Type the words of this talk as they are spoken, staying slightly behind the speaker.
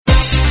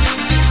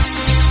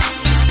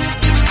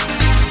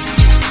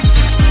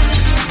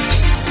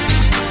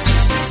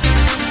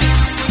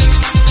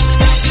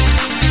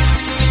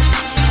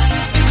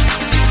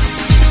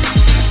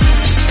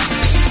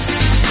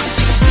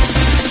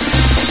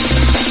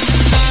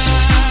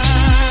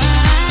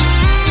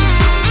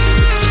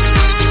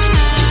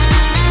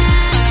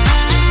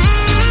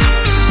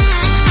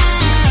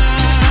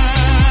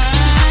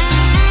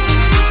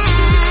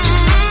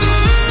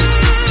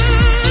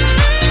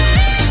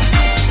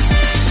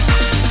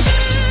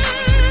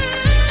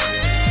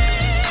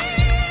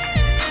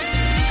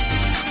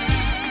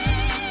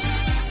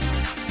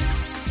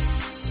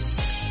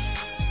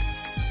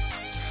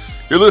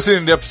You're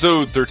listening to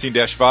episode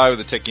 13-5 of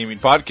the Tech Gaming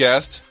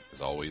Podcast.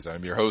 As always,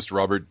 I'm your host,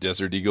 Robert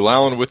Desert Eagle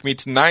Allen. With me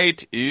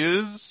tonight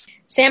is...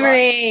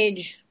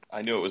 Samarage.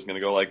 I knew it was going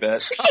to go like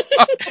that.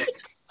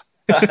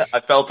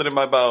 I felt it in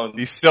my bones.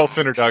 These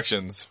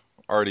self-introductions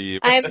already...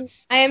 I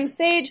am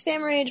Sage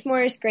Samarage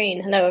Morris Green.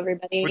 Hello,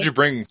 everybody. What did you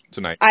bring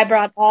tonight? I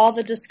brought all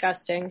the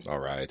disgusting. All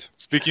right.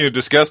 Speaking of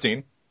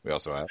disgusting, we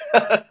also have...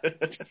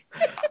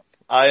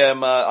 I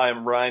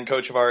am Ryan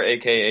Kochevar,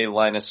 aka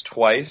Linus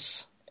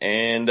Twice.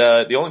 And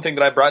the only thing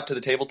that I brought to the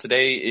table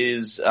today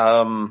is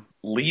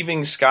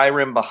leaving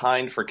Skyrim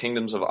behind for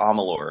Kingdoms of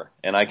Amalur.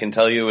 And I can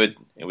tell you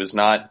it's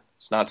not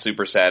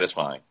super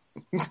satisfying.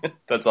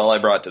 That's all I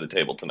brought to the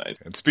table tonight.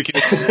 And speaking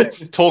of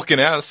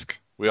Tolkien-esque,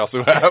 we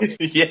also have...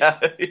 Yeah.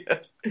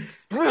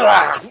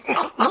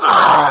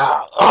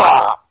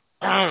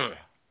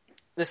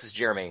 This is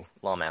Jeremy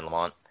Lawman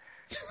Lamont.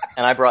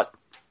 And I brought...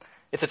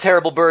 It's a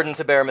terrible burden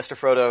to bear, Mr.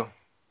 Frodo.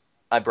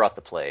 I brought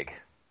the plague.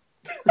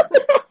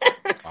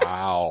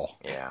 Wow.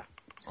 Yeah.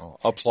 Oh,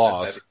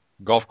 applause.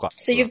 Golf clap.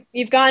 So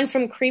you've gone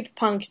from creep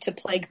punk to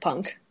plague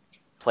punk.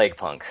 Plague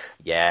punk.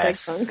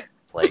 Yes. Plague punk.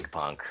 Plague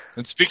punk.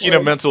 And speaking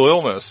of mental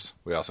illness,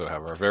 we also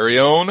have our very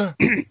own...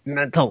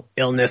 mental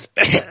illness.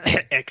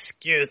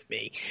 Excuse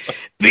me.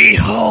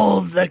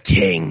 Behold the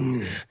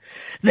king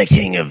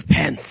of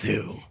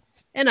Pantsu.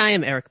 And I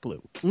am Eric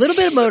Blue. A little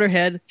bit of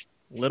Motorhead,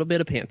 a little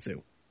bit of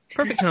Pantsu.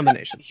 Perfect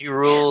combination. He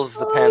rules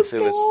the pantsu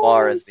as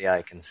far as the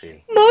eye can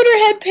see.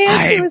 Motorhead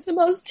Pantsu is the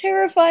most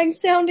terrifying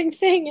sounding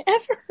thing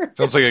ever.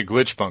 Sounds like a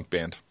glitch punk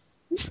band.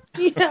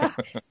 Yeah.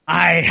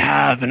 I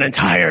have an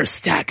entire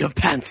stack of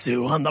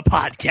Pantsu on the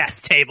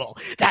podcast table.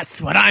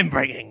 That's what I'm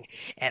bringing.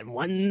 And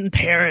one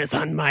pair is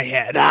on my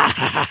head.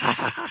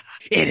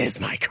 It is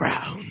my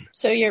crown.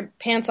 So your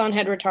pants on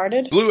head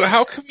retarded? Blue,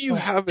 how come you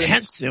haven't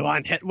Pantsu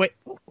on head. Wait.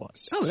 What?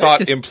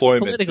 sought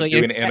employment to politically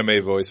doing incorrect.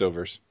 anime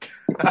voiceovers?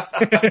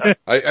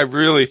 I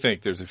really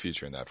think there's a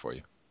future in that for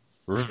you.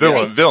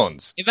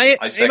 Villains. If I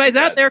anybody's second out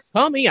that. there,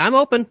 call me. I'm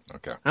open.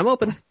 Okay. I'm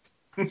open.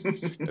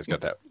 Let's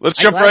got that. Let's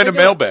I jump right to gladly do.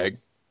 mailbag.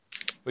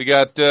 We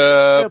got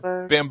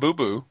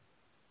Bamboo.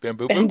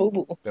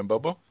 Bambooboo.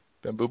 Bambobo.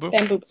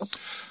 Bambooboo.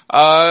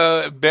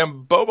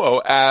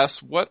 Bambobo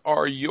asks, what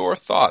are your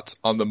thoughts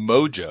on the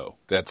Mojo?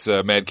 That's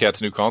Mad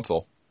Cat's new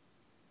console.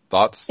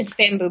 Thoughts? It's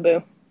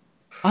Bambooboo.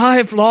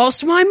 I've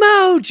lost my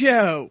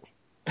mojo.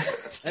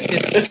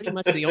 That is pretty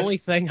much the only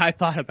thing I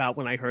thought about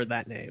when I heard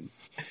that name.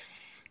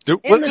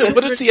 What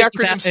does the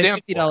acronym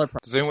stand for? $50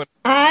 Does anyone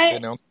I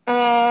announce?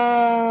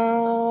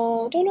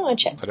 don't know. I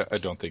checked. I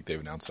don't think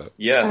they've announced that.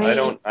 Yeah,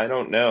 I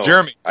don't know.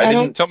 Jeremy,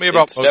 tell me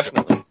about It's Mojo.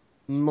 definitely.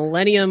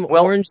 Millennium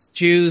Orange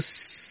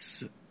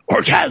Juice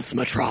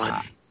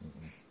Orgasmatron.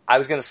 I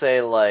was going to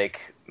say, like,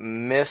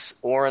 Miss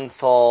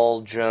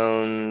Orenthal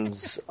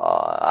Jones,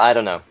 I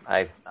don't know.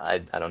 I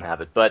don't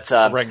have it. But,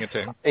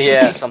 Orangutan.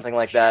 yeah, something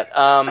like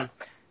that.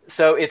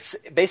 So it's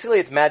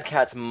Mad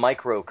Cat's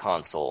micro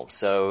console.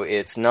 So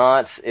it's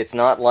not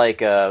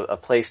like a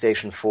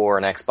PlayStation 4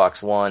 and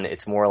Xbox One.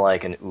 It's more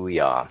like an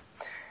Ouya.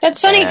 That's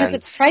funny because And-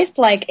 it's priced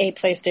like a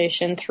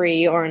PlayStation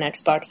 3 or an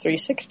Xbox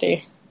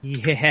 360.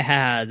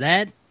 Yeah,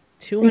 that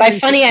 $250 By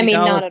funny, I mean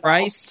not at all.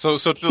 price. So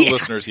to the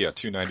listeners,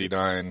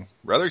 $299,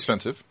 rather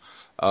expensive.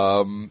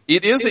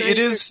 It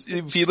is,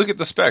 if you look at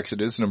the specs,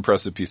 it is an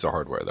impressive piece of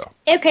hardware though.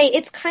 Okay,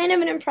 it's kind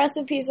of an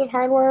impressive piece of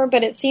hardware,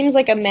 but it seems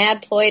like a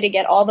mad ploy to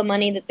get all the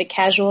money that the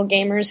casual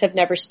gamers have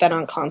never spent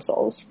on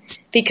consoles.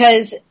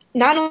 Because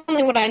not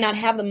only would I not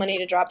have the money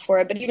to drop for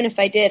it, but even if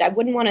I did, I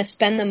wouldn't want to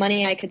spend the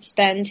money I could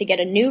spend to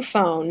get a new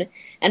phone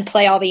and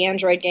play all the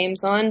Android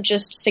games on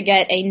just to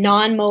get a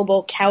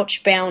non-mobile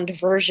couch-bound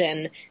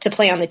version to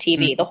play on the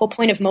TV. The whole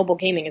point of mobile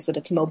gaming is that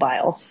it's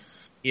mobile.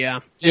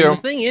 Yeah. Yeah. And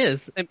the thing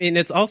is, I mean,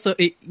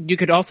 you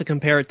could also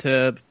compare it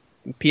to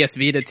PS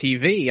Vita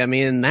TV. I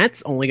mean,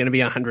 that's only going to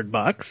be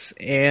 $100,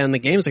 and the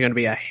games are going to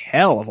be a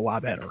hell of a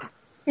lot better.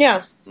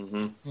 Yeah.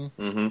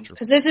 Mm-hmm.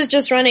 Because this is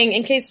just running,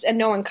 in case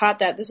no one caught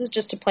that, this is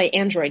just to play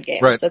Android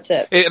games. Right. That's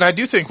it. And I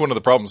do think one of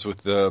the problems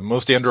with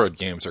most Android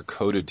games are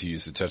coded to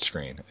use the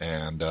touchscreen.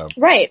 And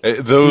Right.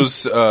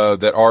 those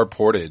that are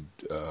ported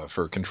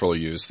for controller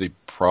use, they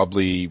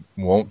probably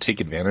won't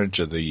take advantage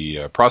of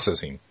the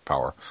processing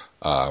power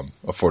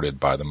afforded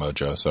by the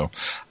Mojo. So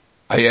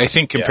I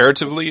think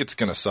comparatively it's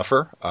going to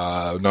suffer.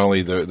 Not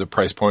only the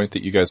price point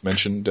that you guys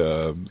mentioned,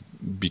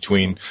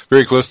 between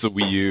very close to the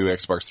Wii U,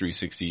 Xbox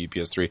 360,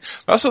 PS3.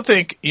 I also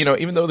think,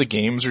 even though the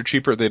games are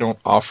cheaper, they don't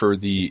offer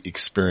the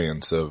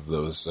experience of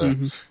those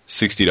 $60,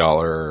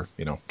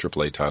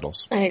 AAA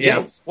titles. I agree.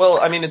 Yeah. Well,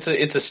 I mean, it's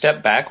a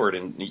step backward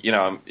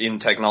in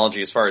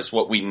technology as far as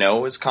what we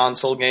know as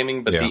console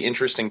gaming. But Yeah. the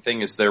interesting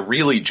thing is they're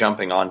really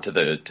jumping onto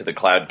the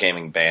cloud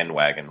gaming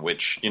bandwagon,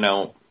 which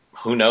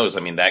who knows?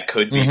 I mean, that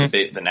could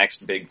be the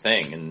next big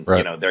thing, and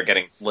Right. they're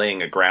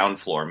laying a ground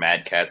floor.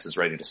 Mad Catz is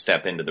ready to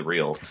step into the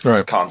real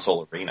Right.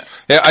 console arena.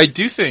 Yeah, I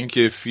do think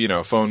if,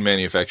 phone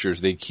manufacturers,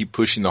 they keep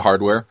pushing the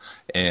hardware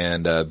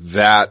and,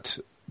 that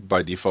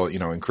by default,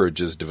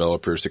 encourages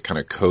developers to kind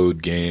of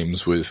code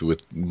games with a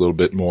little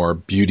bit more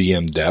beauty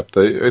and depth.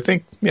 I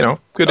think,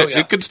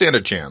 it could stand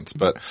a chance,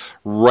 but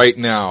right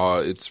now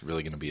it's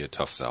really going to be a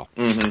tough sell.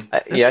 Mm-hmm.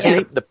 I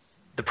think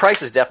the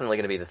price is definitely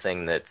going to be the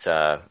thing that,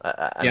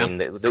 I mean,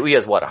 the Ouya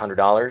is what, $100,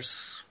 right?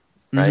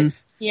 Mm-hmm.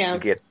 Yeah.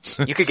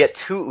 You could get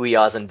 2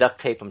 Ouyas and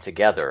duct tape them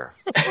together.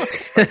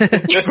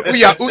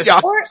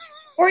 Ouya.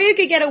 Or you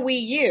could get a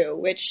Wii U,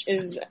 which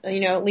is,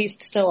 at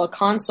least still a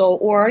console,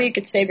 or you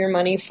could save your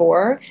money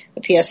for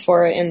the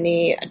PS4 and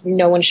the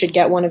no one should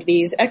get one of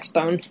these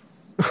Xbone.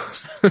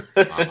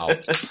 Wow.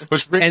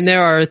 And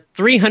there are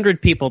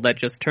 300 people that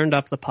just turned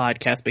off the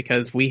podcast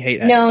because we hate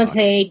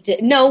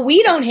Xbox. No,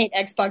 we don't hate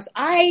Xbox.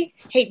 I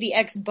hate the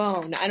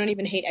Xbone. I don't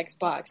even hate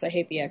Xbox. I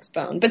hate the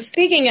Xbone. But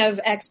speaking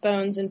of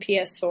Xbones and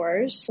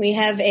PS4s, we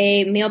have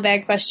a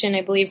mailbag question,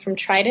 I believe, from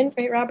Trident,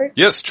 right, Robert?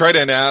 Yes,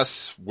 Trident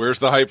asks, where's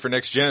the hype for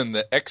next gen?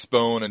 The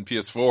Xbone and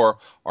PS4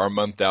 are a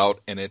month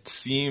out, and it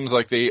seems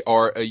like they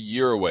are a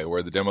year away.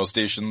 Where the demo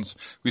stations,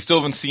 we still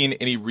haven't seen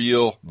any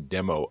real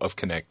demo of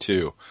Kinect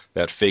 2.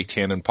 That faked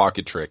hand and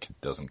pocket trick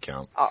doesn't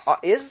count.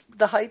 Is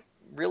the hype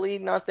really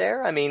not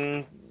there? I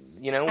mean,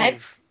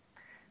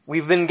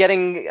 we've been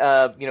getting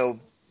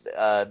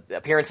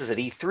appearances at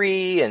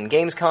E3 and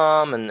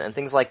Gamescom and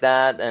things like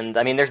that, and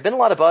I mean, there's been a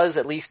lot of buzz,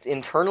 at least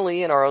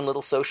internally in our own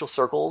little social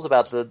circles,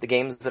 about the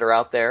games that are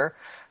out there.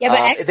 Yeah,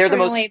 but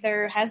externally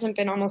there hasn't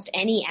been almost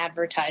any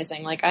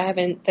advertising. Like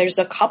there's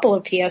a couple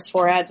of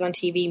PS4 ads on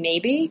TV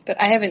maybe,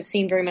 but I haven't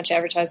seen very much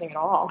advertising at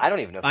all. I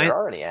don't even know if there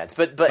are any ads,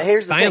 but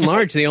here's the thing. By and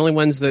large, the only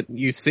ones that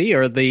you see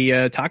are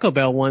the Taco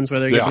Bell ones where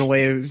they're giving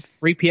away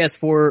free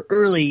PS4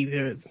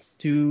 early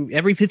to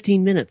every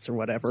 15 minutes or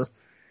whatever.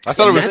 I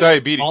thought it was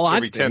diabetes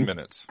every 10 seen.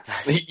 minutes.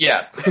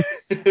 Yeah.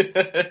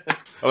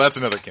 Oh, that's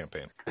another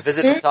campaign. The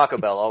visit to Taco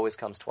Bell always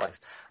comes twice.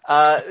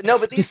 No,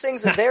 but these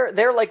things,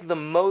 they're like the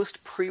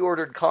most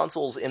pre-ordered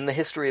consoles in the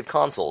history of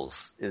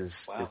consoles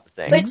is the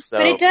thing.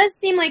 But it does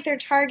seem like they're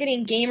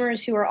targeting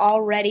gamers who are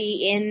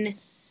already in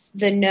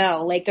the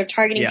know. Like they're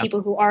targeting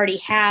people who already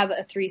have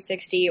a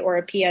 360 or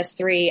a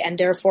PS3 and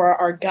therefore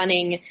are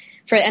gunning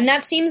for, and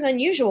that seems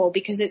unusual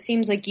because it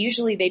seems like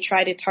usually they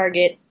try to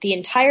target the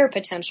entire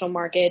potential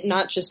market,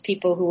 not just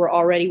people who were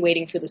already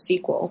waiting for the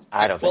sequel.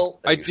 I don't think.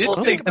 I did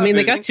think. I mean,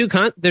 they got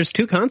there's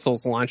 2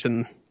 consoles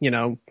launching,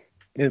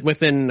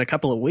 within a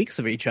couple of weeks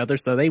of each other,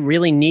 so they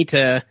really need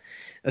to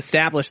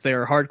establish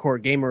their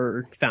hardcore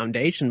gamer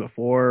foundation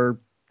before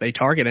they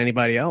target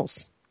anybody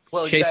else.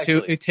 Well, Chase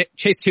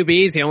 2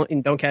 be easy,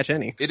 don't catch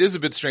any. It is a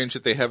bit strange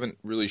that they haven't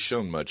really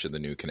shown much of the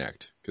new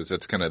Kinect, because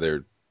that's kind of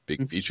their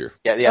big feature.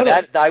 Yeah,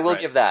 that, I will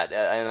give that.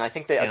 And I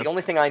think the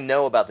only thing I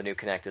know about the new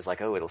Kinect is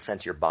like, it'll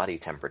sense your body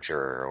temperature,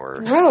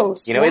 or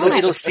gross.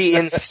 It'll see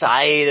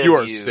inside of you. You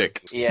are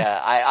sick. Yeah,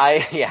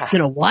 It's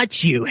gonna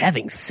watch you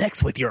having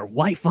sex with your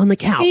wife on the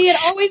couch. See, it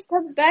always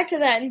comes back to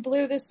that, and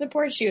Blue, this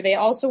supports you. They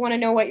also want to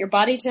know what your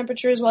body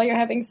temperature is while you're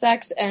having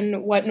sex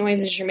and what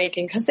noises you're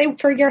making, because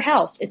for your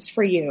health, it's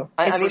for you.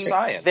 I mean,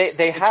 science.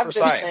 They have been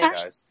science, saying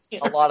guys.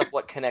 A lot of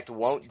what Kinect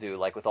won't do,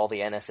 like with all the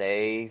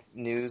NSA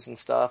news and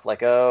stuff,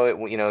 like,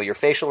 your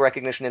facial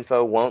recognition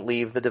info won't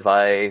leave the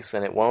device,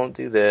 and it won't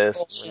do this.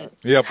 Bullshit.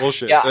 Yeah,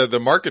 bullshit. Yeah. The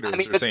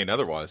marketers are saying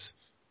otherwise.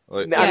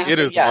 It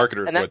is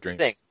marketers and that's what drink.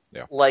 the thing.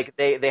 Yeah. Like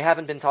they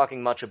haven't been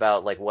talking much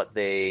about like what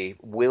they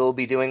will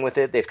be doing with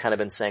it. They've kind of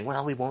been saying,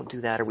 well, we won't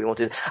do that or we won't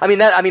do that.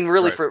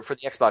 Really right. for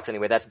the Xbox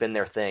anyway, that's been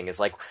their thing,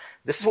 is like,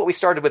 this is what we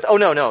started with. Oh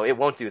no, it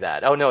won't do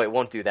that. Oh no, it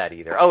won't do that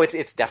either. Oh,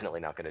 it's definitely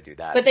not going to do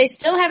that. But they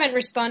still haven't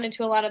responded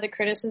to a lot of the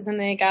criticism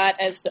they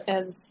got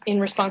as in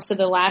response to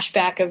the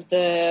lashback of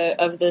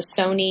the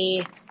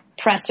Sony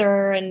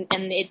presser and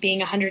it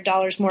being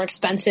 $100 more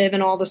expensive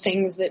and all the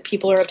things that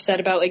people are upset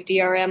about, like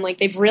DRM. Like,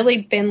 they've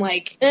really been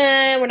like,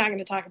 we're not going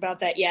to talk about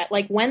that yet.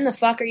 Like, when the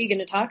fuck are you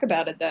going to talk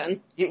about it then?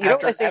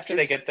 After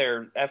they get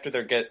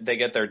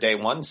their day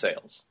one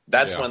sales,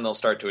 that's when they'll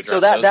start to address.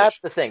 So that's issues.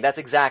 The thing. That's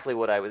exactly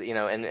what I was,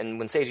 and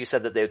when Seiji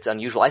said that it's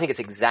unusual, I think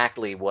it's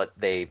exactly what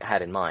they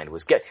had in mind,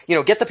 was get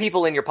the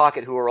people in your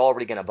pocket who are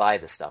already going to buy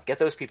this stuff. Get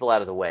those people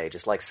out of the way.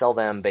 Just like sell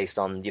them based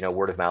on,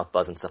 word of mouth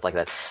buzz and stuff like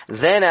that.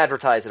 Then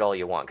advertise it all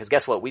you want. Because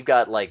guess what? We've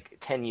got like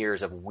 10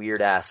 years of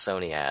weird ass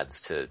Sony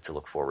ads to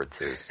look forward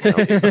to. So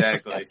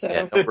exactly.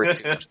 Yeah, don't worry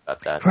too much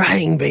about that.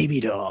 Crying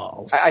baby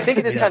doll. I think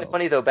it is kind of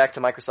funny though, back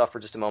to Microsoft for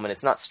just a moment.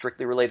 It's not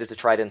strictly related to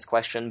Trident's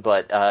question,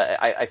 but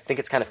I think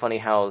it's kind of funny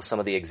how some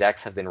of the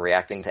execs have been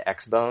reacting to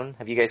Xbone.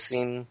 Have you guys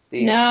seen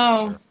these?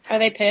 No. Are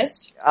they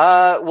pissed?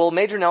 Well,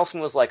 Major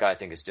Nelson was like, I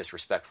think it's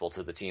disrespectful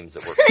to the teams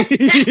that work.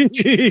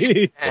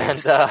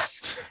 And it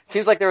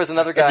seems like there was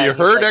another guy. Have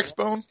you heard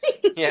Xbone?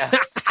 Yeah.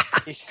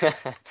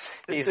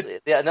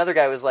 Another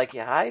guy was like,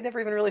 I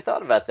never even really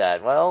thought about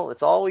that. Well,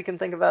 it's all we can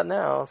think about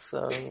now,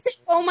 so.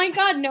 Oh my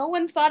god, no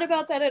one thought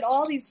about that at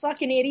all? These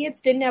fucking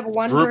idiots didn't have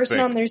one Groupthink. person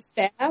on their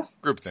staff?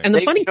 Groupthink. And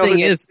the funny thing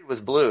is, it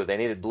was Blue. They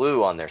needed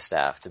Blue on their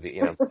staff to be,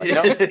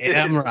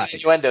 I'm right.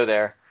 Innuendo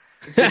there.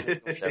 And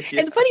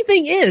the funny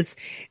thing is,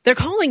 they're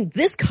calling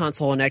this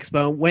console an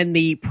Xbone when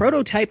the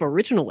prototype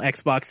original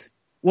Xbox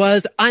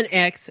was on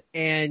X,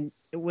 and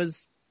it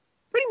was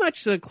pretty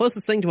much the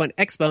closest thing to an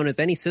Xbone is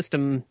any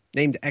system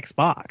named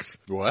Xbox.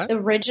 What? The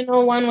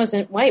original one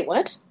wasn't. Wait,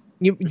 what?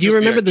 Do you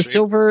remember the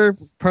silver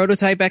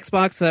prototype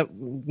Xbox that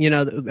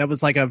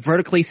was like a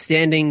vertically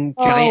standing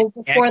giant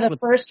before X the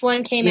first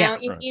one came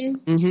out, you mean?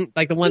 Mm-hmm.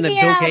 Like the one that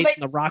Bill Gates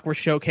and The Rock were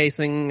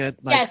showcasing.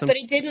 But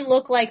it didn't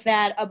look like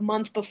that a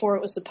month before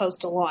it was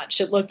supposed to launch.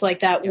 It looked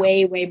like that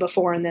way, way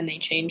before, and then they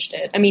changed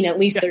it. I mean, at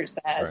least there's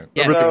that. Right.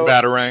 Yeah, remember the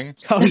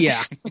Batarang? Oh,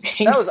 yeah.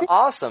 That was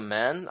awesome,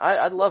 man.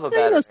 I'd love a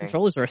Batarang. Those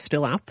controllers are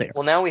still out there.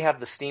 Well, now we have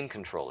the Steam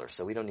controller,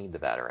 so we don't need the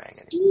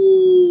Batarang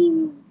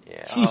anymore.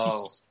 Yeah.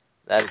 Oh.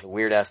 That is a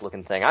weird-ass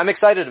looking thing. I'm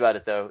excited about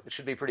it, though. It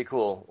should be pretty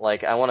cool.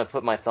 Like, I want to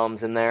put my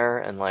thumbs in there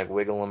and, like,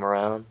 wiggle them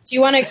around. Do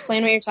you want to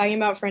explain what you're talking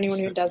about for anyone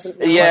who doesn't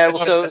know? Yeah,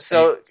 well,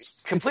 so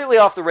completely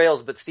off the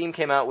rails, but Steam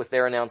came out with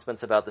their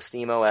announcements about the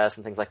Steam OS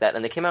and things like that,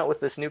 and they came out with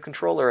this new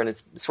controller, and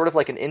it's sort of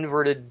like an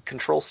inverted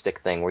control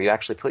stick thing, where you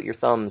actually put your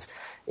thumbs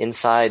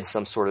inside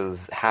some sort of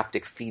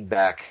haptic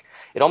feedback.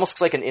 It almost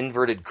looks like an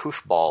inverted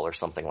koosh ball or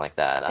something like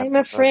that. I'm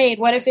afraid.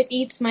 What if it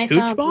eats my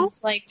thumbs? Ball?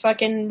 Like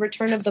fucking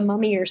Return of the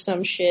Mummy or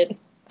some shit.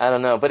 I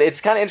don't know, but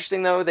it's kind of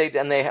interesting though. They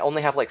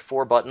only have like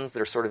 4 buttons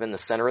that are sort of in the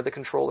center of the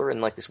controller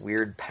in like this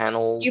weird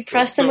panel. Do you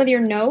press them with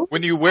your nose?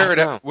 When you wear it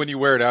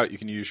out, you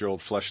can use your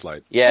old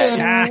fleshlight.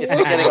 Yeah, it's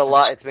been getting a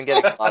lot. It's been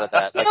getting a lot of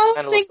that. No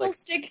single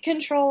stick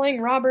controlling,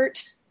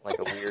 Robert. Like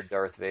a weird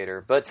Darth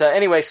Vader. But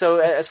anyway, so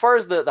as far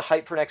as the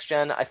hype for next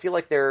gen, I feel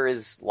like there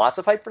is lots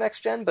of hype for next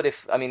gen. But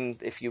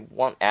if you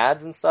want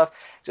ads and stuff,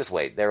 just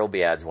wait. There will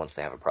be ads once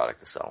they have a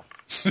product to sell.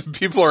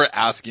 People are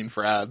asking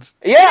for ads.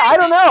 Yeah, I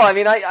don't know. I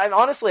mean, I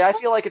honestly, I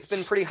feel like it's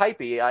been pretty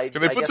hypey. Can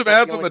they put some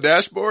ads on the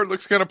dashboard?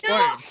 Looks kind of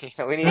plain.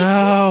 Yeah, we need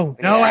no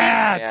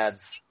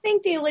ads. I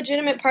think the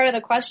legitimate part of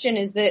the question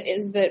is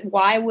that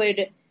why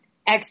would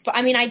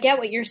I mean, I get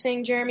what you're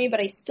saying, Jeremy,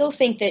 but I still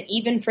think that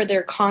even for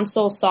their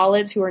console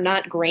solids who are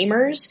not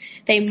Gramers,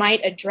 they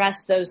might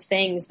address those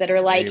things that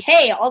are like,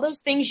 hey, all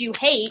those things you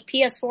hate,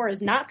 PS4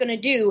 is not going to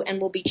do and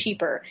will be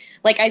cheaper.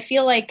 Like, I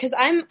feel like, cause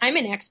I'm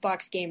an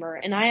Xbox gamer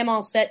and I am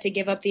all set to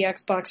give up the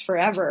Xbox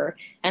forever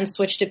and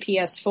switch to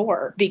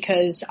PS4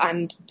 because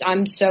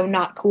I'm so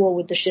not cool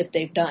with the shit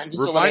they've done.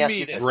 Remind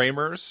me,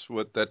 Gramers,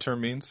 what that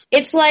term means?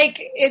 It's like,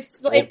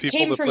 it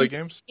came from, play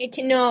games? It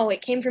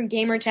came from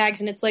gamer tags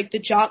and it's like the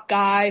jock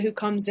guy who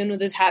comes in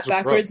with his hat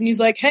backwards and he's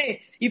like,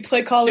 hey, you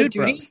play Call of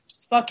Duty? Bros.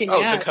 Fucking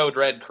yeah. The Code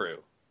Red crew.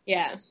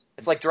 Yeah.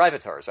 It's like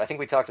Drivatars. I think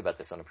we talked about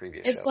this on a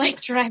previous show. It's like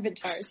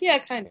Drivatars. Yeah,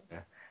 kind of. Yeah.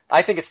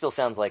 I think it still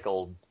sounds like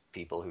old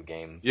people who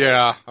game.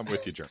 Yeah, I'm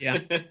with you, Jeremy.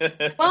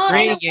 Yeah. Well,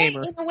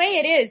 in a way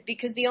it is,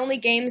 because the only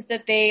games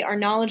that they are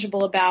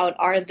knowledgeable about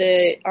are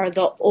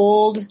the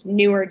old,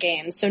 newer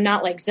games. So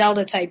not like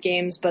Zelda type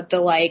games, but the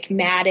like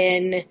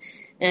Madden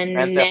and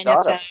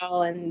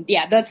NFL, and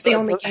yeah, that's the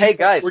only game. Hey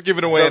guys, we're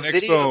giving away an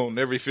Xbone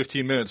every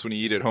 15 minutes when you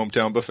eat at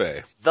Hometown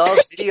Buffet.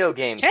 The video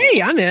game.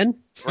 Hey, I'm in.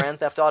 Grand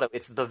Theft Auto.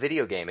 It's the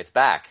video game. It's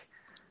back.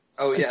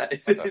 Oh yeah,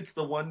 it's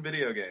the one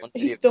video game.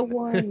 It's the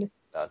one.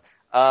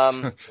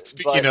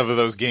 Speaking of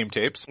those game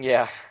tapes.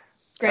 Yeah.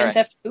 Grand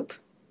Theft Poop.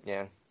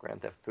 Yeah,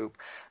 Grand Theft Poop.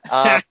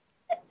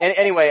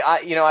 Anyway,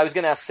 I was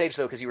going to ask Sage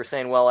though, because you were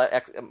saying, well,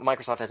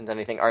 Microsoft hasn't done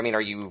anything. I mean,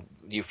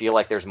 do you feel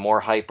like there's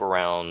more hype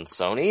around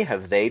Sony?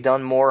 Have they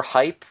done more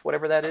hype,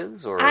 whatever that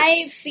is? Or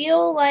I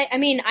feel like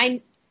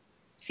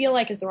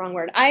is the wrong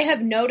word. I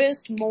have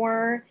noticed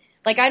more.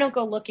 Like, I don't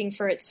go looking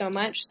for it so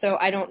much, so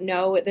I don't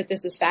know that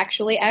this is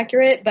factually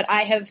accurate. But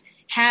I have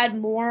had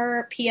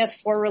more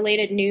PS4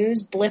 related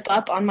news blip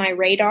up on my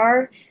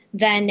radar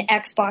than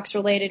Xbox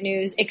related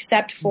news,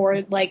 except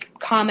for like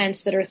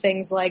comments that are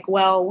things like,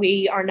 well,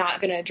 we are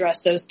not going to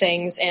address those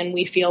things and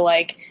we feel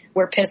like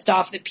we're pissed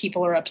off that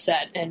people are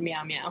upset and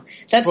meow meow.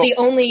 That's the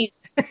only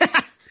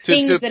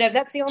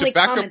that's the only to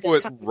back comment up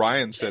what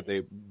Ryan said,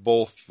 they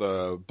both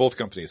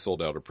companies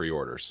sold out of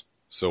pre-orders.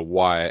 So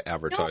why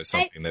advertise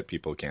something that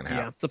people can't have?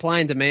 Yeah, supply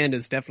and demand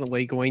is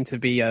definitely going to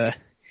be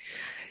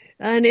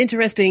an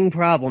interesting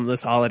problem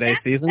this holiday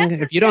season.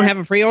 If you don't have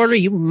a pre-order,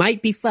 you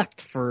might be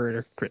fucked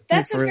for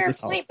That's for a fair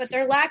point, but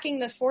they're lacking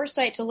the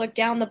foresight to look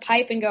down the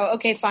pipe and go,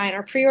 okay, fine,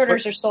 our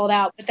pre-orders are sold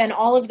out, but then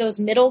all of those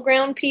middle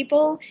ground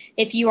people,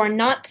 if you are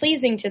not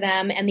pleasing to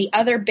them and the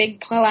other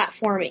big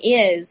platform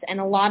is, and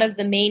a lot of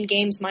the main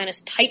games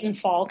minus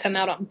Titanfall come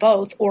out on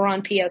both or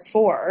on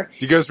PS4.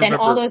 Do you guys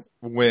remember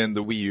when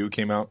the Wii U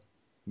came out?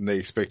 And they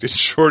expected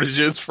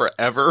shortages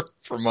forever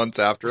for months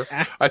after.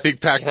 I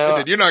think Pac-Man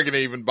said, "You're not going to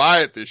even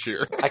buy it this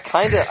year." I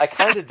kind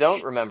of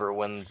don't remember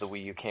when the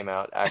Wii U came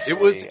out. Actually, it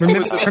was.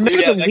 Remember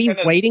the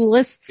Wii waiting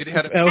lists? It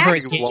had over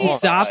at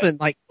GameStop and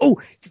like, oh,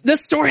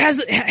 this store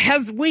has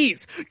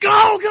Wii's.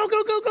 Go!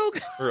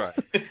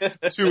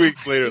 Right. 2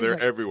 weeks later,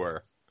 they're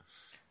everywhere.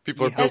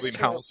 People are building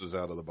houses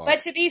out of the box. But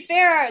to be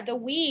fair, the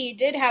Wii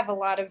did have a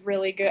lot of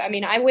really good. I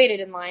mean, I waited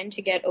in line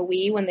to get a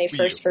Wii when they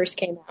first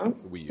came out.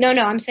 No,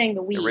 I'm saying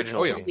the Wii. The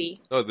original Wii.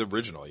 Oh, the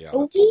original, yeah. The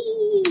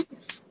Wii.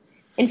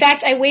 In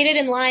fact, I waited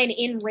in line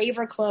in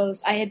raver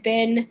clothes. I had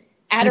been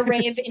at a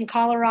rave in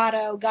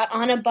Colorado, got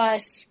on a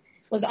bus,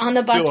 was on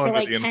the bus for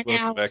like 10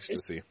 hours. Of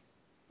ecstasy.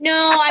 No,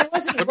 I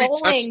wasn't Let me touch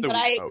rolling, the but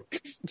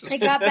Wiimote. I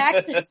got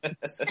back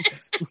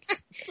to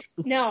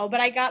no, but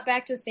I got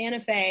back to Santa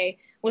Fe.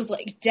 Was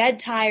like dead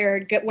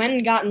tired. Went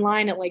and got in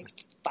line at like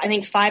I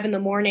think 5 a.m.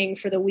 for the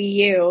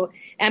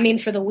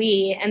for the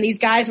Wii, and these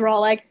guys were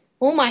all like,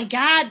 "Oh my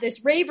God,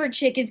 this raver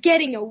chick is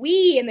getting a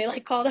Wii," and they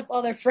like called up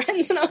all their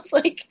friends, and I was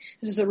like,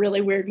 "This is a really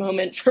weird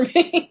moment for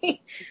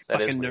me."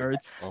 That is Fucking weird.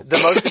 nerds. The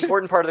most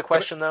important part of the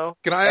question, though.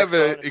 Can I have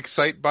an X-Bone-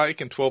 Excite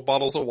bike and 12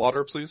 bottles of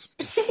water, please?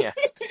 Yeah.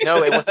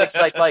 No, it wasn't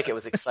Excite Bike. It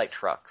was Excite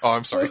Trucks. Oh,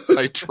 I'm sorry.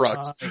 Excite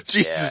trucks.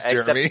 Jesus, Yeah,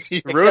 Jeremy.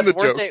 You ruined the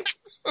joke.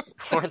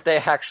 Weren't they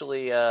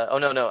actually? Oh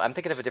no, I'm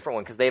thinking of a different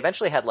one because they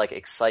eventually had like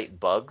Excite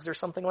Bugs or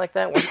something like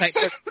that.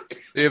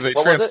 Yeah, they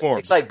What was it? transformed.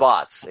 Excite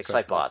Bots.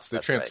 Excite Bots. They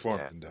That's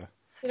transformed right, into...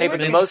 Hey, but And the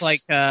then most-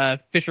 like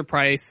Fisher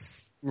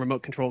Price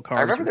remote control cars.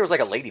 I remember there was like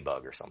a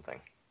ladybug or something.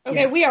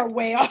 Okay, we are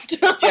way off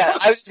topic. Yeah,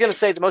 I was just gonna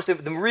say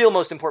the real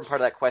most important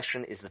part of that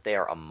question is that they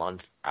are a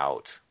month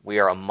out. We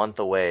are a month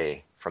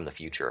away from the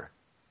future.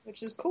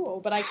 Which is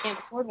cool, but I can't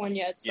afford one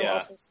yet, so Yeah.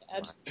 also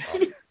sad.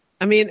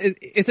 I mean,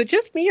 is it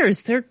just me, or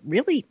is there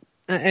really?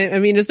 I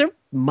mean, is there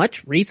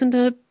much reason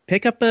to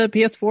pick up a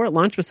PS4 at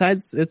launch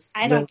besides its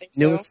I don't think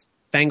so. newest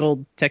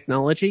fangled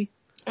technology?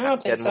 I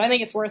don't think so. I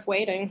think it's worth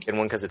waiting. Get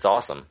one because it's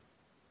awesome.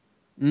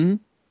 Mm-hmm.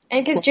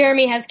 And because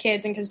Jeremy has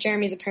kids, and because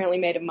Jeremy's apparently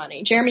made of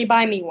money. Jeremy,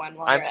 buy me one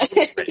while you're at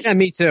it. Rich. Yeah,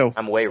 me too.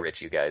 I'm way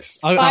rich, you guys.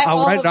 I'll Buy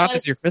all write it of off us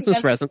as your Christmas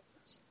because- present.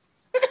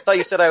 I thought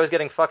you said I was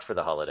getting fucked for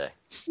the holiday.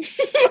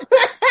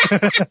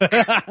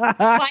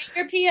 Buy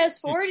your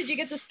PS4? Did you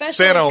get the special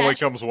Santa only attachment?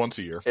 comes once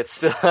a year.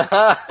 It's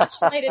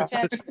Light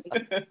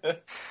attachment?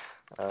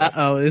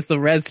 Uh-oh, is the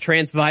Res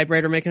Trans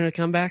vibrator making a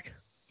comeback?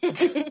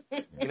 you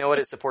know what?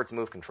 It supports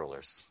Move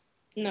controllers.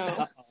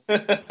 No.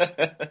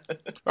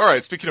 All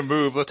right, speaking of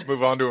move, let's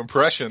move on to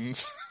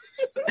impressions.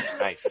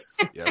 Nice.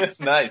 Yes,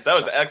 Nice. That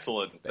was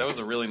excellent. That was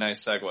a really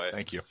nice segue.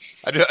 thank you.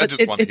 I just wanted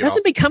to It get doesn't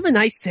off. become a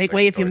nice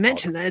segue if you Sorry,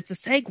 mention that it's a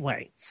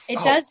segue. It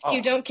does if oh.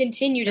 you don't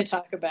continue to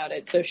talk about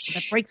it, so That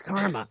shh. breaks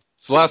karma.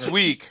 So last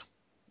week,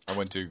 I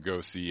went to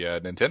go see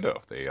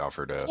Nintendo. They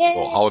offered a Yay.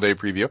 little holiday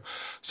preview.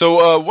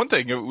 So one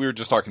thing we were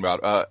just talking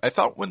about, I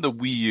thought when the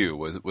Wii U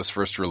was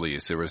first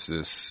released, there was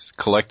this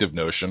collective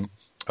notion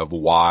of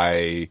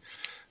why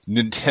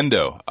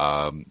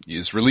Nintendo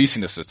is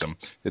releasing a system.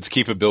 Its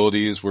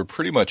capabilities were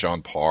pretty much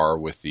on par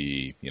with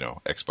the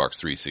Xbox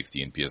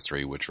 360 and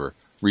PS3, which were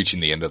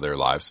reaching the end of their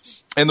lives.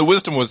 And the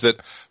wisdom was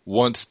that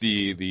once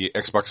the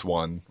Xbox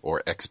One,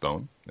 or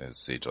Xbone, as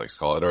Sage likes to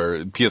call it,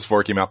 or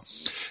PS4 came out,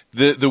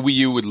 the Wii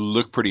U would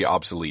look pretty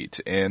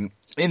obsolete. And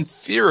in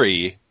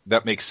theory,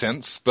 that makes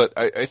sense, but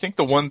I think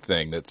the one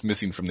thing that's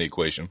missing from the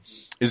equation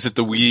is that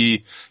the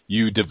Wii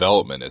U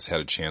development has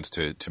had a chance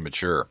to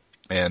mature.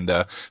 And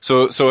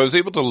so I was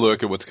able to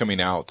look at what's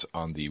coming out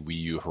on the Wii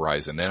U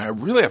horizon, and I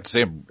really have to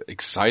say I'm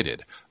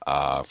excited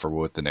for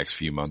what the next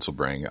few months will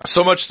bring.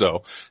 So much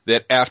so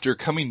that after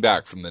coming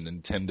back from the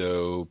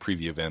Nintendo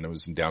preview event, it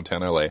was in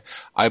downtown LA,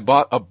 I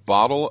bought a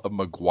bottle of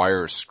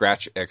Meguiar's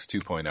Scratch X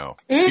 2.0.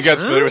 You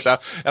guys familiar with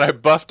that? And I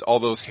buffed all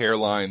those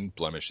hairline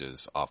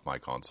blemishes off my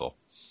console.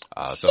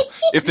 So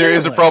if there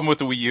is a problem with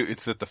the Wii U,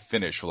 it's that the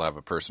finish will have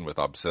a person with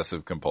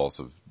obsessive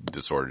compulsive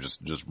disorder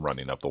just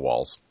running up the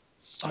walls.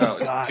 Oh,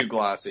 God. it's too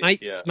glossy. My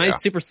Yeah.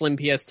 Super Slim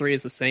PS3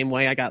 is the same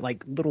way. I got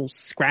like little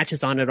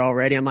scratches on it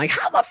already. I'm like,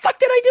 how the fuck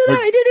did I do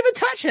that? I didn't even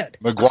touch it.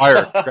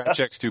 Meguiar Scratch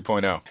X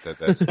 2.0.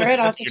 That's All right,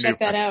 I'll have to check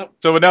that out.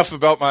 So enough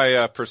about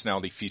my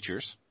personality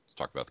features. Let's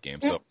talk about the game.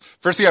 So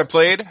first thing I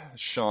played,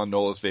 Sean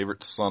Nola's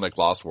favorite, Sonic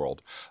Lost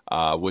World,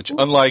 which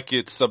unlike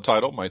its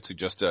subtitle might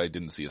suggest I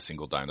didn't see a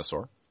single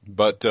dinosaur.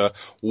 But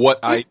what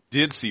I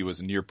did see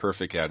was a near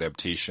perfect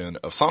adaptation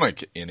of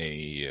Sonic in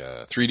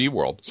a 3D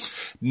world.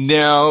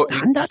 Now,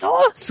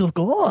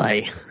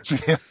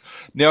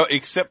 now,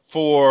 except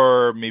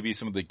for maybe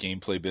some of the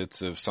gameplay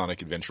bits of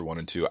Sonic Adventure 1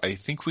 and 2, I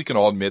think we can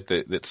all admit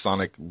that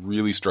Sonic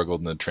really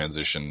struggled in the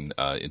transition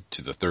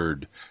into the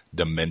third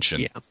dimension.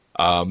 Yeah.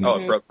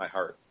 It broke my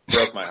heart.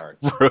 Broke my heart.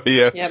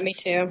 Yeah. Yeah, me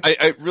too.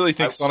 I really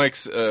think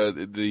Sonic's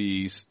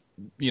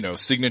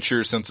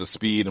signature sense of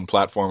speed and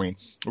platforming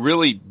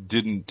really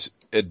didn't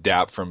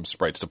adapt from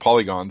sprites to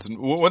polygons. And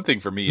one thing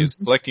for me is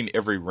collecting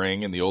every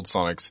ring in the old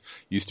Sonics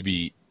used to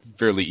be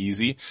fairly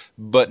easy,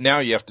 but now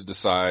you have to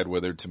decide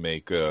whether to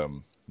make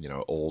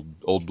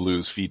old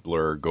Blue's feet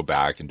blur, go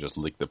back and just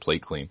lick the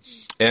plate clean.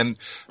 And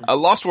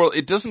Lost World,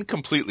 it doesn't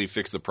completely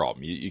fix the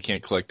problem. You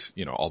can't collect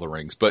all the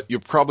rings, but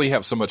you'll probably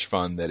have so much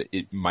fun that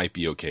it might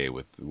be okay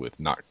with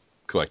not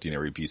collecting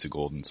every piece of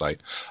gold in sight.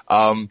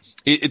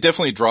 It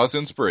definitely draws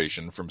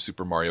inspiration from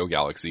Super Mario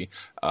Galaxy.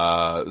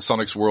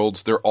 Sonic's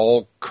worlds, they're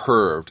all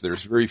curved.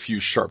 There's very few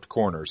sharp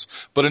corners.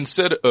 But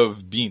instead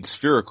of being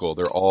spherical,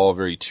 they're all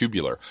very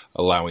tubular,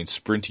 allowing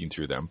sprinting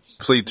through them.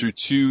 Played through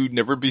two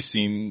never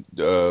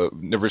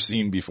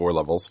seen before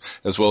levels,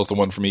 as well as the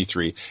one from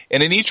E3.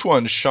 And in each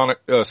one, Sonic,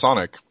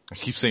 I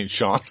keep saying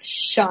Sean.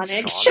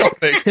 Sonic.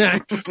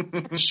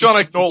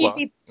 Sonic Nola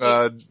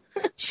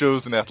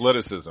shows an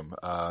athleticism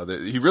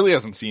that he really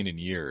hasn't seen in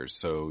years.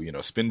 So,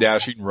 spin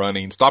dashing,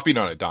 running, stopping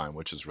on a dime,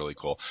 which is really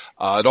cool.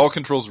 It all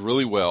controls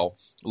really well.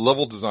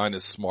 Level design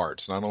is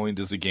smart. Not only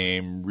does the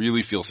game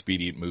really feel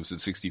speedy, it moves at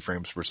 60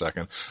 frames per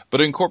second, but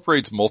it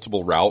incorporates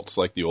multiple routes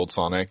like the old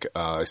Sonic.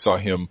 I saw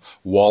him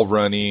wall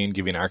running,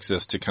 giving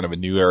access to kind of a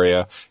new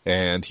area,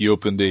 and he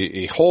opened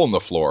a hole in the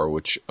floor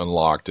which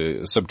unlocked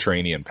a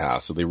subterranean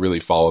pass. So they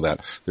really follow that.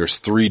 There's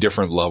 3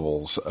 different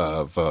levels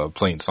of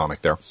playing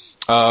Sonic there.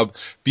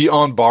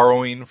 Beyond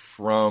borrowing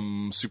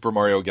from Super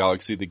Mario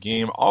Galaxy, the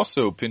game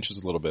also pinches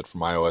a little bit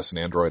from iOS and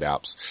Android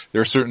apps. There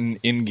are certain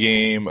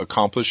in-game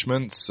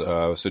accomplishments,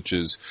 such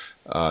as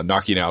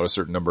knocking out a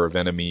certain number of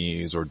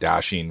enemies or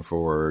dashing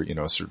for,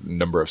 a certain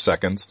number of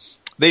seconds.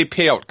 They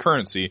pay out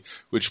currency,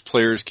 which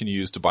players can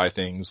use to buy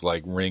things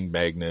like ring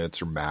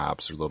magnets or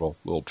maps or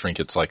little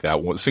trinkets like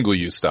that,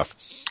 single-use stuff.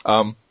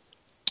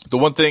 The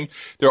one thing,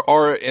 there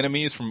are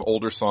enemies from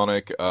older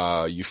Sonic.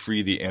 You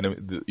free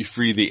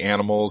the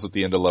animals at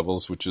the end of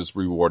levels, which is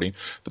rewarding.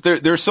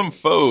 But there's some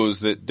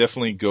foes that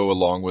definitely go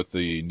along with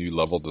the new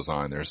level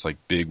design. There's like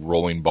big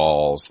rolling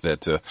balls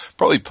that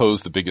probably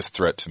pose the biggest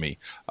threat to me.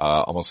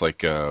 Almost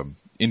like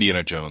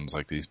Indiana Jones,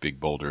 like these big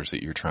boulders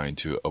that you're trying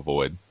to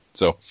avoid.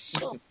 So,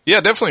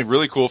 yeah, definitely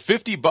really cool.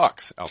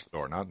 $50 out the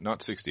door,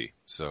 not 60.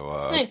 So,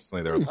 nice.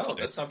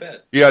 That's not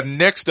bad. Yeah,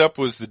 next up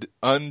was the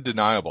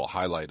undeniable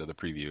highlight of the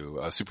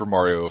preview, Super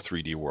Mario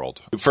 3D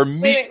World. For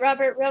me. Wait,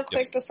 Robert, real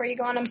quick before you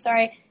go on, I'm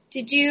sorry.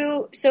 Did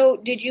you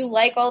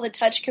like all the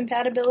touch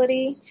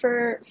compatibility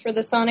for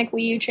the Sonic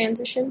Wii U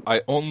transition?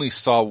 I only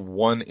saw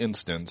one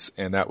instance,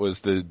 and that was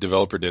the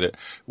developer did it,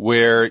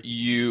 where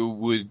you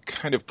would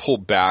kind of pull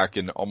back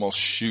and almost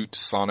shoot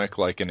Sonic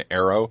like an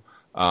arrow.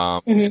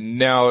 And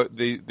now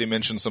they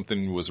mentioned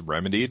something was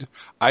remedied.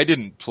 I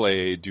didn't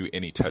do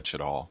any touch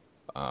at all,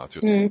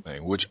 through the whole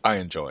thing, which I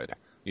enjoyed.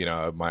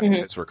 My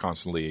eyes were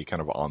constantly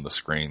kind of on the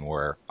screen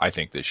where I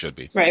think they should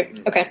be. Right.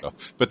 Okay. So,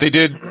 but they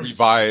did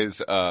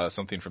revise,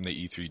 something from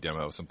the E3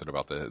 demo, something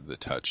about the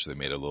touch. They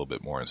made it a little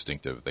bit more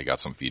instinctive. They got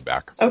some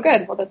feedback. Oh,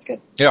 good. Well, that's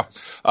good. Yeah.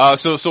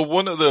 So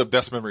one of the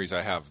best memories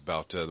I have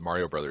about the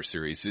Mario Brothers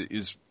series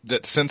is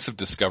that sense of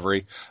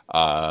discovery,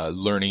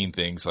 learning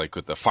things like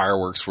with the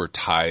fireworks were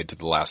tied to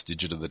the last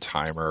digit of the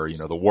timer,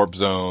 the warp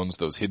zones,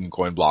 those hidden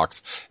coin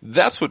blocks.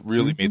 That's what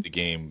really made the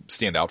game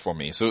stand out for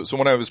me. So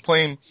when I was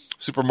playing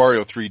Super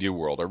Mario 3D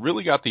World, I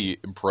really got the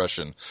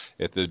impression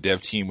that the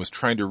dev team was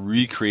trying to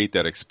recreate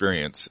that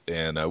experience,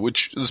 and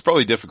which is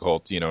probably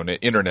difficult, in an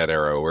internet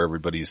era where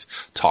everybody's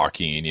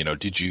talking,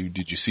 did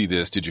you see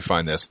this? Did you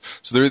find this?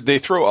 So they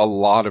throw a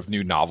lot of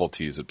new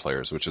novelties at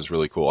players, which is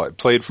really cool. I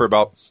played for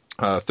about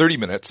 30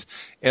 minutes,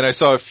 and I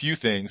saw a few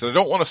things, and I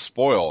don't want to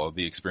spoil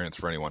the experience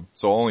for anyone,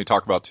 so I'll only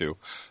talk about 2.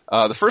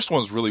 The first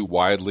one is really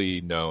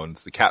widely known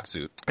as the cat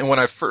suit, and when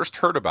I first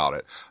heard about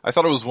it, I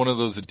thought it was one of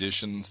those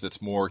additions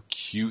that's more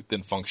cute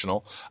than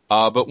functional,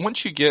 but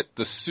once you get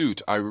the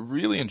suit, I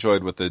really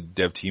enjoyed what the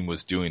dev team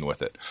was doing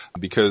with it,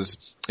 because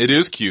it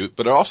is cute,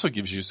 but it also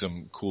gives you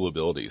some cool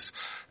abilities.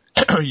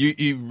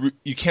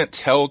 You can't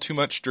tell too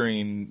much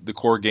during the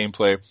core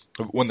gameplay.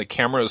 When the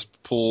camera is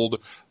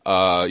pulled,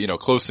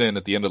 close in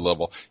at the end of the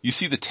level, you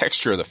see the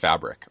texture of the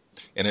fabric.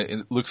 And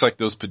it looks like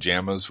those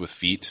pajamas with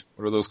feet.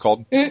 What are those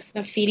called? The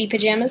feety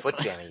pajamas? Foot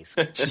jammies.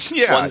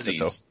 Yeah. Onesies.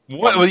 So.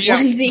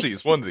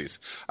 Onesies.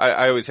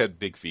 I always had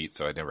big feet,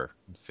 so I never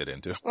fit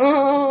into.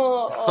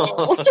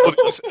 Oh.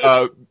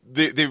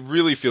 They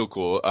really feel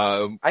cool.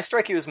 You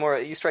strike me as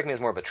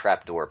more of a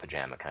trapdoor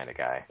pajama kind of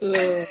guy.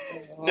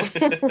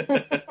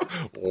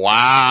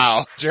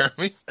 Wow,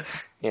 Jeremy.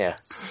 Yeah.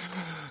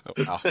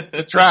 Wow. It's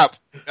a trap.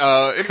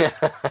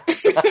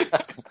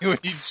 When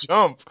you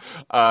jump,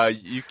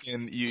 you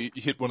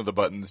hit one of the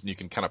buttons and you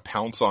can kind of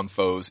pounce on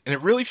foes, and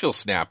it really feels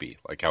snappy,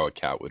 like how a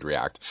cat would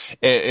react.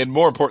 And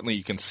more importantly,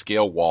 you can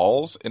scale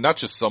walls, and not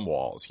just some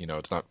walls.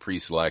 It's not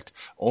pre-select,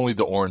 only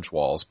the orange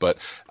walls, but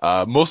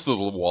most of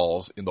the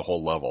walls in the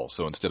whole level.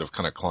 So instead of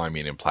kind of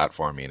climbing and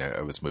platforming,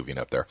 I was moving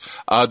up there.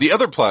 The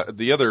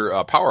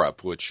other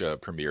power-up which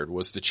premiered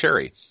was the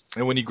cherry.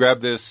 And when you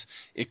grab this,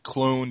 it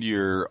cloned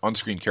your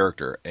on-screen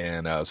character.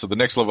 And so the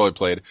next level I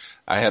played,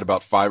 I had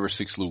about 5 or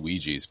 6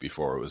 Luigis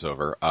before it was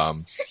over.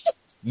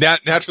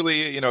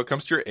 Naturally, it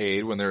comes to your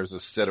aid when there's a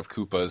set of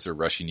Koopas that are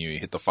rushing you. You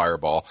hit the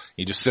fireball.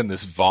 You just send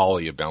this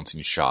volley of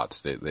bouncing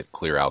shots that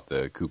clear out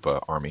the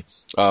Koopa army.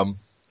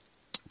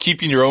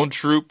 Keeping your own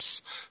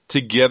troops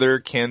together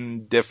can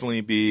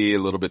definitely be a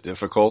little bit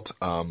difficult.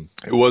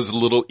 It was a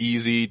little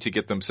easy to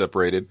get them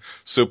separated.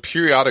 So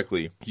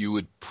periodically you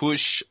would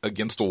push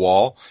against a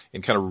wall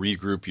and kind of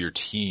regroup your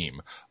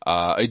team.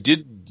 I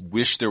did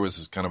wish there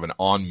was kind of an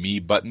on me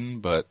button,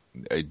 but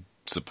I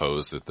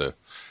suppose that the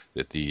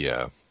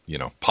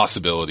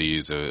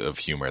possibilities of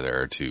humor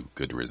there are too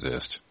good to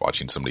resist.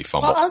 Watching somebody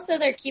fumble. Well, also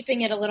they're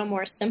keeping it a little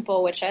more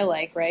simple, which I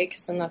like, right?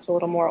 Because then that's a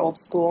little more old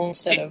school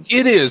instead of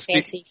it is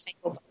fancy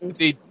fangled buttons.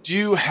 They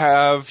do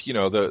have,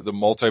 the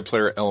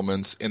multiplayer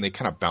elements, and they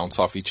kind of bounce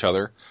off each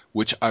other,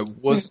 which I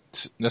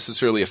wasn't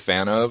necessarily a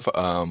fan of.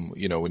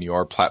 When you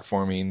are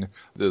platforming,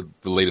 the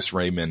latest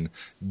Rayman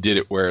did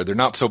it where they're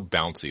not so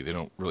bouncy. They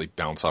don't really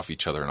bounce off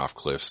each other and off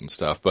cliffs and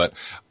stuff. But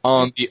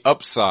on the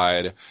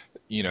upside,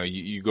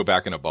 you go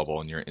back in a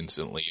bubble and you're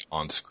instantly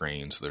on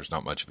screen, so there's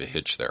not much of a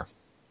hitch there.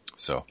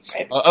 So,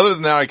 other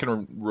than that, I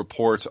can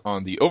report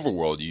on the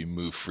overworld. You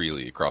move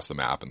freely across the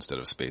map instead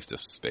of space to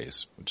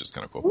space, which is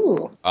kind of cool.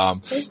 Ooh,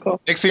 that's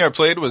cool. Next thing I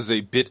played was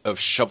a bit of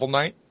Shovel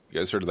Knight. You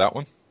guys heard of that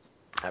one?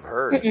 I've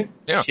heard.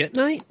 Yeah. Shit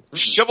Knight?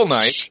 Shovel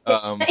Knight.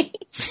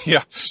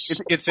 Yeah.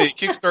 It's a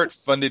Kickstart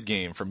funded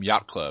game from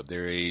Yacht Club.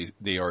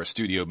 They are a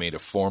studio made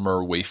of former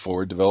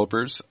WayForward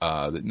developers.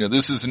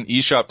 This is an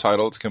eShop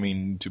title. It's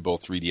coming to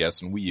both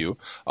 3DS and Wii U,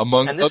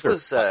 among And this other.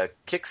 was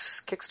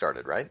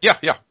kickstarted, right? Yeah.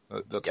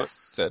 That's what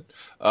Yes. it said.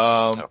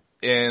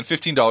 And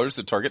 $15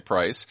 the target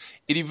price.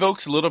 It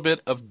evokes a little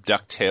bit of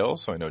DuckTales,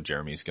 so I know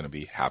Jeremy's going to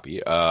be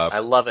happy. I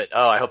love it.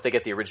 Oh, I hope they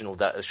get the original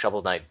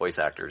Shovel Knight voice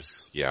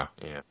actors. Yeah.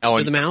 Yeah.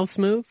 Do the mouths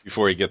move?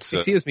 Before he gets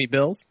Excuse me,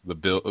 Bills. the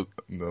bill.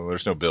 No,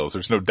 there's no bills.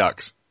 There's no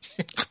ducks.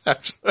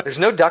 There's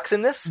no ducks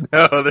in this?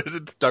 No,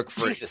 it's duck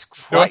free. Jesus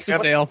No, Christ. to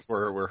sale.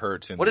 We're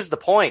hurt. What is the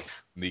point?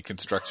 The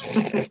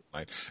construction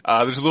line.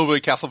 There's a little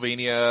bit of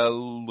Castlevania, a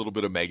little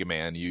bit of Mega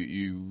Man.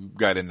 You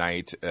guide a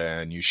knight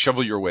and you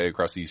shovel your way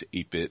across these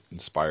 8-bit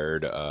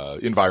inspired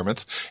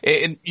environments.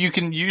 And you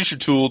can use your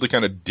tool to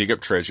kind of dig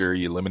up treasure.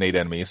 You eliminate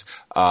enemies.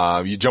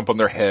 You jump on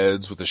their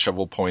heads with a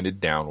shovel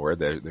pointed downward.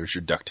 There's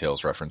your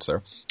DuckTales reference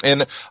there.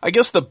 And I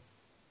guess the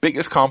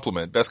best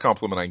compliment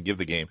I can give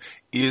the game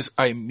is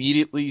I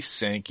immediately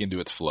sank into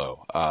its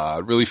flow.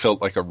 It really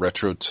felt like a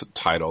retro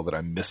title that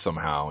I missed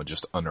somehow and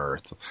just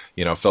unearthed.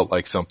 Felt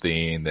like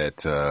something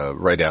that,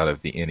 right out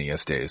of the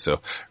NES days.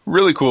 So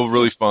really cool,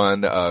 really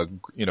fun,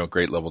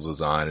 great level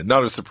design, and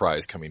not a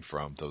surprise coming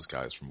from those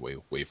guys from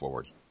Way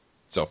Forward.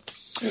 So,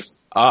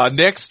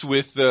 next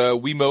with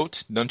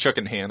Wiimote, nunchuck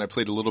in hand, I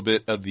played a little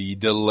bit of the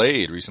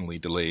recently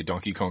delayed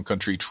Donkey Kong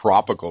Country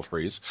Tropical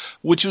Freeze,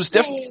 which was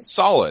definitely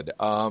solid.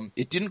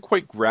 It didn't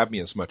quite grab me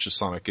as much as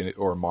Sonic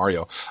or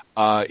Mario.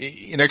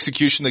 In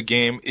execution, the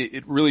game,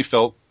 it really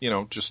felt,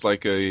 just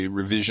like a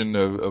revision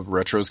of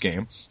Retro's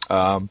game.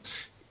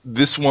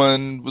 This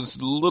one was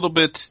a little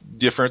bit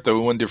different. The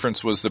one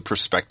difference was the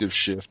perspective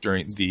shift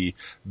during the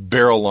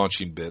barrel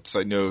launching bits.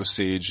 I know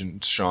Sage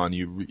and Sean,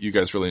 you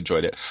guys really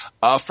enjoyed it.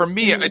 For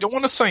me, I don't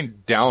want to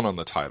sign down on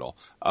the title.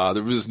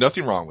 There was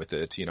nothing wrong with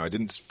it. I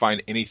didn't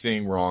find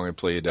anything wrong. I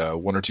played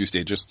 1 or 2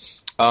 stages.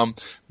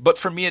 But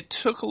for me, it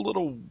took a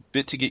little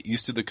bit to get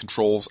used to the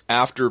controls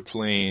after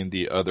playing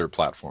the other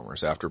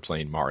platformers, after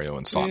playing Mario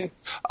and Sonic.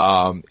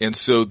 And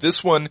so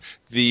this one,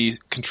 the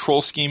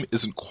control scheme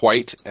isn't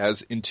quite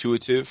as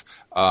intuitive.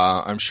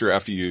 I'm sure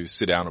after you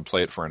sit down and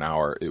play it for an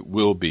hour, it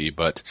will be,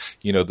 but,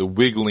 the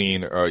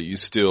wiggling, you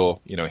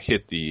still,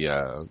 hit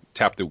the,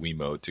 tap the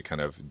Wiimote to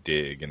kind of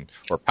dig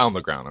or pound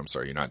the ground. I'm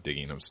sorry, you're not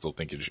digging. I'm still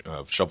thinking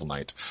of Shovel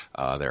Knight,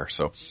 there.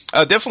 So,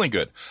 definitely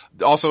good.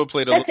 Also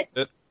played a little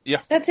bit.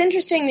 Yeah. That's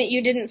interesting that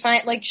you didn't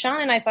find,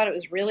 Sean and I thought it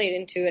was really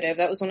intuitive.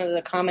 That was one of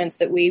the comments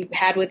that we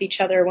had with each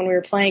other when we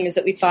were playing, is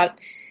that we thought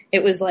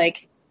it was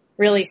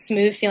really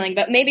smooth feeling,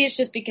 but maybe it's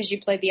just because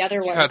you played the other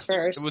ones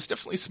first. It was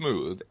definitely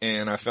smooth,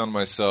 and I found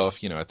myself,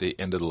 at the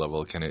end of the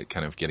level kind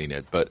of getting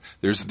it, but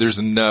there's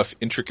enough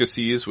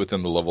intricacies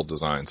within the level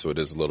design, so it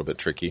is a little bit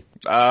tricky.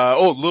 I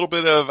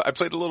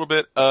played a little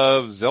bit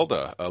of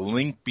Zelda, A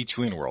Link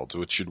Between Worlds,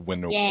 which should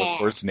win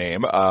for its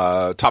name.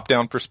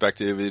 Top-down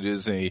perspective, it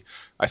is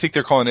I think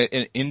they're calling it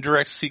an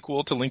indirect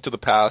sequel to Link to the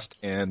Past,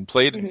 and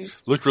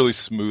looked really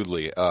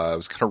smoothly. I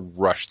was kind of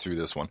rushed through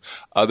this one.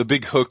 The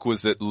big hook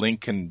was that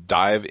Link can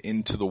dive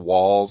into the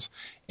walls,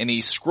 and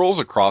he scrolls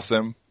across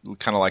them,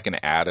 kind of like an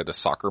ad at a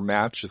soccer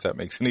match, if that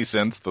makes any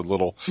sense. The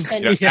little ad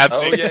things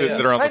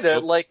that are on the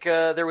field. Like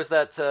there was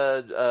that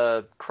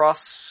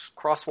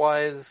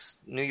Crosswise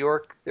New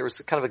York. There was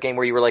kind of a game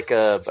where you were like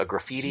a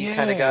graffiti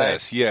kind of guy.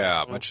 Yes,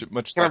 yeah, much. I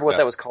can't remember what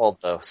that was called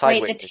though.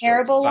 Sideways. Wait, the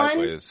terrible one?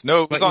 Sideways.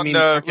 No, it was on. It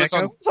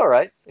was all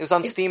right. It was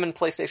on Steam and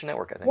PlayStation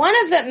Network, I think. One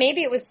of them,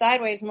 maybe it was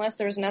Sideways, unless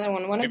there was another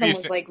one. One of them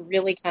was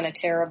really kind of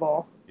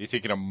terrible. Are you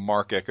thinking of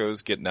Mark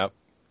Echoes Getting Up?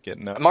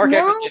 Mark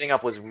Echoes Getting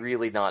Up was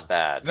really not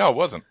bad. No, it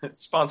wasn't.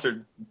 It's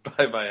sponsored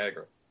by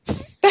Viagra.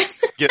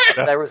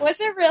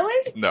 Was it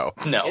really? No.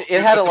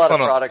 It had a lot of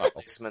product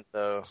placement,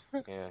 though.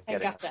 Yeah, I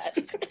got that.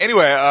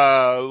 Anyway,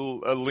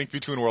 A Link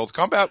Between Worlds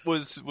combat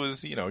was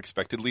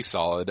expectedly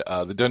solid.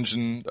 The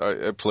dungeon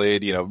I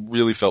played,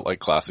 really felt like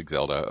classic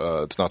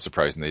Zelda. It's not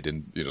surprising they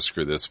didn't,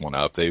 screw this one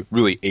up. They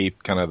really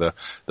aped kind of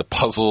the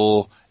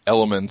puzzle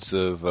elements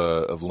of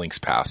Link's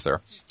past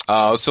there.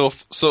 So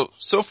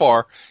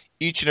far,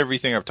 each and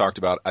everything I've talked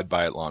about, I'd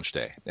buy at launch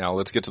day. Now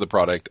let's get to the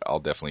product. I'll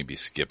definitely be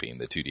skipping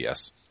the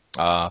 2DS.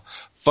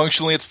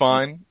 Functionally, it's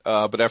fine,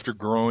 but after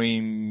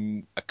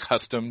growing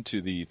accustomed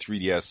to the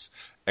 3DS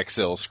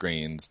XL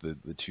screens,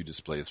 the two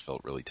displays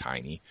felt really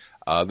tiny.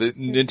 The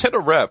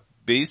Nintendo rep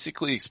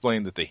basically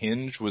explained that the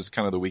hinge was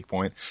kind of the weak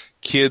point.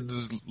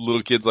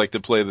 Little kids like to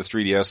play the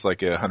 3DS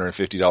like a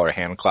 $150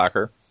 hand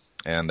clacker.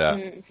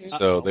 And,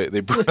 so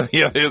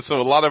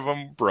so a lot of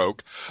them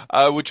broke,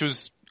 which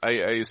was, I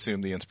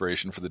assume, the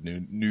inspiration for the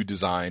new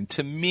design.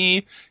 To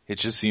me, it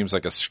just seems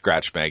like a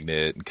scratch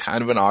magnet and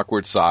kind of an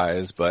awkward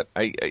size, but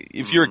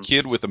if you're a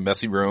kid with a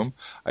messy room,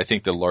 I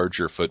think the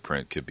larger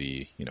footprint could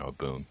be, a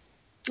boon.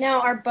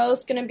 Now, are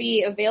both going to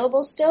be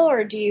available still,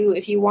 or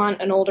if you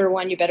want an older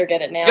one, you better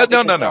get it now?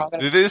 Yeah, no.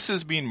 This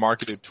is being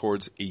marketed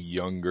towards a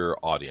younger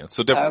audience,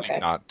 so definitely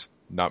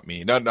not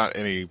me, not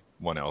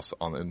anyone else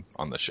on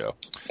the show.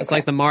 It's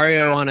like the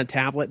Mario on a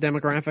tablet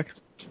demographic.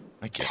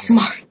 I guess.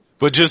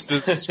 But just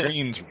the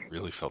screens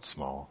really felt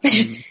small.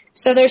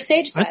 So they're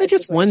stage size. Aren't they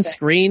just one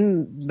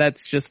screen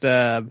that's just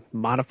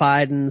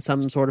modified in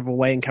some sort of a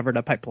way and covered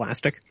up by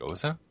plastic? What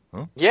was that?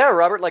 Huh? Yeah,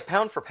 Robert, like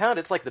pound for pound,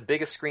 it's like the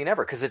biggest screen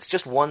ever, because it's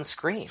just one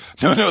screen.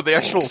 No, the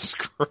actual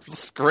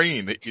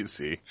screen that you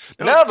see.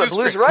 No, but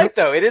Blue's right,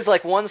 though. It is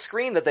like one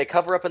screen that they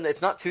cover up, and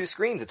it's not two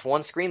screens. It's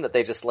one screen that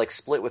they just like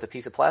split with a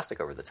piece of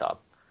plastic over the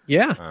top.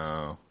 Yeah.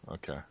 Oh,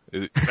 okay.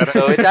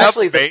 So it's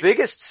actually the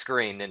biggest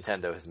screen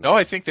Nintendo has made. No,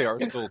 I think they are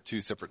still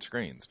two separate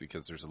screens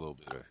because there's a little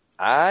bit of...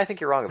 I think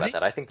you're wrong about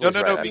that. I think Blue's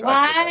right.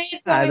 Why?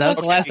 That was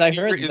the last I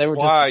heard. They were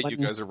why you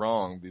guys are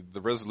wrong.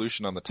 The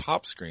resolution on the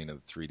top screen of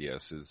the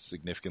 3DS is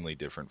significantly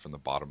different from the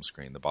bottom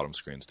screen. The bottom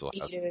screen still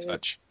has the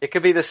touch. It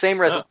could be the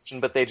same resolution,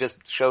 but they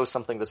just show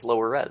something that's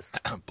lower res.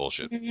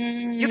 Bullshit.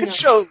 You can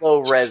show low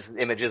res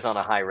images on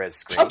a high res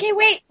screen. Okay,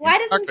 wait. Why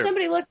doesn't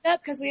somebody look it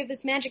up? Because we have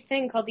this magic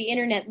thing called the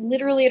internet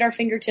literally at our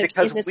fingertips.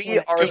 Because we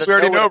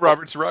already know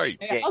Robert's right.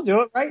 Yeah, I'll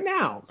do it right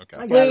now. Okay.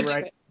 I got it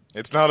right.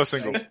 It's not a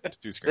single. It's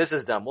two screens. This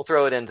is dumb. We'll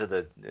throw it into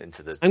the.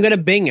 I'm gonna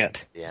Bing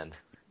it. The end.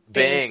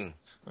 Bing.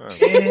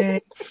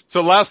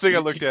 So last thing I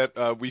looked at,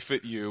 Wii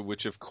Fit U,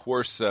 which of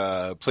course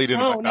played into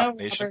my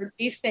fascination. Robert,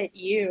 Wii Fit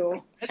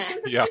U.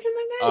 Yeah.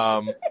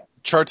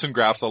 Charts and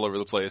graphs all over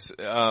the place.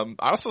 I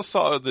also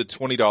saw the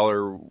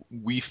 $20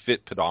 Wii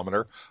Fit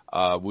pedometer,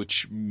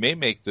 which may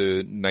make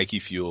the Nike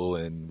Fuel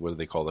and what do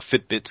they call the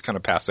Fitbits kind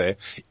of passe,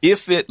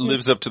 if it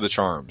lives up to the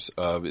charms.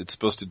 It's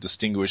supposed to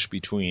distinguish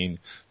between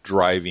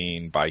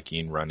driving,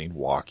 biking, running,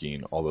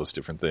 walking, all those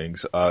different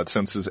things. It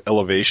senses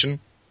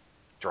elevation.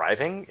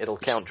 Driving? It'll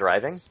count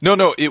driving?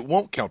 No, it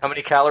won't count. How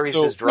many calories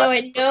does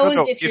driving? No, it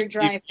knows if you're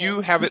driving. If you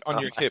have it on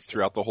your hip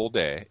throughout the whole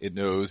day, it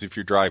knows if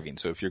you're driving.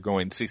 So if you're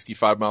going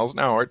 65 miles an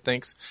hour, it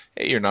thinks,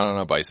 hey, you're not on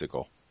a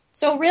bicycle.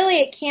 So really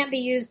it can't be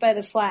used by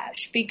the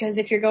Flash, because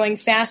if you're going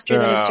faster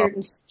than a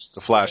certain speed...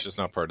 The Flash is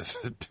not part of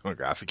the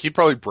demographic. He'd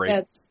probably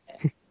break.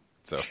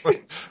 So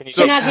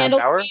cannot handle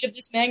speed of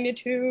this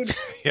magnitude.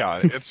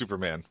 Yeah, it's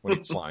Superman when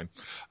he's flying.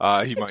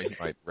 He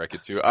might wreck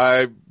it too.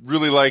 I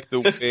really like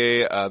the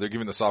way they're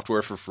giving the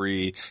software for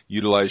free.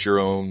 Utilize your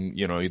own,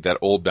 that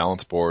old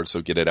balance board, so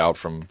get it out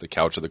from the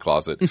couch or the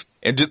closet.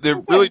 And they're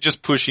really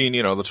just pushing, the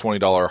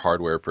 $20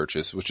 hardware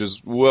purchase, which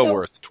is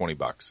worth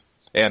 $20.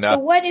 And so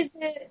what is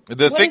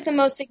the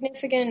most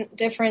significant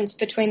difference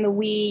between the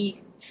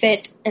Wii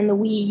Fit and the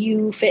Wii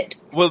U Fit?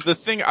 Well, the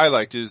thing I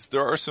liked is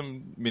there are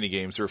some mini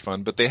games that are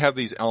fun, but they have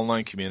these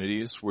online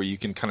communities where you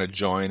can kind of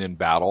join and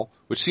battle,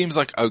 which seems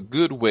like a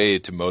good way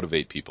to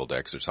motivate people to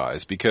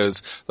exercise.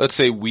 Because let's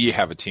say we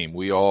have a team,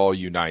 we all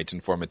unite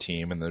and form a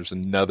team, and there's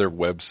another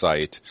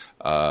website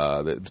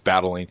that's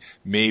battling.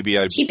 Maybe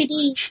I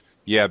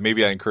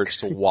encourage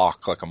to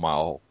walk like a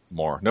mile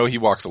more. No, he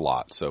walks a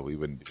lot, so we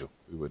wouldn't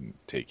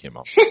take him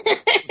up.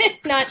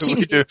 Not cheap.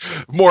 We do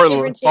more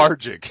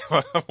lethargic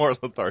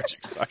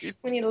side.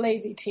 We need a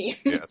lazy team.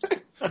 Yes,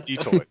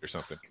 Detoid or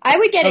something. I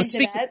would get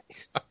into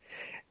that.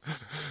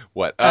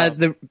 What?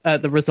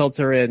 The results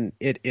are in.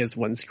 It is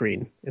one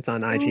screen. It's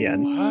on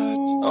IGN.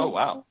 What? Oh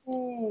wow!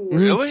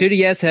 Really?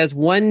 2DS has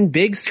one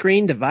big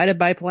screen divided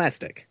by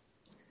plastic.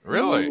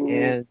 Really?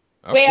 And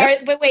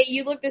wait,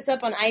 you looked this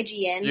up on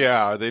IGN?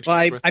 Yeah, they. Well,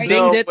 I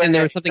binged it, and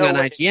there was something on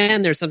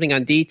IGN. There's something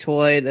on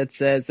Detoid that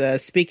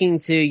says, speaking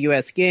to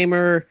US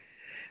Gamer,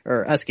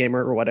 or Us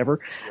Gamer, or whatever,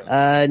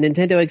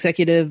 Nintendo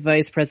Executive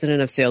Vice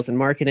President of Sales and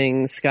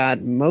Marketing,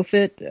 Scott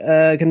Moffitt,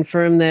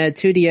 confirmed that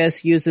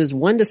 2DS uses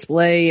one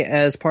display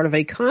as part of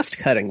a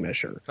cost-cutting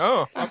measure.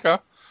 Oh, okay.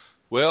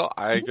 Well,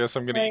 I guess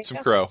I'm going to eat some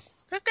crow.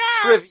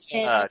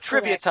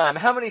 Trivia time.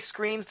 How many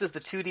screens does the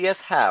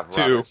 2DS have,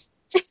 Two. Robert?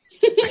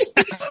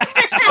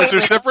 Because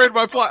they're separated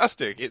by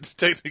plastic. It's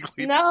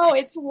technically... No,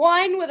 it's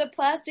one with a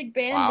plastic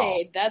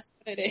Band-Aid. Wow. That's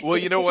what it is. Well,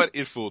 you know what?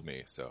 It fooled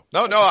me. So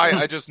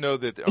I just know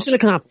that... Mission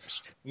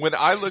accomplished. When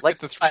I look at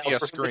the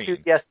 3DS screen... The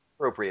 2DS is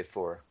appropriate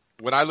for.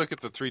 When I look at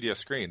the 3DS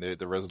screen,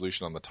 the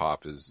resolution on the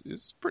top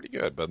is pretty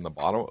good, but in the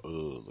bottom,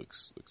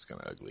 looks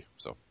kind of ugly.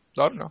 So,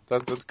 I don't know.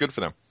 That's good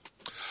for them.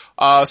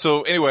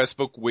 So anyway, I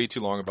spoke way too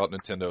long about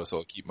Nintendo, so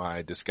I'll keep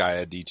my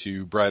Disgaea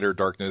D2 Brighter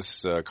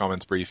Darkness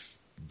comments brief.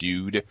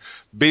 dude.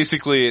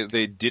 Basically,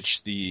 they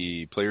ditched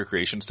the player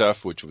creation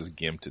stuff, which was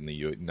gimped in the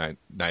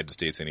United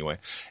States anyway.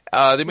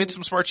 They made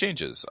some smart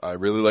changes. I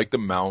really like the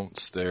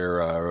mounts.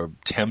 They're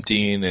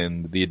tempting,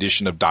 and the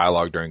addition of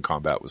dialogue during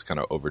combat was kind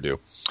of overdue.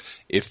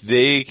 If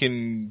they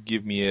can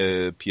give me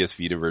a PS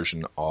Vita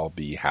version, I'll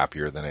be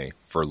happier than a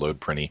furloughed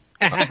Prinny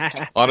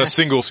on a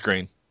single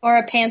screen. Or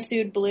a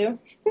pantsuit blue.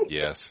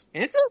 Yes.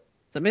 Pantsu?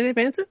 Somebody say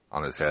Pantsu?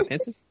 On his head.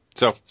 Pantsu?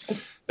 So,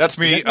 that's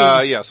me. So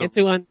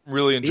Pantsu on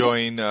really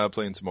enjoying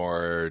playing some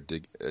more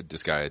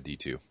Disgaea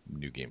D2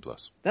 New Game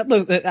Plus. that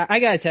looks. I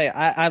gotta tell you,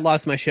 I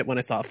lost my shit when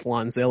I saw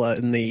Flanzilla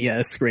in the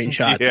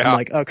screenshots. Yeah. I'm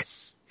like, okay.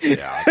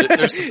 Yeah,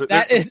 there's some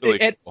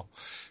really cool.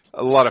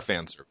 A lot of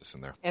fan service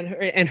in there.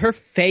 And her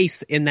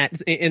face in that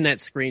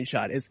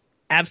screenshot is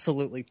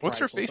absolutely. What's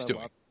her prideful. face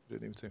doing? I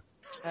didn't even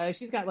see.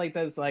 She's got like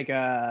those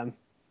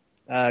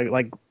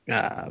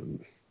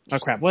oh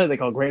crap, what are they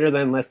called? Greater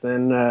than, less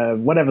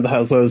than, whatever the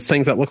hell those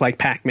things that look like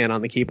Pac-Man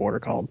on the keyboard are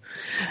called.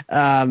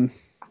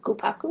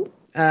 Paku?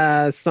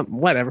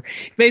 Whatever.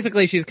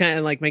 Basically, she's kind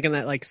of like making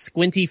that like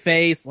squinty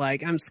face,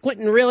 like I'm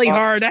squinting really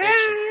hard.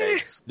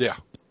 Face. Yeah.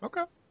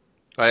 Okay.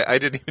 I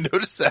didn't even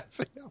notice that.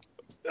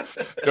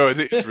 No,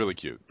 it's really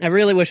cute. I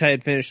really wish I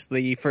had finished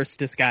the first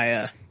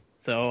Disgaea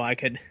so I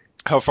could.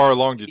 How far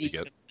along did you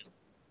get?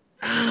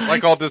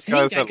 Like all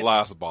Disgaea, that got-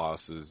 last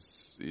boss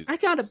is I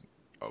got a.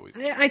 always.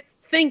 I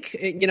think,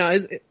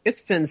 it's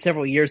been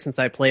several years since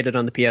I played it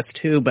on the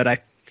PS2, but I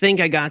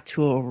think I got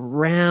to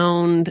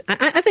around,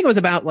 I think it was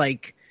about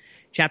like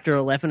chapter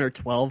 11 or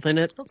 12 in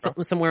it,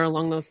 somewhere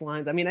along those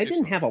lines. I mean, I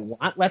didn't have a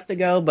lot left to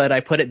go, but I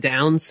put it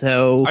down,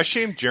 so. I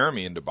shamed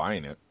Jeremy into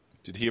buying it.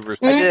 Did he ever?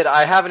 I did.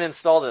 I haven't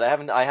installed it. I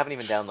haven't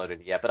even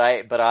downloaded it yet. But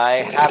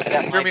I have it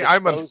at my Jeremy,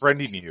 I'm disposal.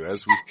 unfriending you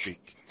as we speak.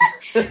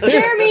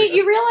 Jeremy,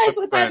 you realize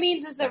what that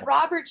means is that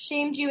Robert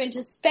shamed you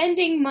into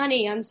spending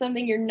money on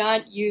something you're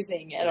not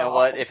using at all. You know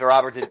what? If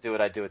Robert didn't do it,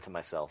 I'd do it to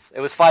myself.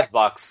 It was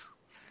 $5.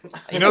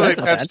 You know they That's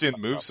not bad. patched in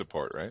move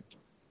support, right?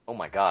 Oh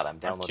my god, I'm I'm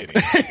downloading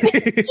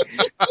kidding.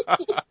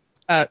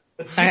 I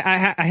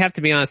have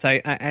to be honest,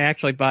 I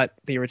actually bought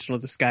the original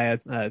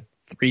Disgaea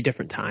 3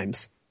 different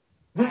times.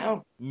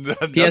 Wow.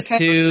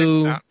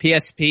 PS2,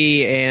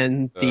 PSP,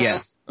 and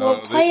DS. Well,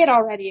 play it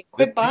already.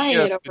 Quit buying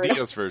it over The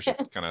DS version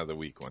is kind of the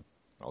weak one.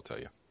 I'll tell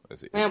you.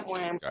 As a Wham,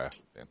 wham. guy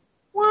fan.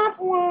 Womp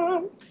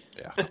womp.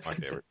 Yeah, my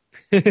favorite.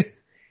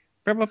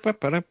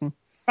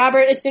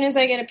 Robert, as soon as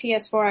I get a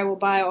PS4, I will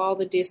buy all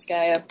the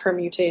Disgaea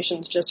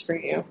permutations just for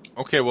you.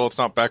 Okay, well, it's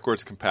not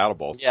backwards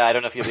compatible. Yeah, I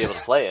don't know if you'll be able to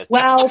play it.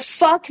 Well,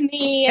 fuck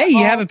me. Hey, you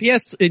have a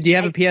PS? Do you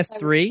have a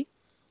PS3?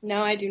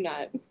 No, I do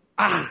not.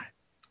 Ah,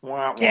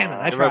 damn it!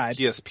 I What about tried.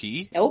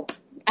 PSP? Nope.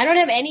 I don't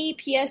have any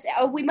PS.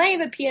 Oh, we might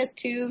have a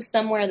PS2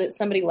 somewhere that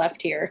somebody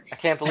left here. I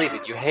can't believe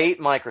it. You hate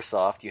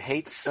Microsoft. You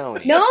hate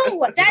Sony. No,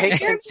 You that hate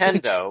Jeremy,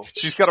 Nintendo.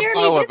 She's got a Jeremy,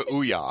 pile of this is-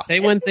 Ouya.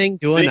 Say one thing,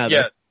 do another.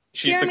 Yeah,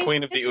 she's Jeremy, the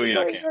queen of the this is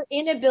where Ouya. your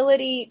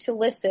inability to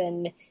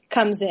listen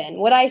comes in.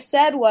 What I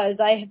said was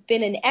I have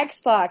been an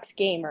Xbox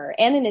gamer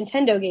and a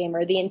Nintendo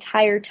gamer the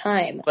entire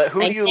time. But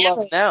who I do you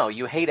never- love now?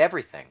 You hate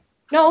everything.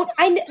 No,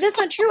 that's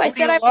not true. I Who do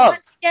said you I love?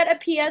 want to get a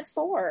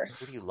PS4.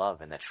 Who do you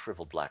love in that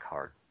shriveled black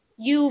heart?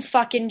 You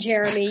fucking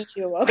Jeremy,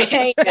 you,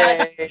 okay?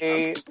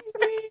 Hey.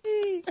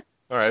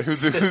 All right,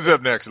 who's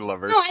up next,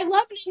 lover? No, I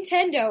love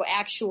Nintendo,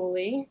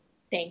 actually.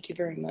 Thank you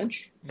very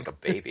much. Like a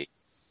baby.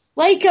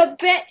 Like a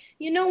bet.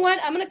 You know what?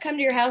 I'm going to come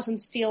to your house and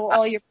steal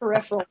all your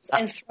peripherals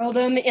and throw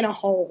them in a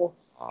hole.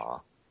 Aw.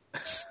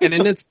 And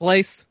in its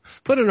place,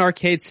 put an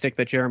arcade stick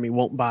that Jeremy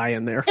won't buy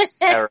in there.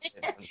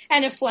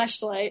 And a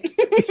fleshlight.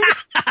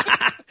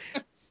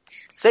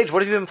 Sage,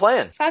 what have you been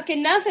playing?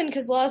 Fucking nothing,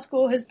 because law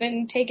school has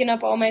been taking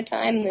up all my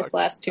time this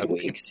last 2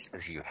 weeks.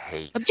 Because you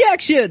hate.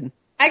 Objection!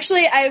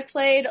 Actually, I've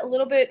played a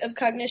little bit of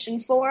Cognition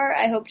 4.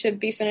 I hope to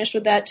be finished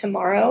with that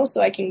tomorrow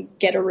so I can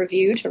get a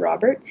review to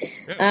Robert.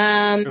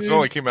 This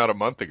only came out a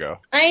month ago.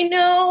 I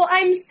know.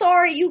 I'm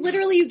sorry. You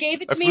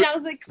gave it to If me we- and I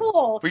was like,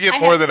 cool. If we get I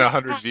more have than to-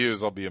 100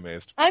 views, I'll be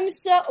amazed.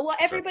 Well,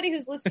 everybody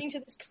who's listening to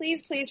this,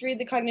 please read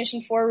the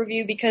Cognition 4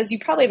 review because you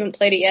probably haven't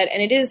played it yet,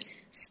 and it is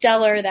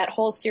stellar. That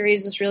whole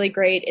series is really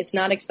great. It's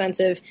not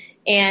expensive,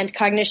 and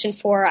Cognition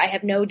 4, I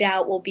have no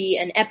doubt, will be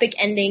an epic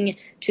ending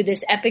to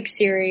this epic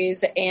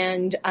series,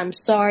 and I'm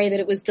sorry that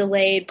it was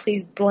delayed.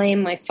 Please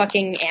blame my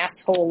fucking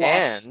asshole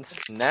loss. And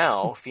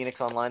now, Phoenix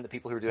Online, the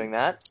people who are doing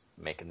that,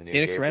 making the new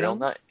Phoenix Gabriel Red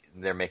Knight.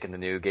 They're making the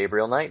new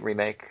Gabriel Knight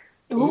remake.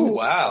 Ooh,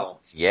 wow.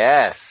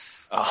 Yes.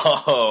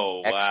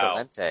 Oh, wow.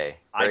 Excelente.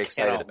 I Very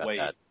excited cannot about wait.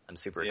 that. I'm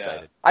super Yeah.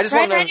 excited. I just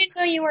Ryan, want I to didn't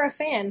know you were a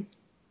fan.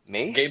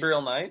 me?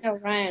 Gabriel Knight? No,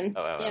 Ryan.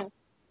 Oh,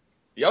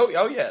 Yeah.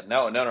 Oh yeah.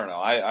 No.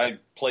 I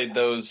played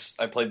those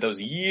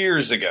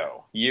years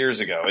ago.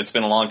 It's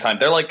been a long time.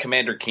 They're like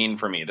Commander Keen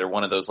for me. They're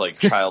one of those like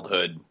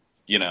childhood,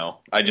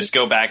 I just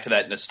go back to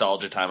that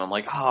nostalgia time. I'm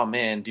like, oh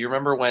man, do you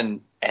remember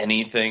when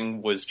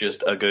anything was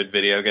just a good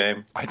video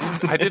game? I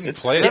didn't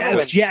play it. Yeah.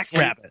 Yes,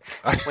 Jackrabbit.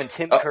 When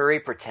Tim Curry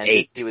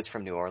pretended he was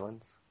from New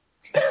Orleans.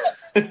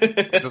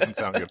 It doesn't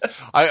sound good.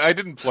 I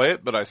didn't play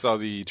it, but I saw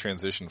the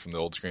transition from the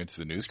old screen to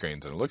the new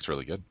screens, and it looks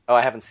really good. Oh,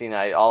 I haven't seen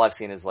it. All I've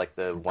seen is like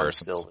the one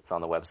Comparisons. still that's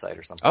on the website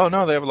or something. Oh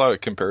no, they have a lot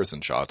of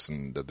comparison shots,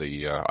 and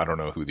I don't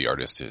know who the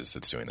artist is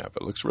that's doing that,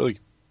 but it looks really,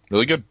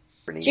 really good.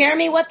 Pretty neat.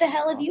 Jeremy, what the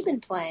hell have you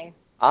been playing?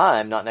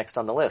 I'm not next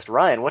on the list.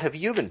 Ryan, what have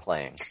you been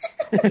playing?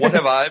 What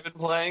have I been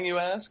playing, you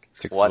ask?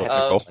 Take a What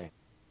little have you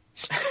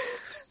pickle.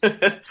 been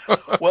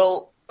playing?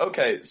 Well,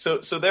 okay, so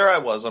there I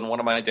was on one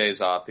of my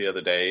days off the other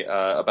day,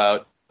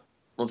 about,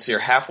 let's see here,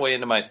 halfway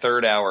into my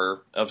third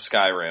hour of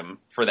Skyrim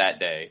for that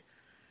day,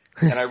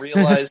 and I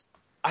realized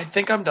I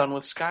think I'm done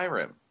with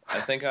Skyrim. I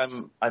think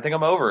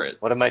I'm over it.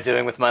 What am I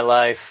doing with my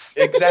life?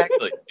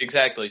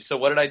 Exactly. So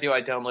what did I do?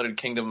 I downloaded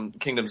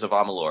Kingdoms of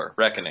Amalur: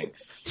 Reckoning.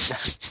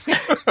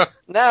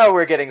 Now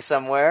we're getting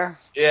somewhere.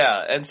 Yeah,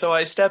 and so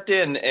I stepped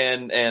in,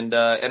 and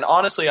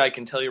honestly, I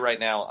can tell you right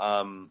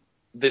now,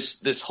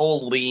 this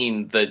whole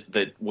lean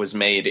that was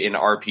made in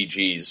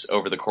RPGs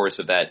over the course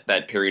of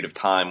that period of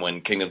time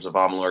when Kingdoms of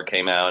Amalur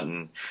came out,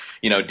 and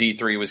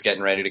D3 was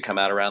getting ready to come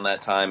out around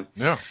that time.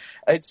 Yeah,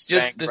 it's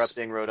just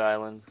Bankrupting Rhode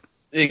Island.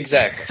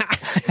 Exactly.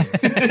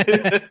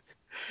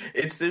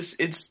 It's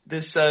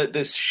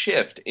this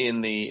shift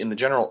in the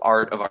general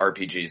art of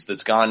RPGs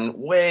that's gone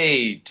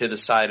way to the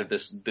side of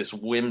this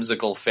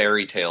whimsical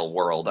fairy tale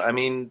world. I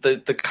mean,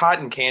 the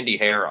cotton candy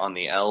hair on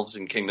the elves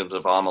in Kingdoms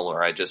of Amalur,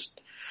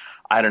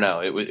 I don't know.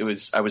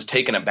 I was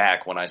taken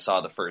aback when I saw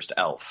the first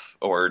elf,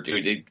 or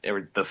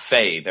the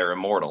Fae. They're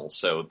immortal,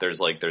 so there's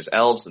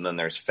elves and then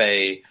there's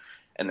Fae,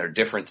 and they're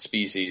different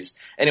species.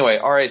 Anyway,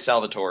 R.A.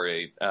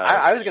 Salvatore.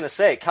 I was going to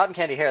say, cotton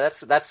candy hair,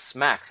 that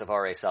smacks of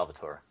R.A.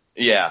 Salvatore.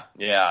 Yeah.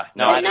 No,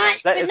 But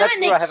not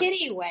in a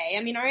kiddie way.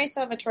 I mean, R.A.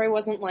 Salvatore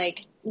wasn't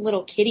like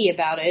little kiddie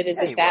about it.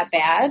 Is it that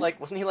bad?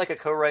 Wasn't he like a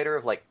co-writer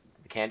of like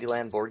the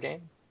Candyland board game?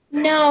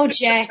 No,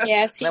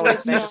 jackass, he That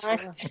was was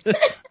not.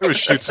 it was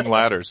Chutes and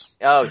Ladders.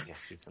 Oh, yeah,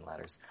 Chutes and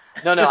Ladders.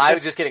 No, I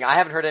was just kidding. I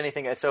haven't heard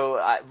anything.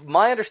 So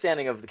my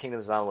understanding of the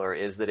Kingdoms of Amalur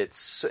is that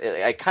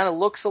it kind of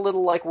looks a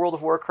little like World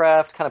of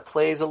Warcraft, kind of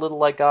plays a little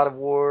like God of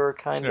War,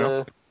 kind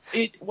of.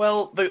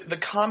 The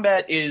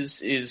combat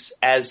is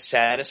as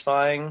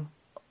satisfying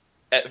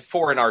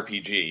for an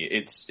RPG.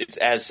 It's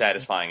as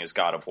satisfying as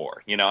God of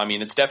War. I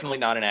mean, it's definitely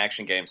not an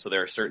action game, so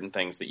there are certain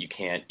things that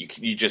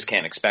you just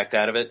can't expect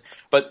out of it.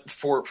 But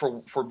for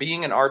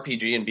being an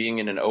RPG and being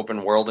in an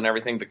open world and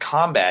everything, the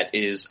combat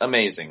is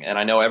amazing. And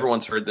I know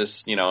everyone's heard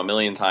this, a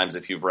million times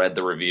if you've read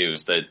the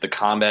reviews, that the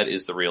combat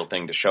is the real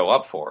thing to show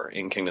up for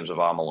in Kingdoms of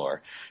Amalur.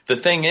 The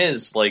thing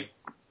is, like,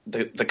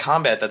 the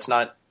combat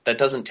that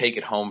doesn't take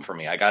it home for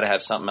me. I gotta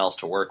have something else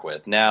to work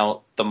with.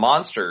 Now, the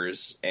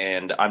monsters,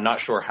 and I'm not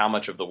sure how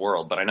much of the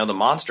world, but I know the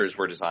monsters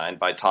were designed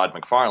by Todd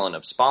McFarlane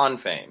of Spawn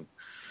fame.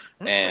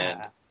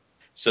 And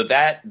so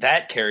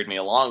that carried me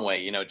a long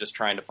way, just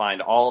trying to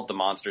find all of the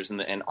monsters,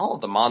 and all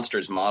of the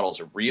monsters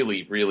models are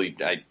really, really,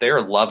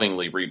 they're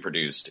lovingly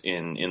reproduced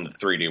in the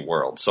 3D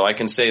world. So I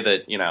can say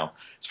that,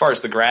 as far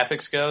as the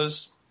graphics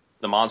goes,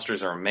 the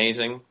monsters are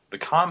amazing. The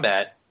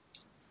combat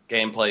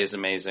gameplay is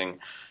amazing.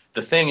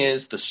 The thing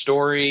is, the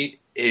story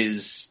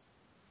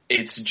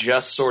it's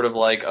just sort of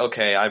like,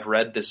 okay, I've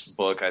read this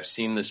book, I've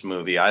seen this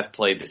movie, I've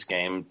played this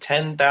game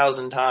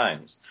 10,000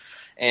 times.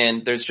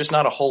 And there's just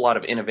not a whole lot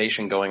of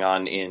innovation going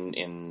on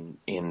in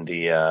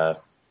the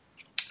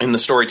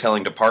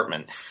storytelling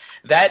department.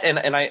 That,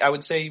 and I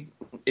would say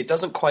it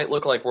doesn't quite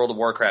look like World of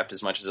Warcraft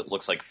as much as it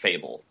looks like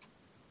Fable.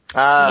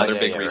 Another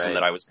big reason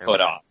that I was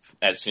put off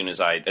as soon as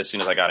I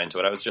got into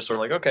it. I was just sort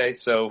of like, okay,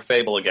 so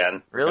Fable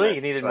again. Really?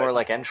 You needed more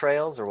like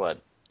entrails or what?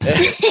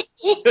 Gotta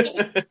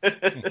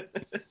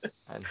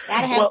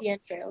have the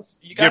entrails.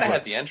 You gotta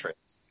have the entrails.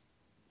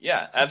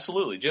 Yeah,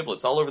 absolutely.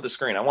 Giblets all over the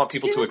screen. I want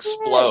people to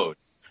explode.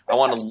 I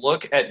want to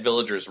look at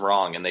villagers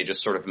wrong and they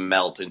just sort of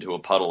melt into a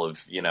puddle of,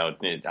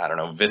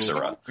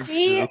 viscera.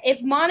 See,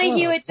 if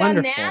Montague had done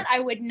wonderful. that, I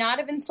would not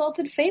have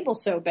insulted Fable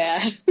so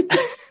bad.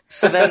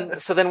 So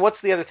then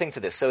what's the other thing to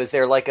this? So is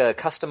there like a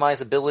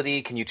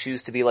customizability? Can you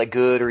choose to be like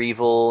good or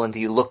evil? And do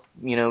you look,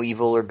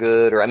 evil or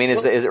good? Or, I mean,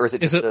 is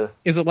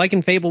it like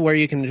in Fable where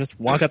you can just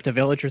walk up to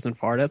villagers and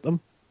fart at them?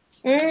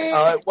 Game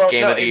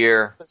of the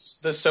year?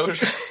 The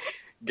social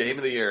game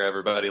of the year,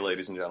 everybody,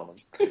 ladies and gentlemen.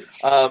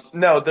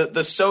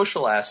 The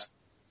social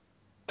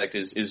aspect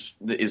is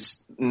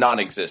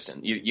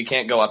non-existent. You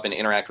can't go up and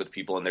interact with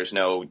people, and there's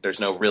no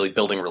really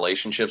building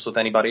relationships with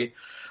anybody.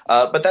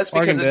 But that's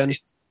because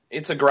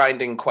it's a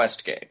grinding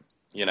quest game.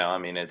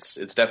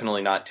 It's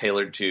definitely not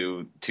tailored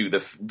to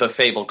the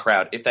Fable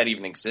crowd, if that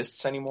even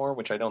exists anymore,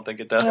 which I don't think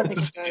it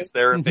does. Is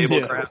there a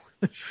Fable crowd?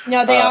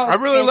 No, they all. I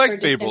really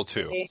like Fable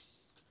too.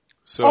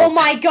 So, oh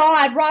my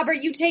God,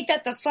 Robert, you take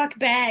that the fuck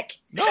back.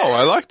 No,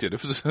 I liked it.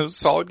 It was a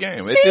solid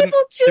game.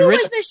 Fable 2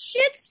 was a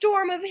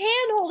shitstorm of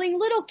hand-holding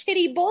little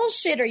kitty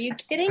bullshit. Are you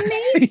kidding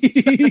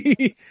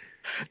me?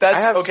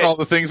 That's all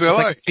the things I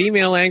like.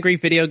 Female angry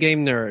video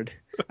game nerd.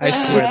 I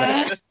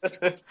swear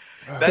that.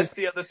 That's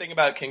the other thing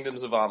about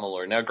Kingdoms of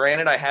Amalur. Now,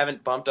 granted, I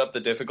haven't bumped up the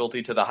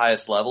difficulty to the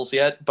highest levels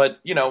yet, but,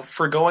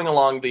 for going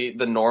along the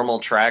normal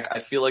track, I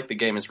feel like the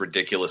game is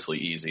ridiculously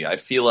easy. I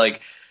feel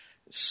like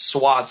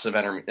swaths of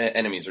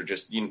enemies are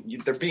just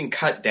they're being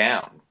cut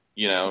down,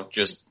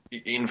 just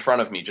in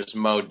front of me, just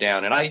mowed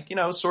down.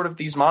 And sort of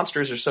these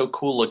monsters are so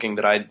cool looking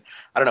that I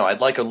don't know,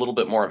 I'd like a little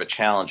bit more of a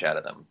challenge out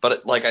of them.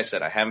 But like I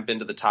said, I haven't been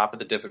to the top of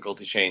the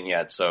difficulty chain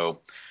yet, so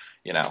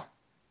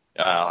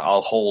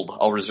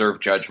I'll reserve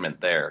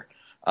judgment there.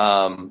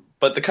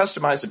 But the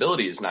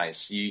customizability is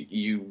nice.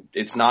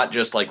 It's not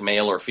just like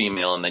male or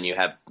female, and then you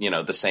have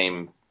the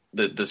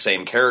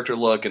same character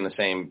look and the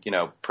same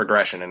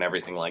progression and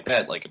everything like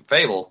that, like in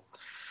Fable.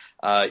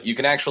 You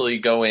can actually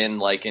go in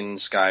like in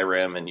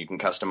Skyrim, and you can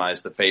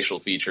customize the facial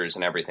features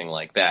and everything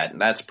like that, and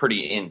that's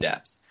pretty in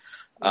depth.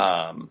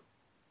 But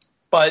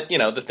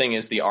the thing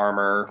is, the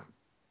armor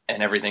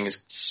and everything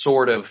is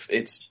sort of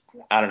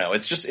I don't know.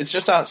 It's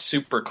just not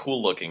super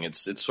cool looking.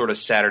 It's sort of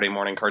Saturday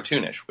morning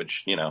cartoonish,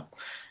 which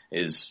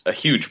is a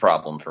huge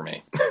problem for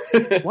me.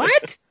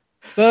 What?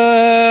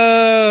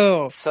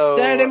 Boo! So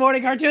Saturday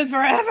morning cartoons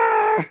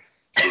forever.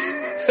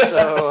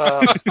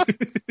 So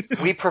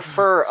we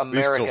prefer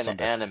American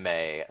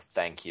anime.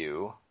 Thank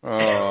you.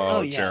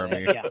 Oh, yeah,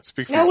 Jeremy. yeah.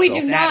 Speak for No, we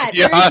yourself. do not.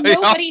 Yeah, There's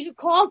nobody who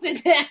calls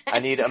it that. I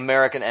need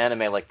American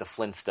anime like the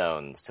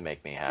Flintstones to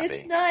make me happy.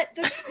 It's not.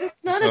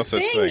 It's not There's no a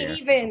such thing. thing.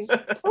 Even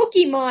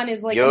Pokemon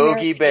is like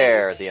Yogi American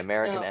Bear, anime. the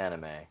American No.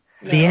 anime.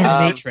 The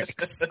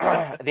Animatrix.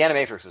 The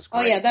Animatrix was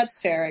great. Oh yeah, that's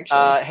fair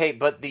actually. Hey,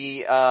 but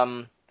the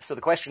so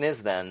the question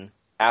is then,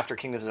 after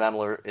Kingdoms of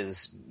Amalur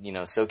is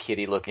so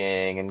kitty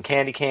looking and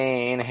candy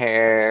cane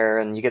hair,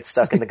 and you get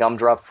stuck in the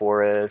gumdrop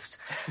forest,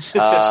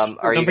 Don't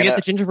forget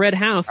the gingerbread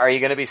house. Are you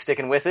going to be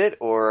sticking with it,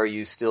 or are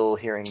you still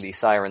hearing the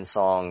siren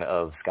song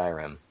of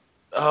Skyrim?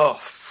 Oh,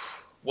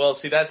 well,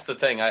 see, that's the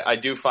thing. I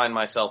do find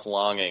myself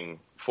longing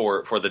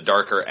for the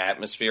darker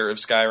atmosphere of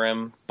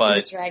Skyrim, the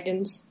but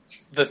dragons.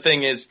 the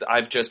thing is,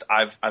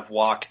 I've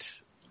walked.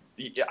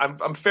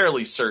 I'm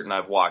fairly certain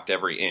I've walked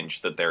every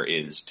inch that there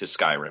is to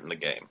Skyrim, the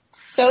game.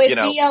 So if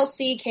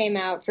DLC came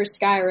out for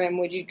Skyrim,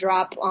 would you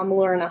drop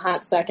Amalur in a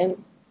hot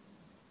second?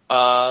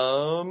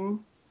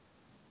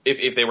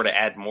 If they were to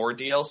add more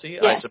DLC,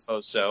 Yes.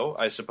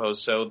 I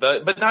suppose so.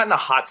 But not in a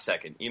hot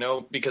second,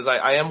 because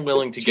I am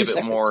willing to give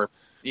it more.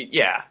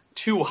 Yeah,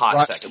 2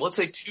 hot seconds. Let's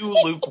say 2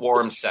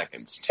 lukewarm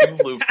seconds. 2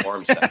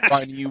 lukewarm seconds.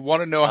 Fine, you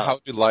want to know how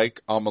you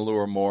like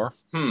Amalur more?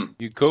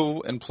 You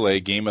go and play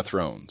Game of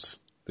Thrones,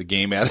 the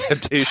game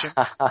adaptation.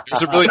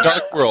 It's a really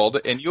dark world,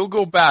 and you'll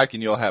go back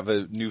and you'll have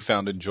a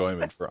newfound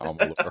enjoyment for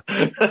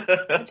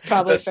Amalur. That's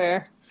probably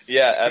fair.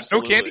 Yeah, There's no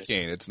absolutely. candy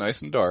cane. It's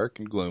nice and dark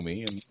and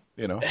gloomy, and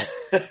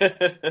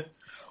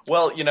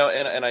Well,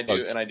 and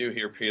I do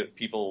hear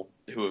people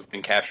who have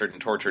been captured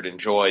and tortured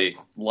enjoy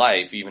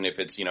life, even if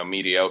it's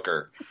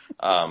mediocre,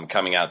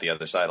 coming out the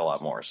other side a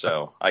lot more.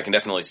 So I can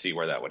definitely see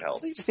where that would help.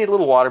 So you just need a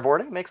little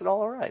waterboarding, it makes it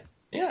all right.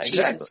 Yeah,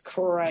 exactly. Jesus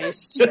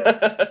Christ.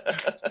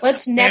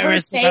 Let's never There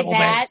is say level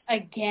that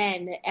base.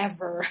 again,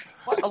 ever.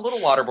 A little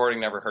waterboarding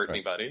never hurt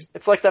anybody.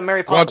 It's like that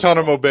Mary Poppins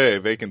Guantanamo Bay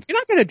vacancy.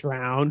 You're not going to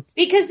drown.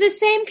 Because the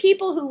same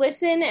people who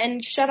listen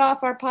and shut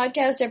off our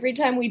podcast every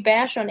time we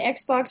bash on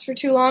Xbox for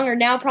too long are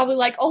now probably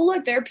like, oh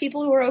look, there are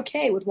people who are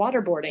okay with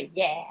waterboarding.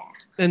 Yeah.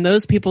 And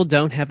those people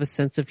don't have a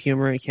sense of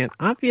humor and can't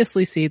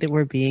obviously see that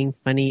we're being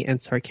funny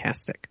and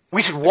sarcastic.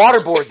 We should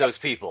waterboard those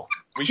people.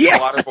 We should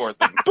waterboard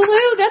them.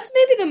 Blue, that's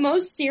maybe the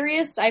most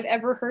serious I've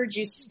ever heard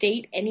you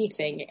state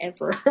anything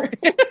ever.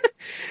 Yep.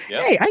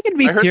 Hey, I can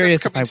be I heard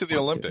serious that's coming if I to the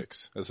want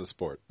Olympics as a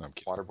sport. No, I'm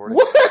kidding. Waterboarding.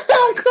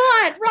 Oh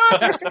God,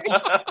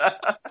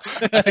 Robert!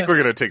 I think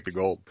we're going to take the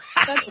gold.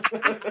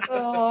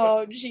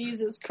 Oh,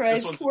 Jesus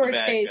Christ, one's poor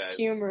bad, taste guys.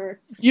 humor.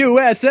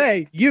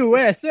 USA!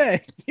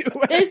 USA!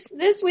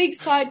 This week's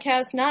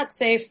podcast not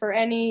safe for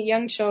any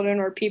young children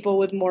or people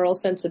with moral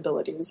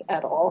sensibilities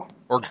at all.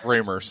 Or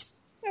Grammars.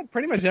 Yeah,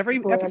 pretty much every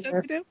episode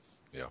we do.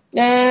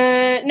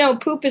 No,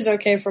 poop is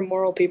okay for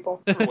moral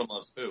people. Everyone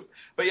loves poop.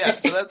 But yeah,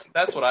 so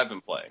that's what I've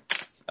been playing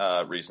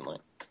recently.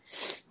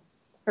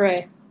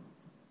 Hooray.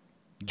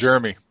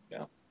 Jeremy.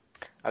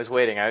 I was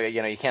waiting.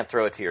 You can't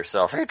throw it to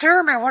yourself. Hey,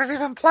 Jeremy, what have you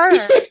been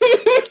playing?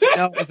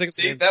 No, it's like,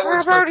 See, that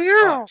works. What about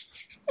you?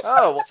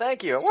 Oh, well,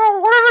 thank you.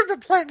 Well, what have you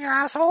been playing, you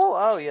asshole?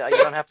 Oh, yeah, you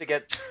don't have to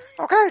get...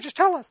 Okay, just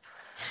tell us.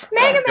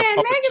 Mega Like a Man,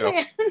 puppet Mega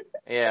Man!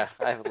 Yeah,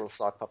 I have a little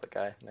sock puppet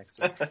guy next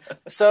to me.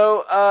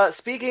 So,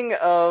 speaking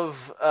of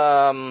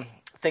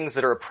things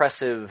that are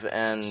oppressive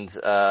and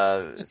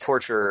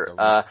torture,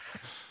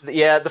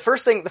 the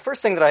first thing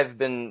that I've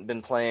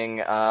been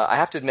playing, I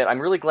have to admit, I'm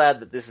really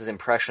glad that this is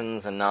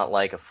impressions and not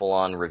like a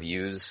full-on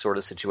reviews sort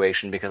of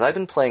situation, because I've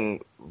been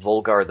playing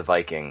Volgar the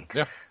Viking,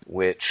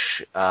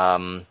 which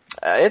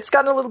it's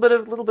gotten a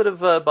little bit of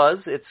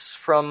buzz. It's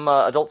from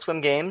Adult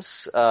Swim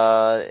Games,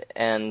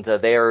 and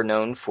they are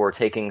known for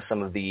taking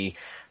some of the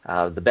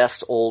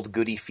best old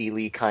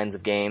goody-feely kinds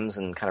of games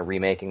and kind of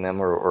remaking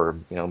them, or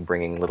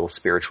bringing little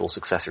spiritual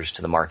successors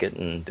to the market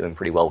and doing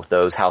pretty well with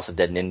those. House of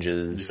Dead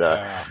Ninjas,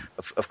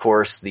 of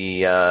course,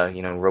 the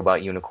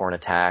Robot Unicorn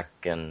Attack,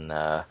 and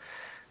I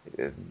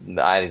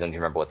don't even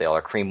remember what they all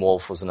are. Cream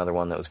Wolf was another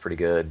one that was pretty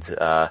good.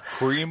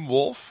 Cream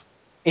Wolf?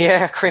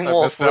 Yeah, Cream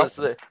Wolf was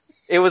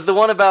It was the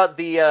one about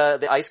the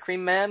ice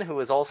cream man who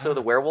was also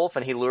the werewolf,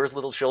 and he lures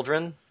little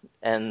children.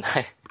 And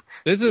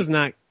This is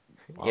not.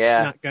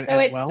 yeah, Not gonna So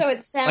end it well. so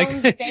it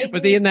sounds Like, vaguely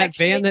was he in that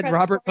sexually van that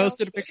Robert predatory.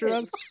 posted a picture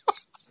of?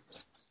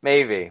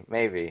 maybe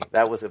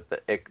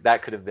that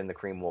could have been the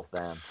Cream Wolf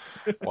van.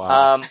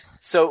 Wow.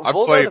 So I'm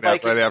Volgar playing the that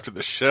Viking. right after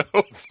the show.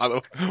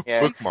 Yeah.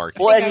 Bookmark.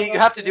 Well, I and think you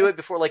I have will to do it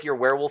before like your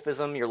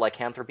werewolfism, your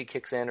lycanthropy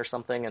kicks in or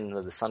something,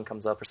 and the sun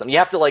comes up or something. You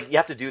have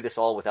to do this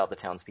all without the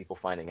townspeople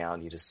finding out,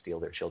 and you just steal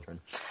their children.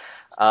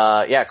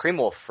 Yeah, Cream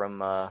Wolf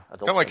from Adult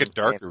Kind of like a Swim.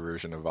 darker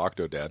version of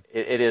Octodad.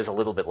 It is a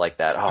little bit like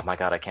that. Oh my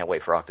god, I can't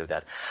wait for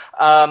Octodad.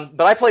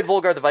 But I played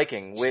Volgar the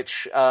Viking,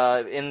 which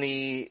in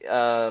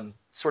the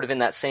sort of in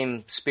that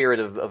same spirit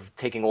of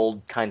taking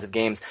old kinds of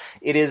games,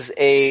 it is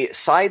a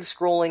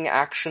side-scrolling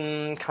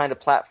action kind of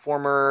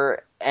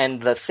platformer,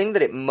 and the thing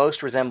that it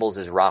most resembles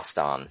is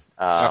Rastan.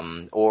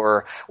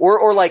 Or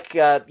like,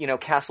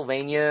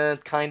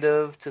 Castlevania kind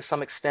of to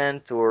some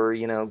extent, or,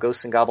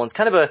 Ghosts and Goblins,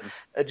 kind of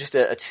just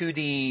a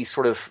 2D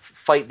sort of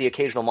fight the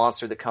occasional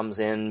monster that comes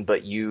in,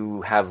 but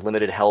you have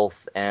limited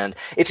health, and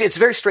it's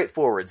very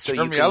straightforward. So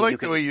Jeremy, I like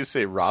the way you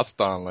say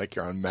Roston like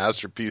you're on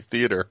Masterpiece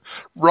Theater.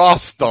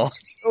 Roston.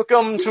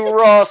 Welcome to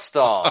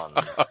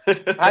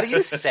Rastan. How do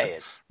you say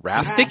it?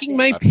 I'm Raston. sticking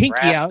my pinky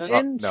out Raston?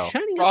 and No.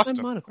 shining out my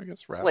Roston. monocle. I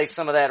guess Raston. Play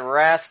some of that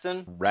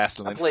Rastan. I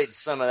Raston. played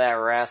some of that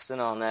Rastan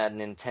on that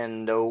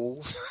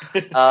Nintendo.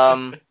 You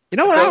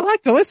know what I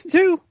like to listen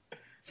to?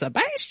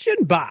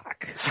 Sebastian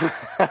Bach.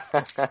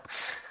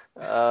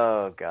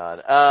 Oh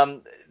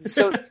god.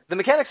 So the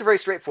mechanics are very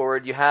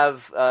straightforward. You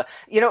have,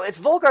 it's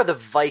Volgar the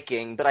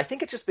Viking, but I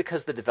think it's just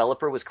because the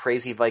developer was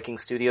Crazy Viking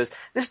Studios.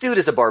 This dude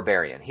is a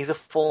barbarian. He's a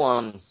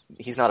full-on.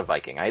 He's not a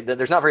Viking.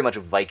 There's not very much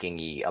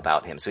Viking-y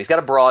about him. So he's got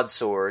a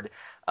broadsword,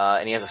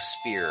 and he has a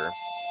spear.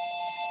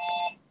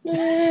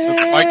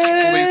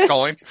 Viking police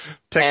calling.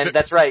 And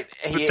that's right.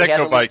 The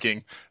Techno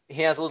Viking.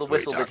 He has a little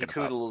What are you whistle that he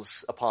talking about?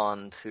 toodles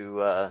upon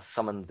to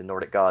summon the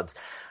Nordic gods.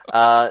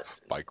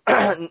 Bike.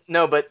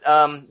 No, but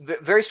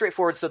very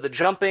straightforward. So the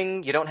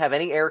jumping, you don't have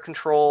any air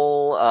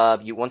control.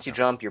 Once you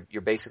jump,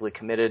 you're basically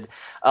committed.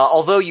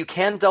 Although you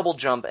can double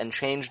jump and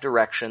change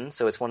direction,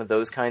 so it's one of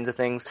those kinds of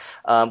things.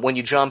 When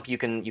you jump, you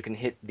can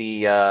hit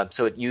the.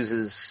 So it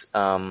uses.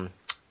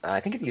 I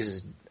think it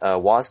uses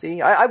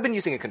WASD. I've been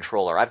using a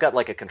controller. I've got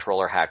like a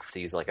controller hack to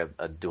use like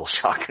a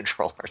DualShock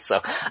controller.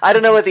 So I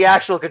don't know what the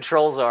actual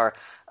controls are.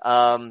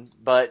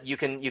 But you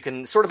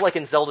can sort of like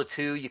in Zelda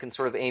 2, you can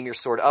sort of aim your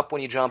sword up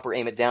when you jump or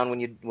aim it down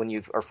when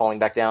you are falling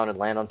back down and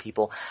land on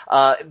people.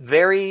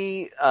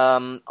 Very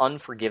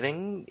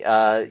unforgiving.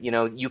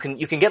 You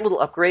can get little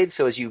upgrades.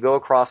 So as you go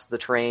across the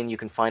terrain, you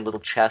can find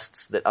little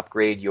chests that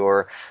upgrade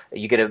you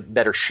get a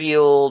better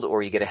shield,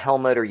 or you get a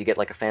helmet, or you get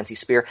like a fancy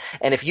spear.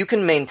 And if you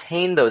can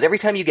maintain those, every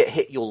time you get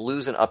hit, you'll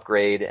lose an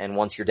upgrade. And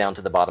once you're down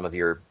to the bottom of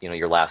your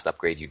last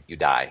upgrade, you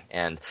die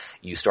and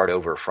you start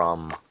over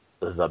from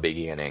the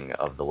beginning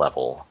of the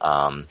level.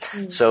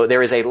 So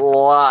there is a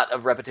lot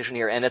of repetition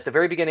here. And at the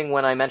very beginning,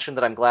 when I mentioned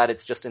that I'm glad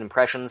it's just in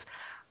impressions,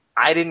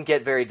 I didn't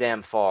get very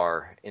damn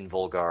far in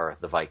Volgar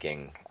the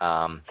Viking.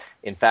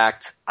 In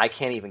fact, I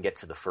can't even get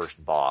to the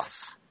first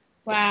boss.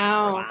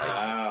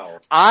 Wow.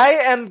 I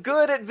am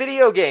good at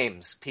video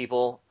games,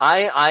 people.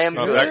 I am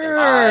good.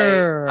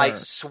 I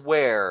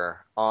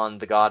swear on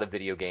the god of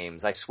video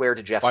games. I swear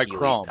to Jeff By Keighley.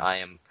 Crom. I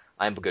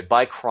am good.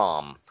 By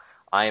Crom.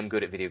 I am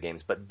good at video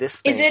games, but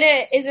this thing...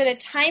 Is it a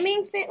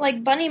timing thing?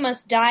 Like Bunny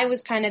Must Die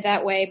was kind of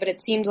that way, but it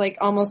seemed like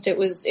almost it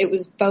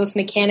was both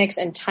mechanics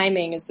and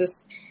timing. Is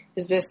this?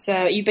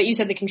 But you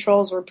said the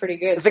controls were pretty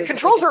good. The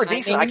controls are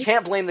decent. I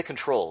can't blame the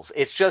controls.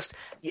 It's just,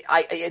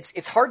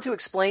 it's hard to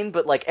explain,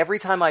 but like every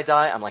time I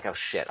die, I'm like, oh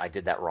shit, I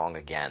did that wrong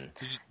again.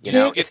 Did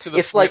you get to the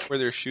it's point like where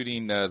they're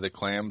shooting the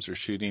clams or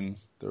shooting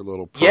their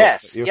little pearls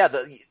yes, at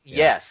you?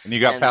 yes. And you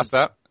got past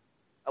that?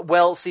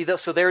 Well, see,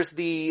 so there's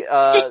the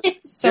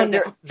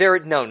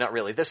no, not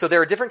really. So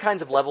there are different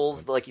kinds of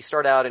levels. Like you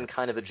start out in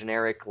kind of a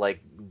generic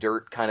like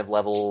dirt kind of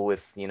level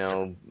with dirt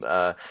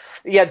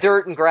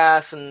and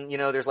grass, and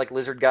there's like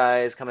lizard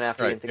guys coming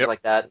after you and things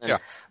like that.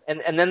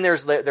 And then there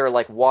are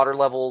like water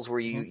levels where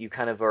you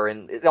kind of are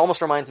in. It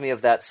almost reminds me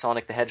of that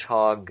Sonic the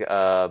Hedgehog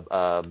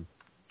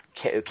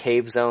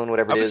cave zone,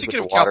 whatever it is. I was thinking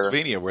of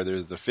Castlevania where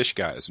there's the fish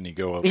guys when you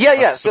go up.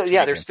 So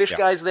there's fish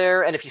guys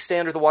there, and if you stay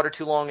under the water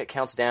too long, it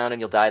counts down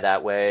and you'll die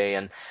that way.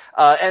 And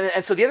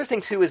so the other thing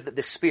too is that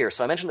this spear.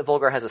 So I mentioned that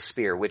Volgar has a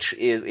spear, which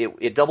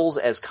it doubles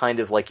as kind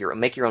of like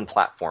make your own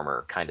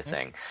platformer kind of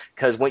thing.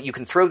 Because when you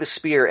can throw the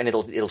spear and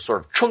it'll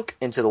sort of chunk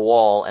into the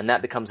wall, and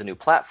that becomes a new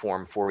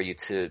platform for you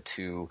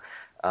to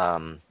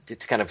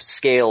kind of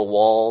scale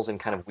walls in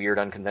kind of weird,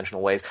 unconventional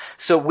ways.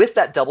 So with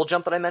that double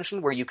jump that I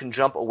mentioned, where you can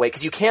jump away,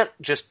 because you can't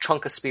just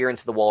chunk a spear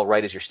into the wall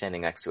right as you're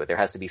standing next to it. There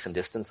has to be some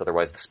distance,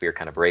 otherwise the spear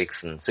kind of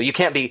breaks. And so you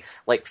can't be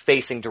like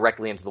facing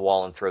directly into the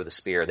wall and throw the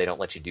spear. They don't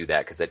let you do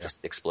that because that just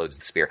explodes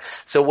the spear.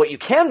 So what you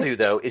can do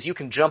though is you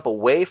can jump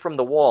away from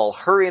the wall,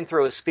 hurry and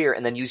throw a spear,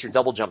 and then use your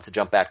double jump to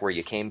jump back where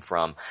you came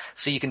from.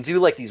 So you can do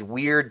like these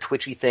weird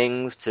twitchy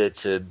things to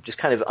just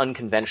kind of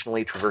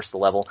unconventionally traverse the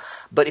level.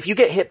 But if you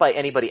get hit by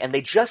anybody, and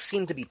they just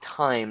seem to be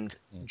timed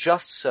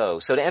just so.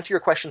 So to answer your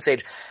question,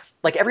 Sage,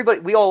 like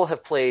we all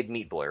have played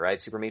Meat Boy,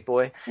 right? Super Meat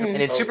Boy.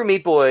 And in Super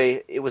Meat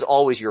Boy, it was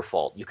always your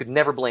fault. You could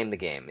never blame the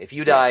game. If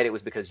you died, it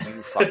was because you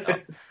fucked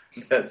up.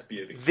 That's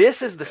beauty.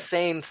 This is the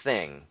same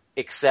thing,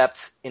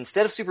 except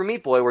instead of Super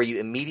Meat Boy, where you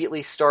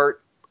immediately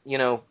start,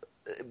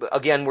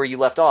 again where you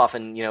left off,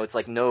 and it's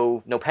like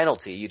no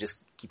penalty, you just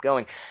keep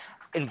going.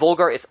 In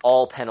Volgarr, it's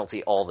all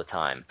penalty all the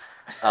time.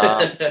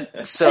 But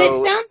it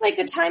sounds like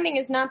the timing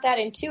is not that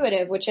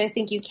intuitive, which I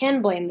think you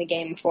can blame the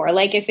game for.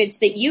 Like, if it's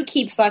that you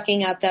keep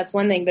fucking up, that's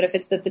one thing. But if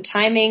it's that the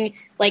timing,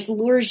 like,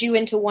 lures you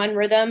into one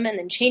rhythm and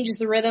then changes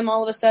the rhythm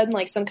all of a sudden,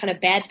 like some kind of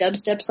bad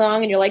dubstep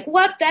song, and you're like,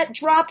 what? That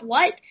drop?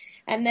 What?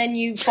 And then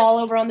you fall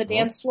over on the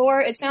dance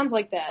floor. It sounds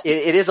like that.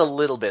 It is a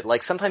little bit.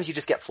 Like, sometimes you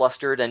just get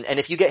flustered, and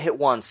if you get hit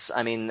once,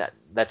 I mean,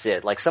 that's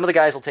it. Like, some of the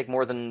guys will take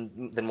more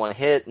than one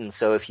hit, and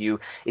so if you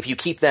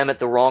keep them at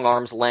the wrong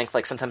arm's length,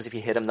 like, sometimes if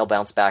you hit them, they'll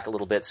bounce back a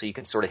little bit, so you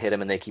can sort of hit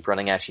them, and they keep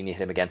running at you, and you hit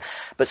them again.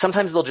 But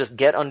sometimes they'll just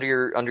get under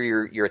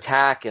your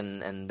attack,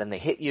 and then they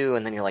hit you,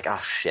 and then you're like, oh,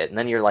 shit. And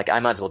then you're like, I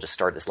might as well just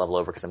start this level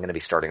over, because I'm going to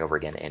be starting over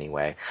again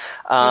anyway.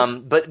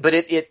 But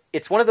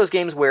it's one of those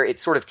games where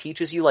it sort of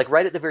teaches you, like,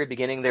 right at the very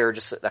beginning, there are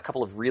just a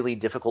couple of really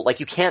difficult, like,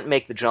 you can't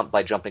make the jump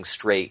by jumping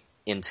straight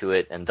into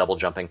it and double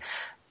jumping.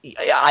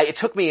 It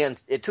took me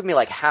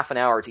like half an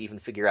hour to even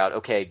figure out,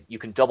 okay, you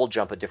can double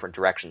jump a different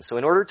direction. So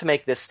in order to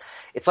make this,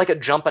 it's like a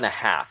jump and a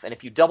half. And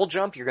if you double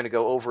jump, you're going to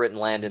go over it and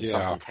land in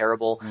something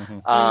terrible.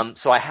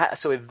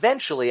 So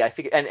eventually I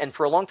figured, and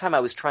for a long time I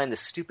was trying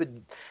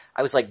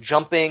I was like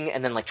jumping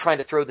and then like trying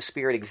to throw the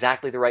spear at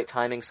exactly the right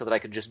timing so that I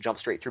could just jump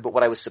straight through. But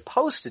what I was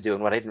supposed to do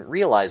and what I didn't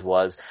realize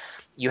was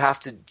you have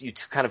to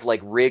kind of like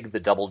rig the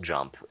double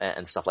jump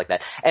and stuff like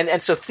that.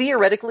 And so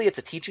theoretically it's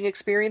a teaching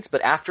experience,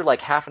 but after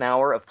like half an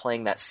hour of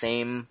playing that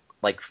same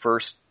like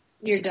first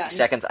 60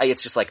 seconds,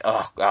 it's just like,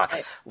 oh god.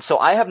 Right. So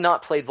I have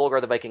not played Volgarr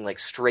the Viking like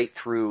straight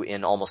through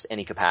in almost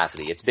any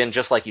capacity. It's been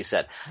just like you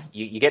said.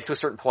 You get to a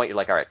certain point, you're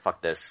like, all right,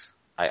 fuck this.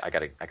 I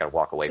gotta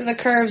walk away. So from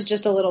the curve's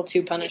just a little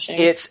too punishing.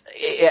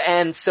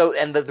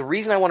 The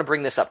reason I want to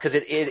bring this up, because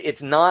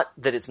it's not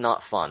that it's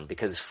not fun,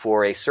 because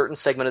for a certain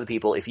segment of the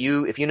people, if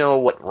you know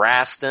what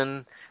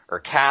Raston or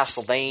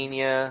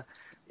Castlevania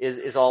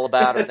is all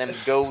about, or them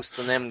ghosts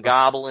and them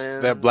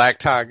goblins, that black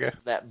tiger,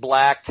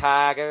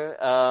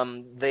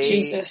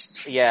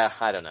 Jesus. Yeah,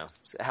 I don't know.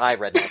 Hi,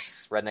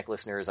 redneck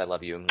listeners, I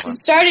love you. It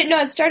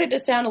started to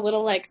sound a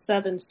little like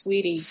Southern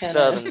Sweetie.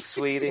 Southern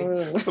Sweetie. A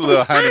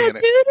little honey in it.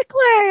 Do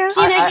declare.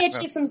 Can I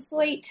get you some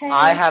sweet tea?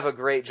 I have a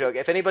great joke.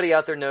 If anybody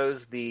out there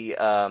knows the,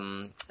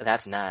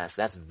 that's nice.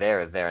 That's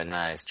very, very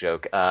nice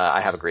joke.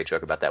 I have a great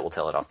joke about that. We'll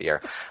tell it off the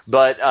air.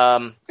 But,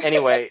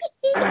 anyway,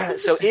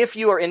 so if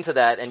you are into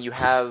that and you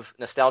have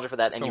nostalgia for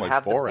that and you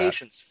have the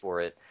patience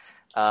for it,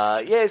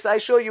 yes, I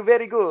show you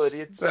very good.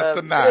 It's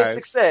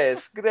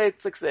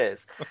great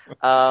success.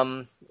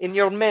 In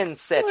your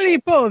men's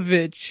section.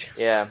 Lipovich.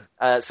 Yeah.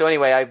 So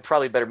anyway, I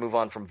probably better move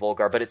on from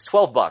Volgarr, but it's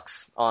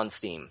 $12 on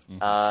Steam.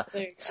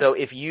 So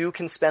if you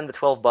can spend the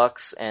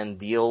 $12 and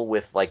deal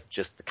with like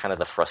just the kind of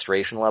the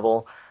frustration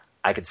level,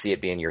 I could see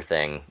it being your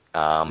thing.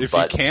 If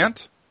you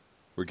can't,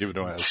 we're giving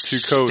away 2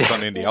 codes on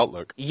Indie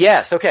Outlook.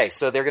 Yes. Okay.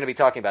 So they're going to be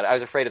talking about it. I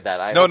was afraid of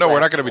that. No,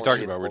 we're not going to be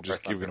talking about it. We're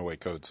just giving away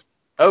codes.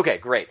 Okay,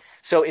 great.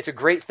 So it's a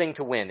great thing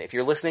to win. If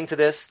you're listening to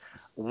this,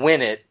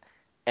 win it,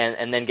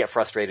 and then get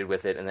frustrated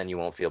with it, and then you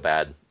won't feel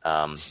bad.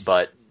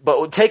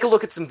 But take a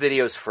look at some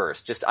videos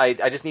first.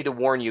 I just need to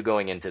warn you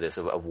going into this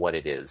of what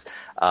it is.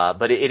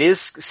 But it is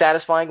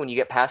satisfying when you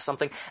get past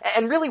something.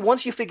 And really,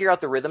 once you figure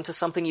out the rhythm to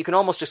something, you can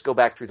almost just go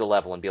back through the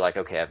level and be like,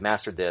 okay, I've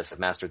mastered this.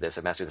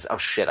 Oh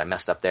shit, I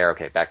messed up there.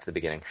 Okay, back to the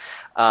beginning.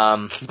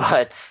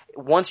 But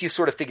once you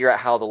sort of figure out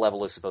how the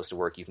level is supposed to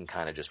work, you can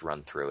kind of just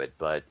run through it.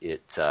 But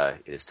it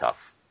is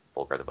tough.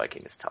 Volgarr the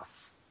Viking is tough.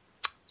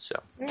 So,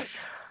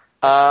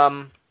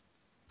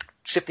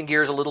 shifting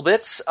gears a little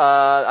bit,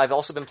 I've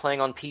also been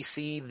playing on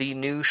PC the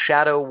new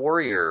Shadow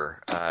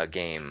Warrior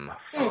game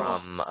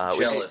from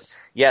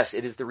Yes,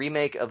 it is the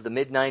remake of the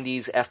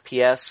mid-90s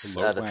FPS,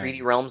 the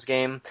 3D Realms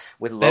game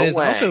with Lo Wang. That is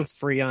also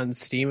free on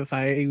Steam, if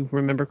I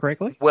remember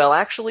correctly. Well,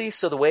 actually,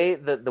 so the way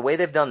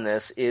they've done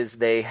this is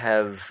they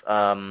have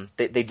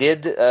they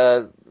did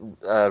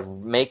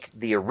make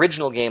the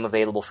original game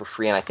available for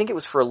free, and I think it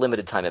was for a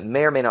limited time. It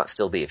may or may not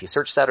still be. If you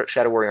search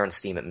Shadow Warrior on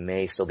Steam, it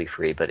may still be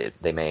free, but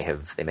they may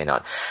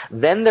not.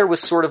 Then there was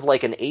sort of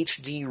like an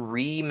HD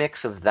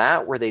remix of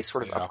that, where they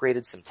sort of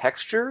upgraded some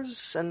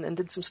textures and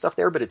did some stuff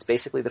there, but it's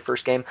basically the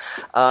first game.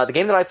 The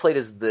game that I played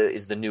is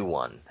the new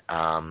one,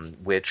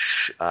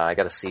 which I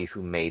got to see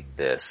who made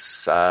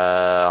this.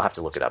 I'll have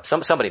to look it up.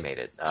 Somebody made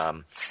it.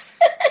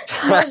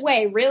 No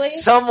way, really?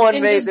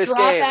 Someone made this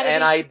game,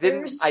 and I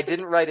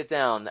didn't write it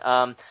down.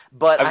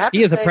 But I have to say,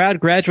 he is a proud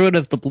graduate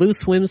of the Blue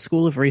Swim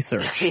School of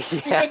Research.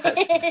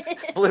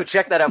 Yes. Blue,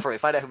 check that out for me.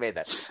 Find out who made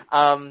that.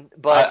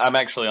 But I'm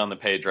actually on the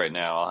page right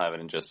now. I'll have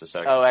it in just a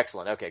second. Oh,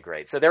 excellent. Okay,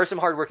 great. So there are some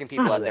hardworking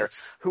people out there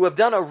who have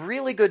done a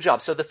really good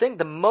job. So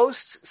the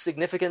most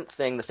significant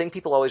thing, the thing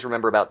people always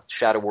remember about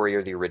Shadow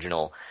Warrior, the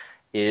original,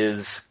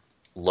 is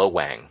Lo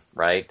Wang,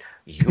 right?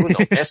 You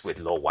don't mess with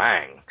Lo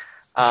Wang.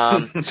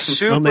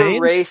 Super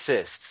Domain?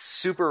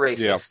 super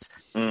racist.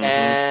 Yeah.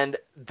 And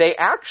they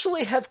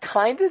actually have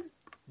kind of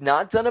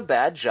not done a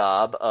bad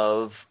job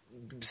of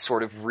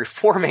sort of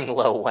reforming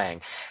Lo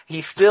Wang.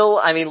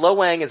 Lo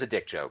Wang is a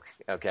dick joke,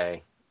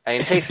 okay?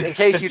 In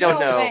case you don't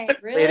No know, way,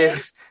 really? it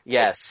is,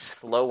 yes,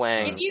 Lo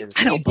Wang If you, is.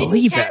 I don't if you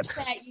believe didn't catch it.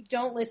 that, you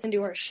don't listen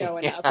to our show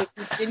enough. Yeah.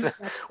 If you didn't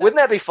catch Wouldn't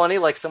that be funny?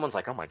 Like someone's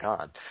like, oh my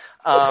god.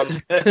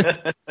 But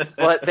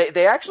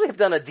they actually have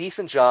done a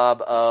decent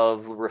job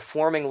of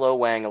reforming Lo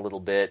Wang a little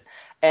bit.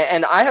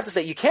 And I have to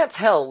say, you can't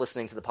tell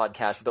listening to the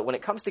podcast, but when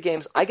it comes to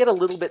games, I get a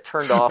little bit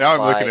turned off. Now I'm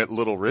by... looking at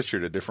Little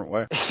Richard a different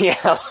way.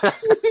 Yeah.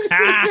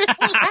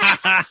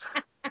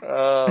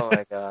 Oh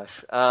my gosh.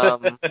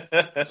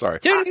 Sorry.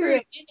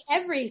 Accurate in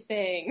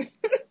everything.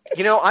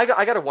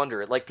 I gotta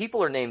wonder, like,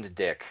 people are named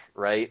Dick,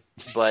 right?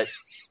 But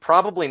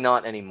probably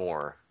not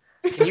anymore.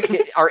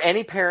 Are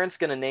any parents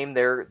gonna name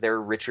their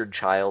Richard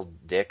child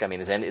Dick? I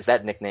mean, is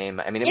that nickname?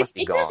 I mean, it must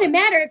be gone. It doesn't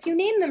matter. If you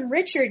name them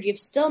Richard, you've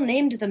still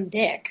named them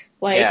Dick.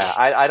 Like, yeah,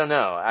 I don't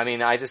know. I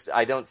mean, I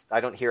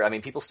don't hear, I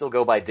mean, people still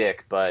go by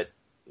Dick, but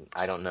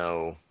I don't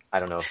know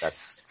if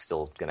that's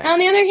still gonna happen. On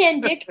the other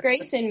hand, Dick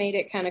Grayson made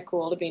it kind of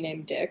cool to be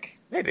named Dick.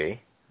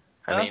 Maybe.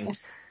 I mean,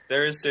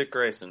 There is Dick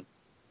Grayson.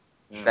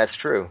 that's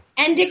true.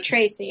 And Dick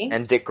Tracy.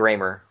 And Dick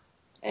Gramer.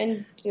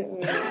 And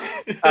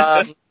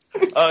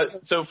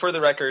So for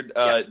the record,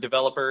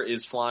 developer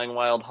is Flying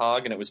Wild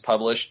Hog, and it was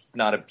published,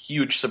 not a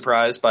huge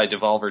surprise, by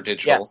Devolver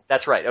Digital. Yes,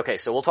 that's right. Okay,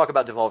 so we'll talk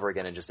about Devolver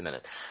again in just a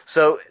minute.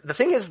 So the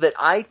thing is that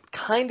I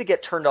kind of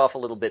get turned off a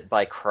little bit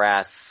by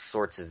crass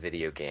sorts of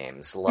video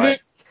games.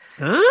 Like,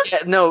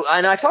 no,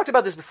 and I've talked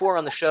about this before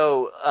on the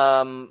show.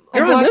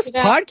 You're on this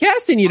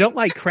podcast and you don't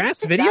like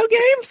crass video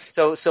games?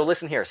 So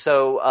listen here.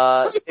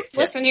 So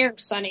listen here,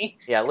 Sonny.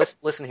 Yeah,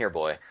 listen here,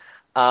 boy.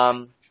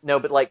 No,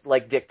 but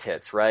like Dick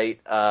Tits,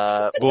 right?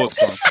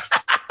 Bulletstorm.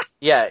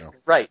 Yeah,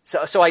 right.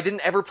 So I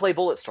didn't ever play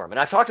Bulletstorm, and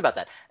I've talked about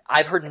that.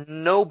 I've heard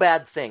no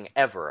bad thing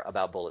ever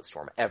about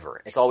Bulletstorm,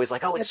 ever. It's always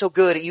like, oh, it's so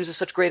good. It uses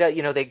such great,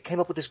 they came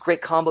up with this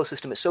great combo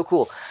system. It's so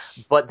cool.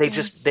 But they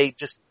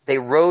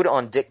rode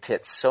on Dick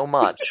Tits so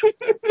much.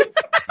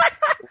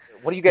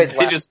 What do you guys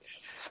laugh?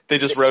 They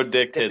just rode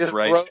Dick Tits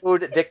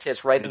rode Dick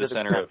Tits right into the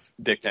center of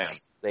Dick Town.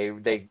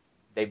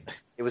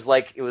 It was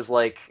like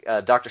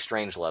Dr.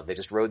 Strangelove. They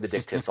just rode the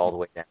Dick Tits all the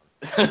way down.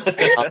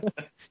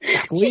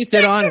 Squeezed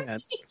it on it.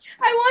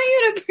 I want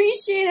you to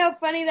appreciate how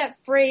funny that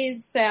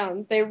phrase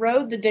sounds. They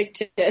rode the Dick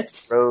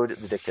Tits. Rode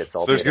the Dick Tits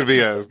all the way There's down. going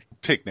to be a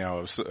pic now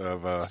of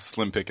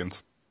Slim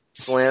Pickens.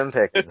 Slim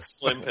Pickens.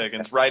 Slim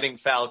Pickens riding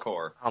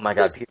Falcor. Oh my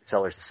god, Peter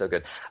Sellers is so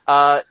good.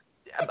 And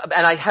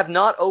I have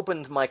not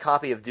opened my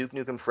copy of Duke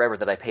Nukem Forever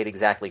that I paid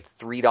exactly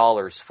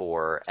 $3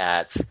 for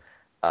at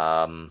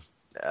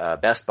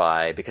Best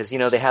Buy, because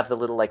they have the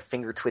little like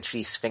finger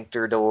twitchy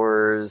sphincter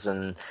doors,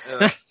 and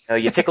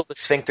you tickle the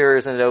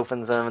sphincters and it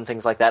opens them and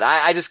things like that.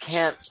 I just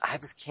can't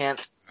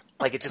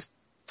like it.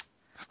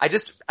 I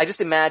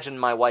just imagine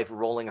my wife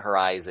rolling her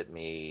eyes at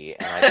me.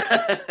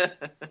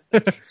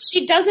 And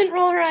She doesn't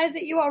roll her eyes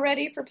at you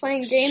already for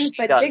playing games,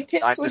 but Dick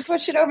Tits would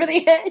push it over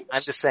the edge.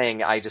 I'm just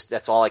saying,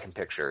 that's all I can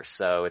picture.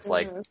 So it's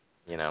like,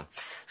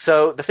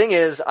 So the thing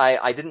is,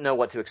 I didn't know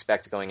what to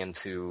expect going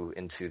into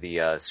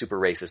the super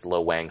racist Lo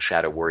Wang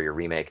Shadow Warrior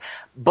remake,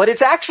 but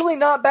it's actually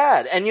not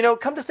bad. And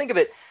come to think of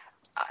it,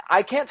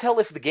 I can't tell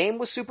if the game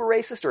was super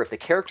racist or if the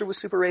character was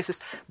super racist,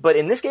 but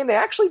in this game they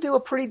actually do a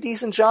pretty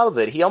decent job of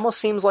it. He almost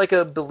seems like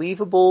a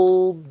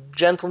believable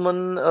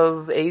gentleman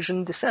of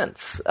Asian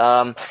descent.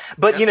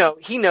 But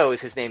he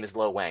knows his name is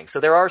Lo Wang, so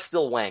there are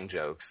still Wang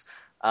jokes.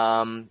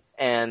 And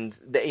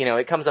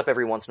it comes up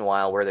every once in a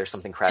while where there's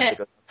something crass that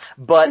goes on.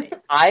 But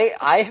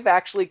I have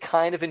actually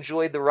kind of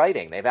enjoyed the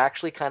writing. They've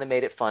actually kind of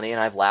made it funny,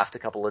 and I've laughed a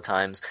couple of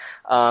times.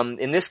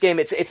 In this game,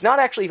 it's not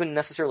actually even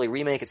necessarily a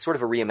remake. It's sort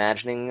of a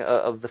reimagining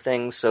of the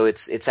things. So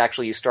it's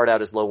actually, you start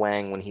out as Lo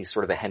Wang when he's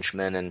sort of a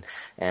henchman,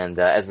 and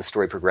as the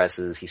story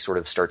progresses, he sort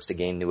of starts to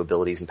gain new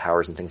abilities and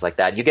powers and things like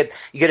that. You get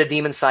a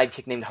demon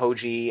sidekick named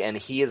Hoji, and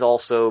he is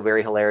also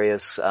very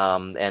hilarious.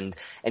 And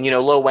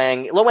Lo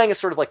Wang is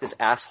sort of like this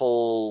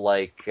asshole,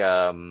 like,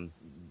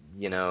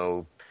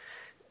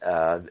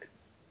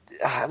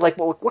 like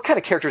what kind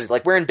of character is he?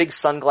 Like wearing big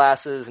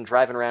sunglasses and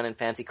driving around in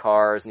fancy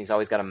cars, and he's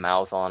always got a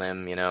mouth on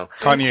him,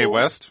 Kanye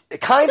West?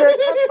 Kind of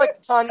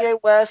like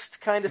Kanye West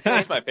kind of thing.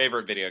 He's my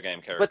favorite video game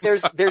character. But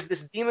there's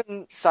this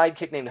demon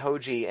sidekick named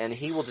Hoji, and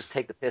he will just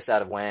take the piss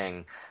out of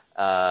Wang.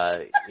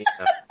 And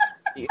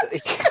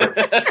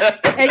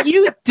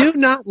you do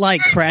not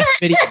like crass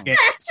video games.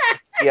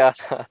 Yeah.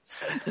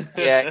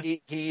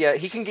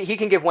 He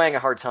can give Wang a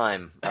hard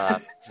time.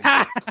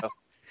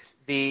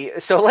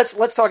 So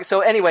let's talk.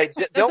 So anyway,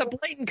 that's a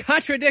blatant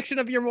contradiction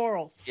of your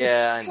morals.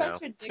 Yeah, I know.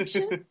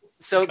 Contradiction.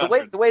 So the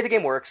way the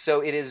game works,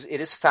 so it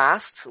is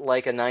fast,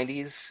 like a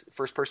 90s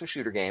first person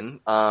shooter game.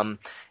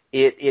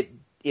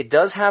 It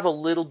does have a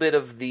little bit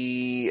of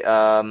the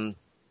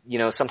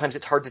sometimes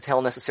it's hard to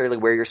tell necessarily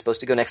where you're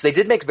supposed to go next. They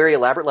did make very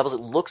elaborate levels. It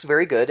looks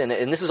very good,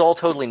 and this is all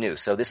totally new.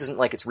 So this isn't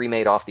like it's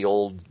remade off the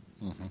old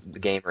the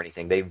game or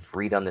anything. They've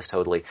redone this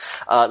totally.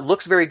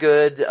 Looks very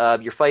good.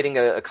 You're fighting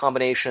a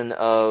combination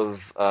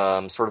of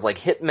sort of like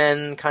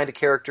hitmen kind of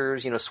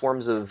characters,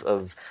 swarms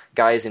of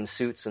guys in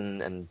suits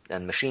and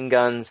machine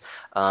guns.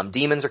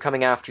 Demons are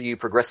coming after you,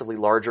 progressively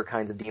larger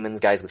kinds of demons,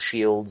 guys with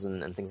shields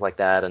and things like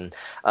that, and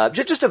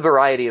just a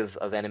variety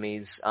of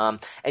enemies. And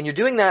you're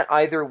doing that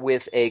either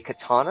with a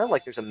katana,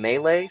 like there's a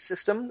melee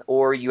system,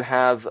 or you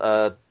have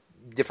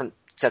different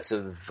sets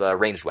of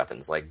ranged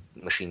weapons like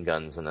machine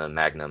guns and a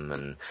magnum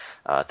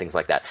and things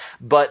like that.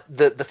 But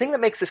the thing that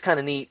makes this kind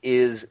of neat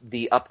is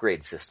the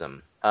upgrade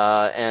system.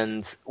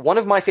 And one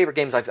of my favorite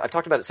games, I've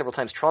talked about it several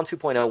times, Tron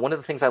 2.0, one of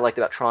the things I liked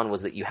about Tron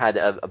was that you had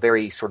a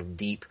very sort of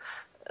deep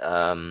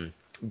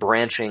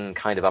branching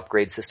kind of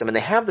upgrade system, and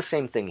they have the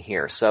same thing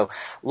here. So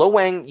Lo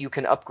Wang, you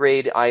can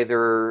upgrade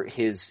either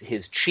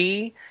his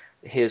chi,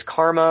 his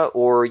karma,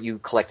 or you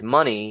collect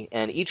money,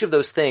 and each of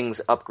those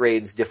things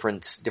upgrades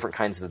different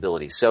kinds of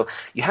abilities. So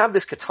you have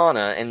this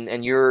katana,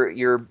 and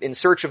you're in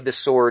search of this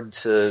sword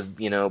to,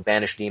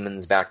 banish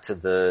demons back to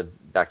the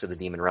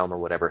demon realm or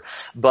whatever.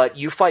 But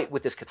you fight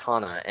with this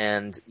katana,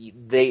 and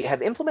they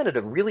have implemented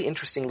a really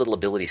interesting little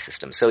ability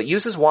system. So it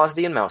uses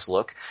WASD and mouse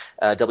look,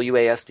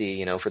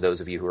 WASD, for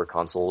those of you who are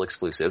console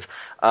exclusive.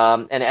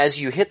 And as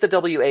you hit the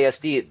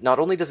WASD, not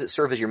only does it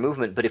serve as your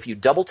movement, but if you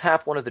double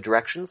tap one of the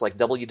directions, like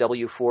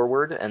WW forward,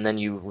 and then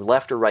you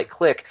left or right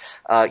click,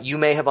 you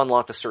may have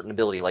unlocked a certain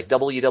ability. Like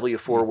WW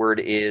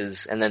forward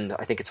is, and then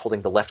I think it's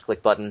holding the left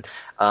click button,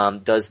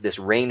 does this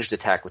ranged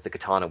attack with the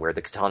katana, where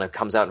the katana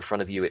comes out in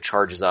front of you, it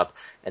charges up,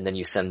 and then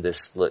you send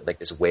this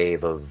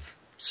wave of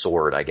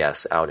sword, I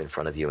guess, out in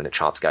front of you, and it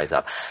chops guys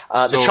up.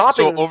 The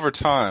chopping, so over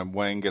time,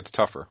 Wang gets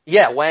tougher.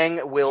 Yeah,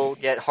 Wang will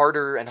get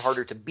harder and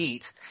harder to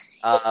beat,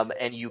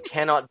 and you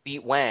cannot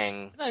beat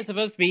Wang. It's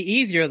supposed to be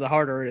easier the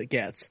harder it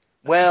gets.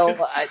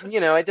 Well,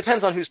 it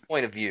depends on whose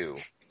point of view.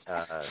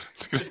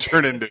 It's going to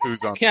turn into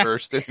who's on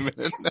first in a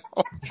minute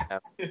now.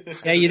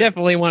 Yeah, you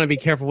definitely want to be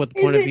careful with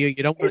the point of view.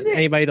 You don't want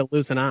anybody to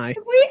lose an eye.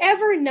 Have we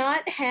ever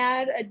not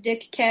had a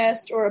dick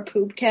cast or a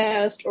poop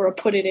cast or a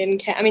put it in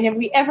cast? I mean, have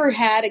we ever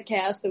had a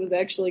cast that was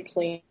actually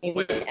clean?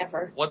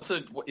 Ever?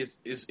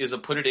 Is a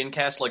put it in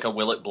cast like a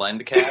will it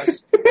blend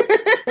cast?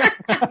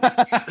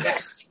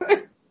 Yes.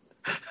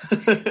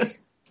 It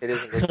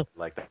isn't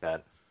like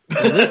that.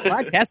 This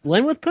podcast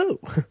blend with poo.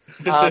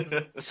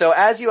 So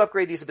as you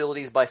upgrade these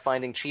abilities by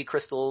finding chi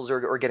crystals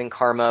or getting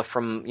karma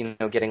from,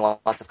 getting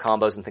lots of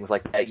combos and things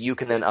like that, you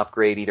can then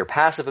upgrade either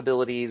passive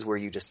abilities where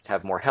you just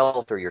have more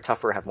health or you're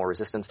tougher, have more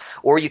resistance,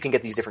 or you can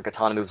get these different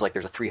katana moves, like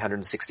there's a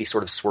 360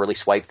 sort of swirly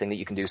swipe thing that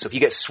you can do. So if you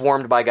get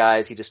swarmed by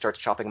guys, he just starts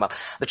chopping them up.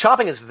 The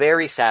chopping is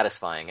very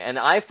satisfying, and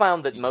I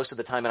found that most of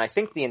the time, and I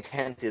think the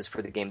intent is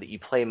for the game that you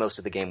play most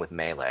of the game with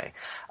melee,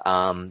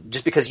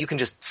 just because you can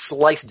just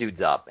slice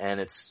dudes up,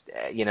 and it's,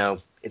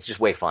 it's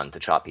just way fun to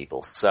chop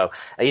people. So,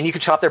 and you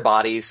can chop their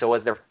bodies, so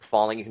as they're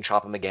falling, you can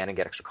chop them again and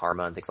get extra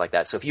karma and things like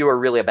that. So if you are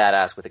really a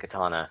badass with a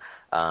katana,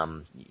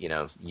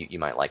 you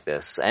might like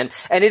this. And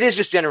it is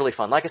just generally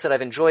fun. Like I said,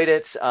 I've enjoyed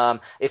it.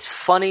 It's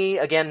funny,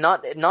 again,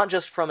 not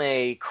just from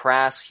a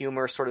crass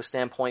humor sort of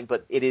standpoint,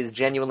 but it is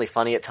genuinely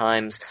funny at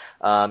times.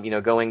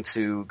 Going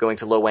to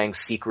Lo Wang's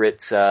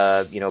secret,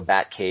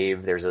 bat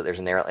cave, there's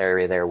an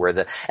area there where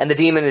the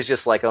demon is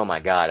just like, oh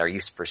my god, are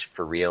you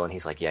for real? And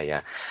he's like,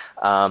 yeah.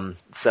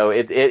 So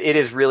it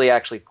is really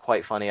actually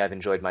quite funny. I've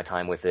enjoyed my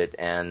time with it,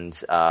 and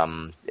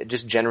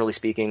just generally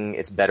speaking,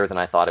 it's better than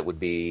I thought it would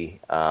be.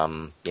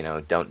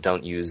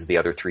 Don't use the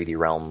other 3D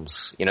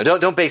realms.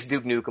 Don't base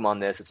Duke Nukem on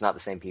this. It's not the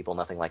same people,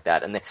 nothing like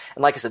that. And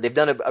like I said, they've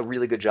done a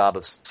really good job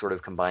of sort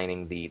of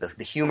combining the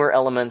humor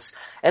elements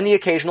and the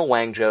occasional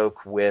Wang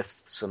joke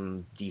with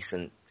some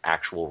decent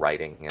actual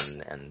writing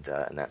and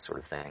that sort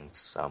of thing.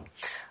 So,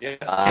 yeah.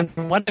 And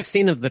from what I've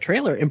seen of the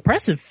trailer,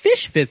 impressive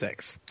fish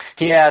physics.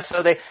 Yeah,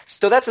 so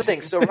that's the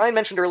thing. So Ryan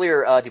mentioned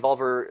earlier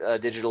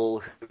Devolver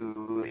Digital,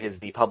 who is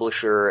the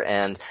publisher,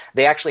 and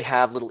they actually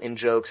have little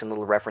in-jokes and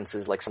little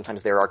references, like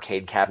sometimes there are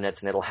arcade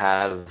cabinets and it'll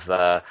have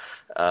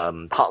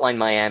Hotline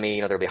Miami,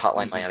 there'll be a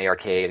Hotline Miami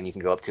arcade, and you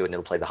can go up to it and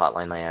it'll play the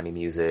Hotline Miami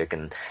music,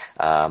 and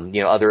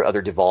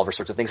other Devolver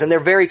sorts of things. And they're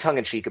very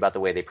tongue-in-cheek about the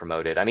way they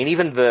promote it. I mean,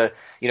 even the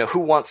Who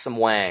Wants Some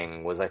Wang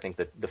was, I think,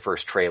 the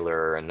first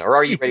trailer, or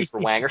Are You Ready for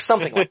Wang, or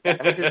something like that.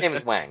 I mean, his name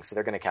is Wang, so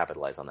they're going to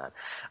capitalize on that.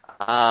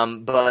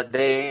 But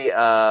they,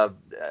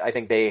 I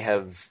think they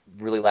have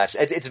really latched.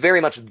 It's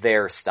very much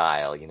their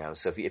style,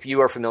 So if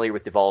you are familiar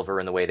with Devolver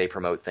and the way they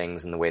promote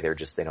things and the way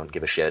they don't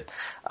give a shit,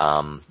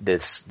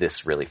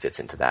 this really fits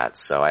into that.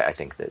 So I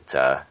think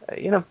that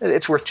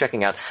it's worth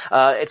checking out.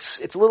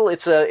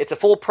 It's a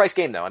full price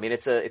game though. I mean,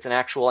 it's an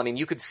actual. I mean,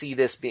 you could see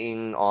this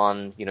being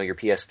on your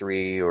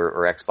PS3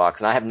 or Xbox,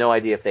 and I have no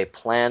idea if they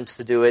planned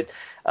to do it.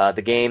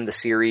 The game, the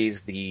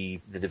series,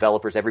 the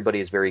developers, everybody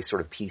is very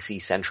sort of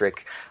PC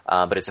centric,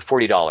 but it's a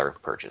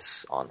 $40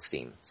 purchase on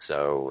Steam.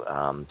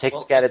 So take a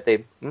look at it.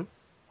 The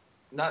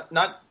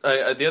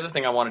other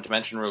thing I wanted to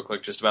mention real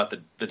quick, just about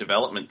the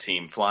development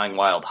team, Flying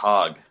Wild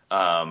Hog.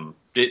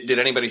 Did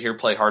anybody here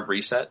play Hard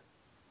Reset?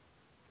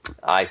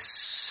 I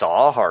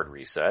saw Hard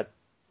Reset.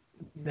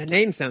 The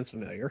name sounds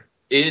familiar.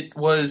 It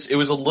was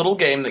a little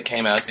game that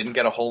came out, didn't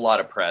get a whole lot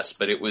of press,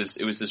 but it was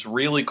this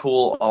really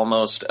cool,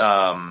 almost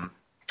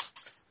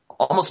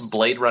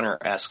Blade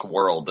Runner-esque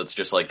world that's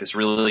just like this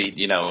really,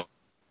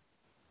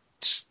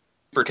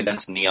 super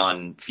condensed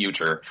neon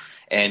future.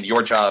 And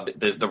your job,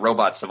 the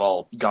robots have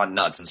all gone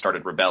nuts and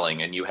started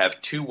rebelling, and you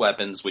have 2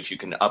 weapons which you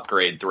can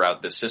upgrade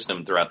throughout the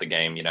system, throughout the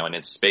game, and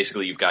it's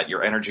basically you've got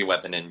your energy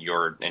weapon and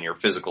your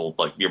physical,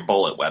 like your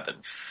bullet weapon.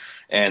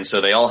 And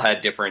so they all had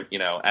different,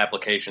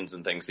 applications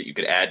and things that you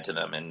could add to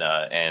them. And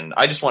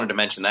I just wanted to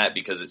mention that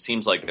because it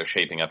seems like they're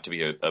shaping up to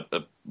be a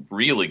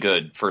really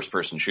good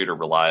first-person shooter,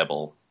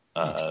 reliable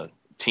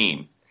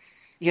team.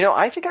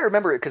 I think I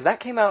remember it because that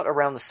came out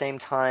around the same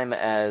time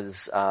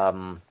as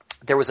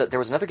there was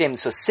another game.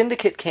 So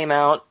Syndicate came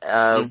out,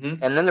 and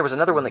then there was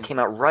another one that came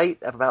out right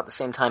about the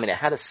same time, and it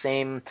had a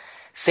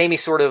samey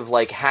sort of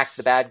like hack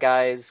the bad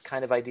guys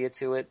kind of idea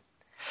to it.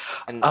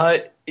 And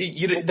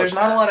there's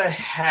not a lot of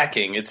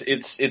hacking.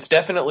 It's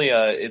definitely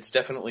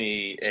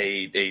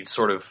a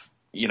sort of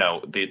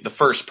the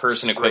first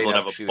person equivalent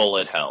of a shooting.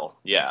 bullet hell.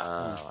 Yeah.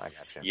 Oh, I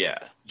gotcha. Yeah.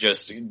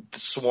 Just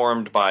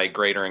swarmed by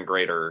greater and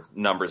greater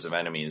numbers of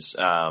enemies.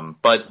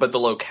 But the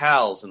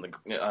locales and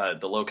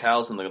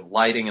the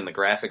lighting and the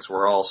graphics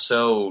were all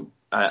so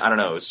I don't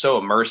know, it was so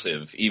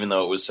immersive, even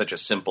though it was such a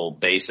simple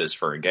basis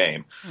for a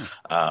game.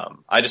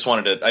 I just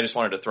wanted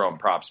to throw them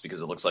props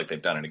because it looks like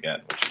they've done it again,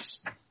 which is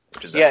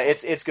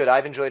it's good.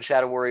 I've enjoyed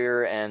Shadow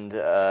Warrior, and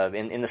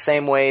in the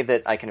same way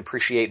that I can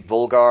appreciate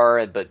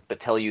Volgar, but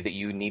tell you that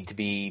you need to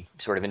be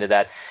sort of into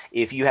that.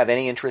 If you have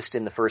any interest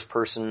in the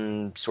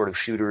first-person sort of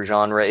shooter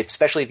genre,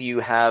 especially if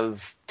you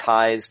have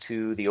ties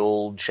to the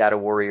old Shadow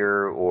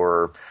Warrior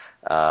or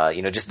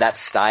just that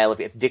style,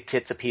 if Dick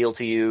Tits appeal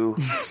to you,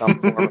 some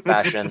form of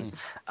fashion,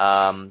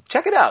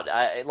 check it out.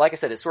 Like I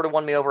said, it sort of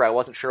won me over. I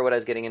wasn't sure what I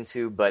was getting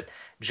into, but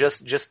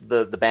just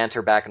the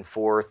banter back and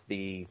forth,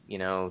 the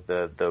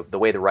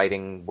way the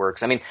writing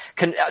works. I mean,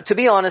 to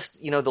be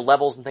honest, the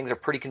levels and things are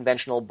pretty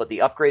conventional, but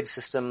the upgrade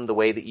system, the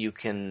way that you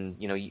can,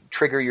 you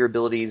trigger your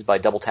abilities by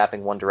double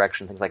tapping one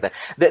direction, things like that,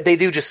 they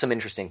do just some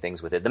interesting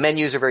things with it. The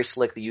menus are very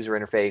slick. The user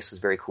interface is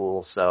very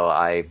cool. So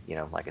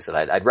like I said,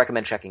 I'd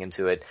recommend checking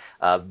into it,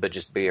 but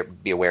just be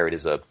aware it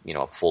is a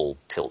full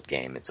tilt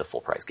game. It's a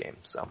full price game.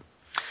 So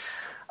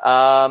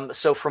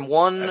from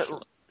one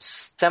Excellent.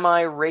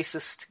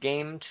 Semi-racist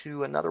game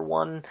to another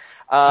one.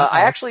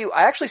 I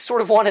actually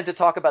sort of wanted to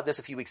talk about this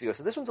a few weeks ago.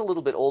 So this one's a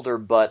little bit older,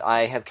 but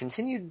I have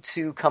continued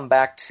to come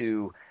back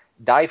to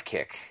Dive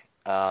Kick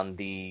on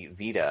the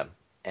Vita,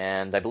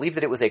 and I believe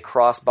that it was a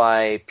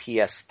cross-buy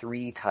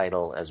PS3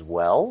 title as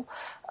well.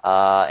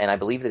 And I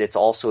believe that it's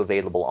also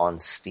available on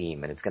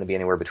Steam, and it's going to be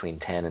anywhere between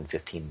 $10 and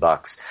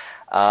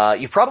 $15.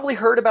 You've probably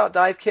heard about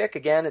Dive Kick.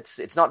 Again,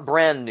 it's not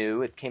brand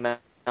new. It came out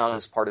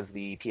as part of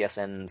the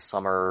PSN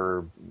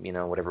summer,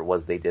 whatever it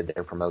was they did,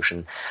 their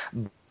promotion.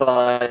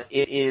 But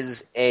it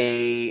is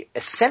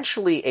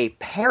essentially a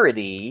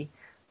parody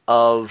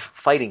of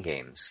fighting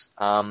games.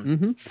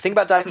 The thing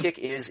about Dive Kick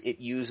is it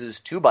uses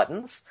 2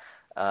 buttons.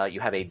 You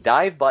have a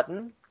dive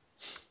button,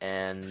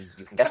 and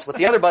you can guess what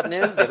the other button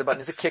is. The other button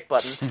is a kick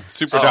button.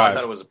 Super I dive.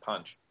 thought it was a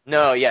punch.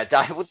 No, yeah,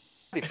 dive would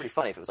be pretty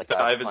funny if it was like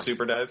Dive and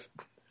super dive.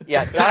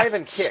 Yeah, dive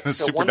and kick. So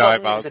Super one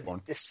dive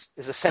button is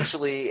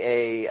essentially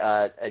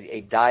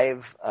a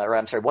dive, or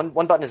I'm sorry,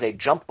 one button is a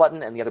jump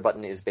button, and the other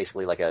button is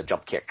basically like a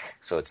jump kick.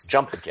 So it's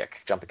jump and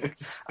kick.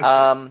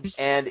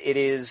 And it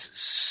is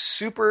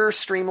super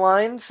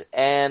streamlined,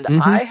 and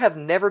I have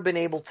never been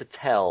able to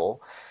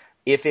tell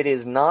if it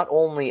is not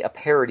only a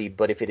parody,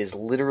 but if it is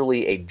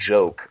literally a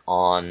joke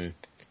on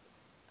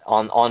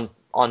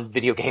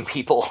video game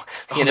people,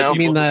 You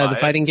mean the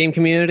fighting game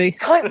community?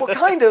 Kind of.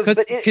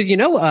 Because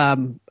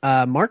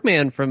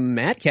Markman from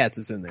Mad Cats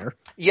is in there.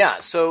 Yeah,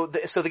 so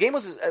the game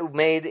was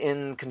made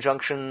in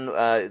conjunction.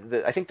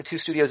 I think the 2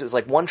 studios. It was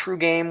like One True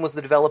Game was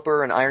the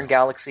developer, and Iron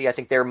Galaxy. I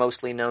think they're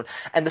mostly known.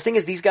 And the thing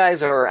is, these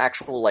guys are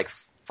actual like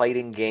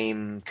fighting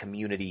game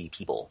community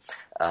people.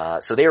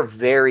 So they are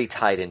very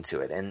tied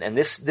into it. And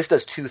this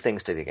does 2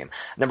 things to the game.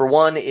 Number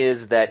one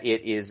is that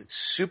it is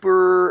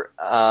super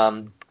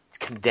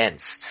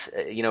condensed.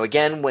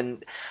 Again,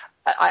 when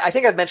I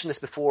think I've mentioned this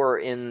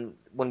before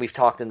when we've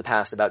talked in the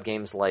past about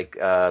games like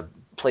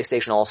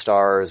PlayStation All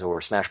Stars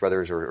or Smash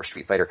Brothers or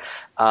Street Fighter,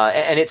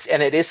 and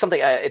it is something.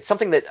 It's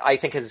something that I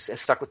think has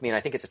stuck with me, and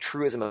I think it's a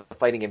truism of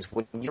fighting games.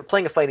 When you're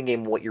playing a fighting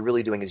game, what you're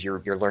really doing is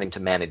you're learning to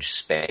manage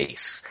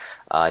space.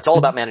 It's all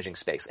about managing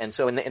space, and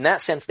so in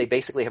that sense, they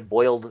basically have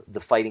boiled the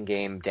fighting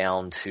game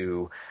down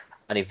to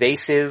an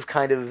evasive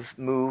kind of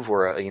move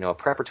or a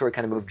preparatory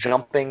kind of move,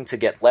 jumping to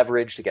get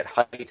leverage, to get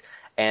height,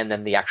 and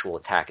then the actual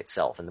attack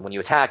itself. And when you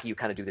attack, you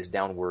kind of do this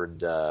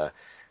downward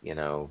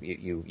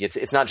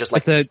It's not just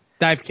like It's a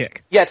dive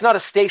kick. Yeah, it's not a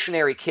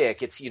stationary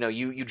kick. It's,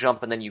 you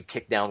jump and then you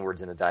kick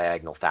downwards in a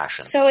diagonal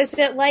fashion. So is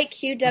it like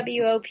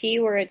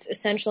QWOP where it's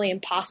essentially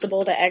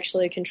impossible to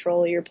actually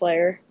control your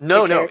player?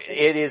 No,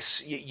 it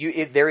is,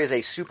 there is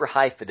a super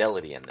high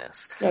fidelity in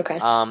this. Okay.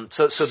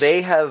 So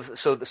they have,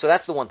 so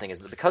that's the one thing is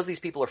that because these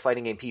people are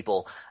fighting game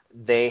people,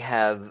 they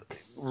have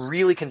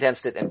really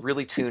condensed it and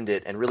really tuned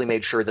it and really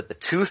made sure that the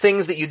two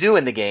things that you do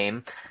in the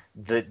game,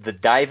 the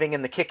diving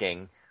and the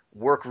kicking,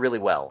 work really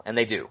well, and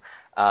they do.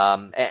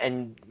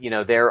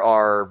 There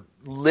are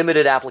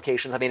limited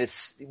applications. I mean,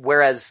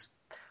 whereas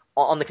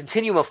on the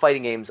continuum of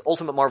fighting games,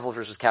 Ultimate Marvel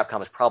vs.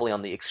 Capcom is probably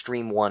on the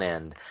extreme one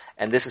end,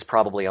 and this is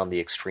probably on the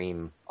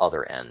extreme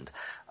other end.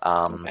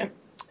 Okay.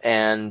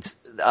 And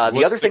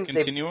What's other thing,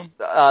 continuum?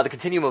 the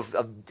continuum of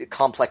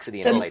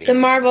complexity in fighting. The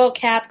Marvel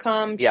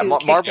Capcom. Yeah,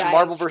 to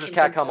Marvel versus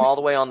Capcom all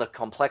the way on the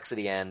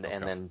complexity end,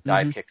 and then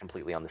dive kick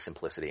completely on the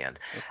simplicity end.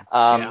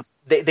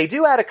 They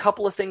do add a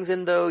couple of things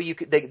in though.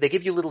 They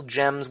give you little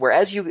gems where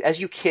as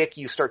you kick,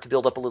 you start to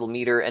build up a little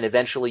meter, and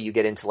eventually you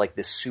get into like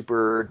this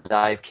super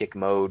dive kick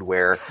mode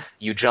where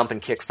you jump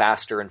and kick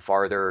faster and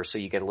farther, so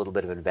you get a little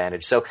bit of an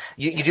advantage. So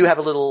you do have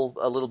a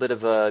little bit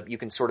of you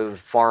can sort of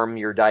farm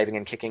your diving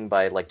and kicking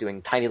by like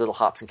doing tiny little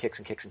hops and kicks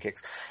and kicks and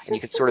kicks, and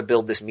you can sort of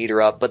build this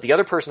meter up. But the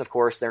other person, of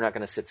course, they're not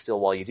going to sit still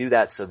while you do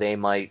that, so they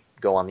might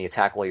go on the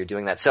attack while you're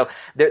doing that. So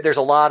there's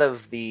a lot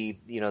of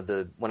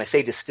when I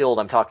say distilled,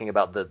 I'm talking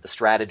about the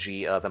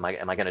strategy of am I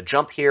going to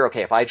jump here?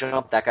 Okay, if I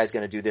jump, that guy's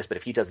going to do this, but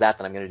if he does that,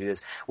 then I'm going to do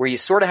this, where you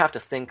sort of have to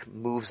think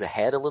moves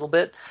ahead a little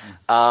bit.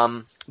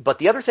 But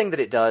the other thing that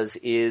it does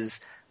is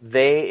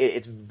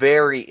it's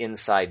very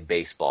inside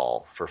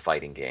baseball for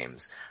fighting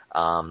games.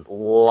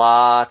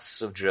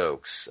 Lots of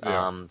jokes.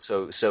 Yeah.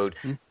 So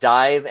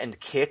dive and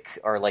kick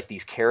are like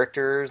these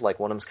characters, like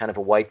one of them's kind of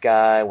a white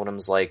guy, one of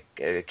them's like,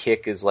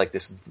 kick is like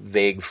this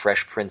vague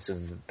Fresh Prince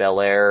of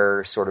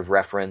Bel-Air sort of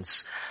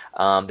reference.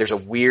 There's a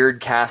weird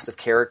cast of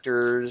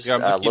characters. Yeah,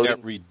 I'm looking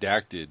at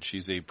Redacted.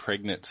 She's a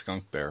pregnant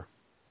skunk bear.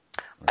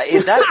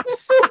 Is that?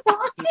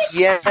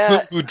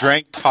 Yeah. Who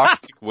drank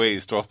toxic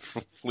waste while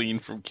fleeing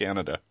from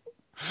Canada.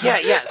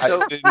 Yeah.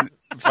 So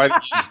fighting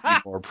games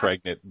need more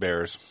pregnant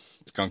bears.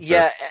 Skunk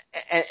yeah,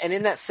 bear. and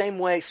in that same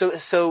way, there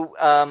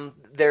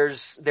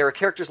are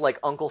characters like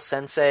Uncle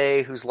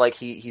Sensei, who's like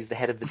he's the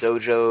head of the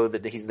dojo,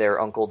 that he's their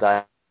uncle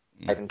dive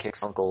and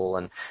kicks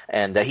uncle,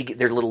 and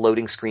they're little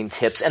loading screen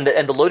tips, and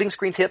the loading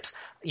screen tips,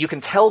 you can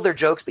tell they're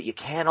jokes, but you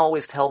can't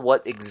always tell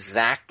what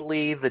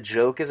exactly the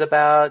joke is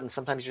about, and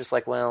sometimes you're just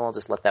like, well, I'll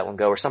just let that one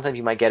go, or sometimes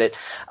you might get it,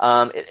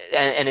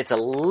 and it's a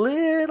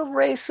little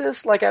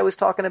racist, like I was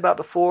talking about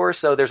before.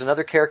 So there's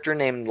another character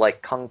named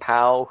like Kung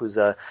Pao, who's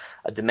a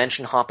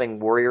dimension hopping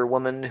warrior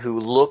woman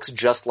who looks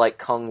just like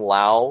Kung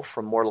Lao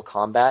from Mortal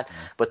Kombat,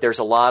 but there's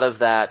a lot of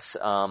that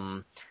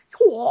sort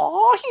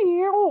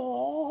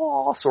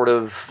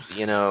of,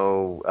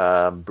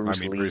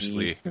 Bruce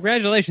Lee.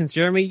 Congratulations,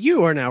 Jeremy.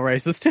 You are now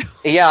racist too.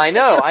 Yeah, I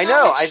know.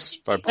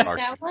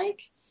 Sound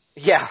like?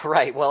 Yeah,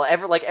 right. Well,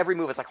 every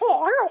move, it's like,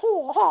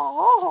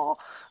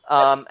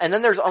 and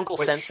then there's Uncle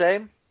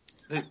Sensei.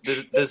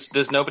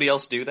 Does nobody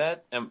else do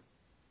that?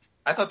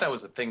 I thought that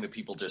was a thing that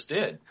people just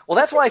did. Well,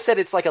 that's why I said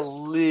it's like a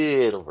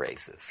little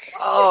racist.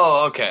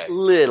 Oh, okay.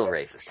 Little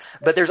racist.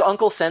 But there's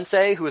Uncle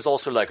Sensei, who is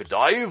also like a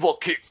dive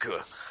kick.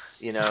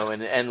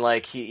 And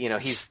like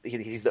he's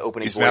the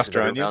opening voice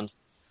Master Onion. Around.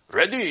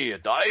 Ready,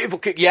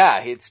 dive kick. Yeah,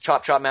 it's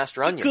Chop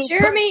Master Onion.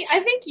 Jeremy, I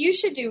think you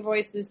should do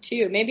voices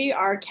too. Maybe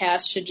our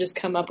cast should just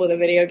come up with a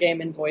video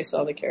game and voice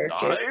all the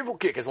characters. Dive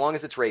kick, as long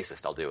as it's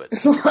racist, I'll do it.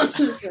 As long as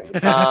it's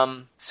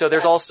racist. So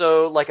there's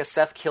also like a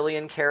Seth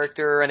Killian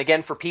character, and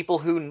again, for people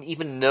who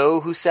even know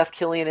who Seth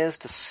Killian is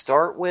to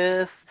start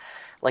with,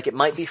 like it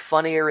might be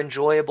funny or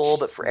enjoyable,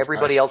 but for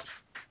everybody else,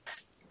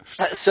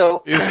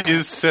 so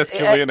is Seth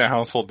Killian a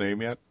household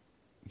name yet?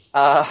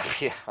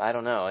 Yeah, I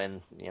don't know,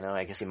 and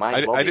I guess he might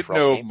as well I be. didn't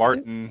know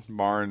Martin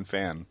Marn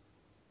fan,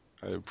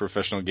 a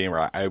professional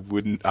gamer. I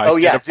wouldn't Oh,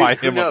 yeah, identify dude,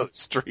 who him on knows? the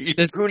street.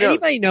 Does Who knows?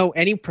 anybody know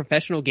any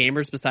professional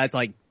gamers besides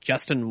like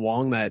Justin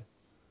Wong, that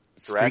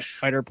Street Thresh.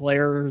 Fighter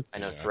player? I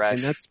know Yeah. Thresh.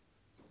 And that's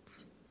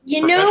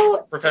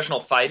Professional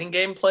fighting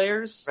game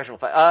players? Professional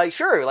fight.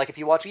 Sure, like if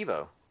you watch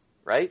Evo,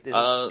 right?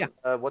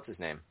 What's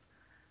his name?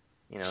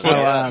 What's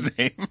his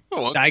name?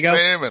 What's Daigo?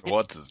 his name and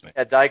what's his name?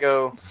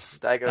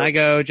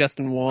 Daigo.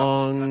 Justin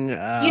Wong.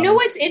 You know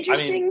what's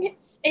interesting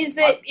is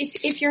that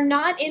if you're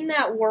not in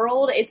that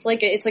world, it's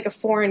like a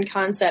foreign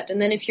concept,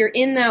 and then if you're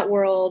in that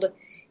world,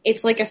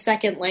 it's like a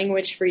second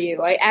language for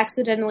you. I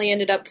accidentally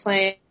ended up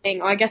playing,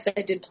 I guess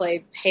I did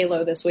play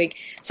Halo this week.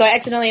 So I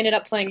accidentally ended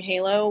up playing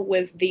Halo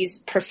with these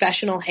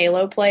professional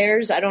Halo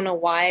players. I don't know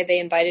why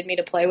they invited me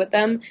to play with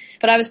them,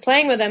 but I was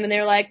playing with them and they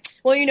were like,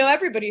 well,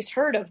 everybody's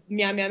heard of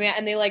meow meow meow,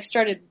 and they like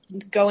started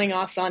going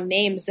off on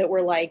names that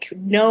were like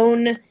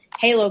known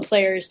Halo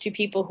players to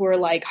people who are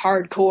like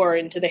hardcore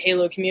into the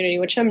Halo community,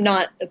 which I'm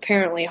not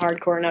apparently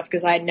hardcore enough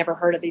because I had never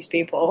heard of these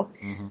people.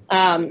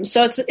 Mm-hmm.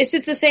 So it's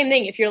the same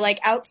thing. If you're like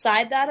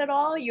outside that at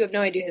all, you have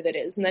no idea who that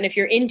is. And then if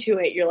you're into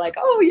it, you're like,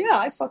 oh yeah,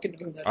 I fucking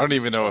know that. I don't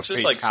even know if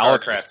just like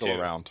Fatality is StarCraft still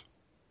 2. around.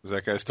 Is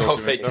that guy still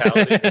doing stuff?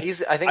 Fatality.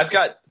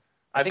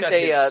 I think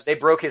they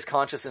broke his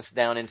consciousness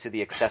down into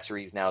the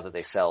accessories now that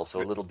they sell. So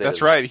a little bit.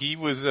 That's right. He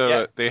was.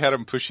 They had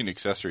him pushing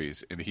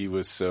accessories, and he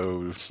was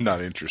so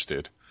not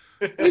interested.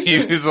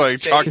 He was like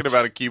talking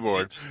about a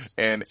keyboard,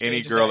 and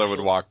any girl that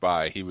would walk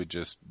by, he would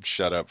just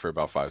shut up for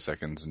about 5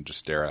 seconds and just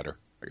stare at her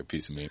like a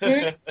piece of meat.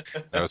 That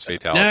was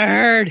Fatality.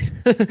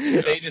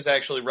 Nerd. Sage is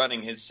actually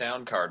running his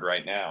sound card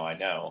right now. I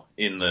know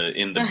in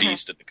the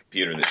beast of the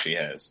computer that she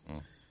has.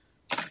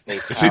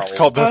 It's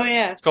called the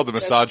yeah. it's called the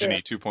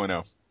Misogyny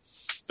 2.0.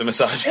 The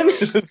misogyny,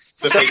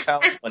 the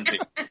Fatality one.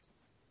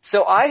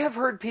 So I have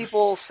heard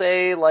people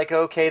say, like,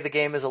 okay, the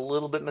game is a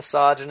little bit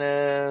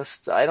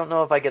misogynist. I don't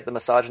know if I get the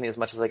misogyny as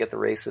much as I get the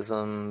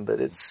racism, but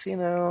it's,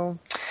 Well,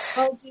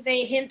 do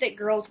they hint that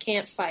girls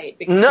can't fight?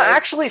 No,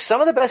 actually, some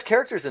of the best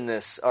characters in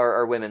this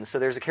are women. So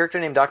there's a character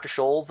named Dr.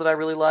 Scholes that I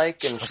really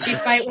like. And she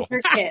fight with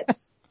her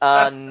tits.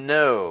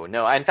 No.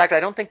 In fact, I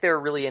don't think there are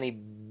really any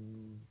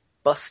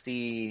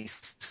busty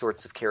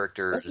sorts of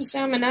characters. Doesn't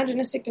sound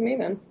misogynistic to me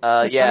then.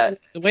 Yeah.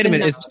 Wait a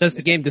minute. Does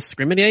the game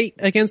discriminate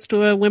against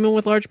women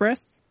with large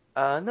breasts?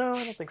 No, I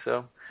don't think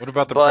so. What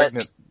about the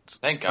pregnant?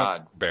 Thank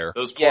God. Bear.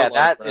 Those poor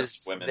that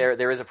is women.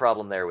 there is a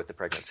problem there with the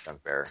pregnant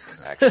skunk bear.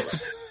 Actually,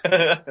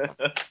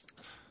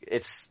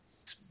 it's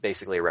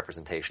basically a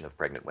representation of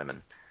pregnant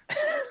women.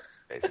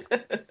 Basically,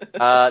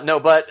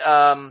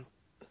 the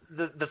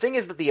thing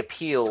is that the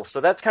appeal.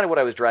 So that's kind of what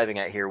I was driving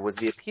at here. Was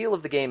the appeal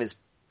of the game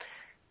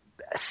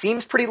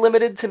seems pretty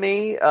limited to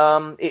me.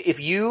 If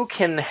you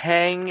can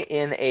hang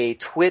in a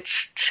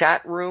Twitch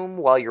chat room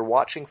while you're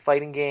watching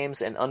fighting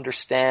games and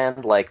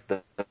understand like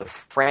the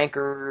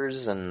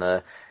Frankers and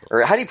or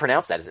how do you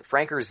pronounce that? Is it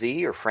Franker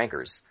Z or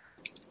Frankers?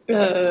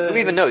 Who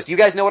even knows? Do you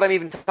guys know what I'm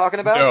even talking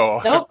about? No,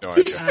 Nope.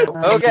 I have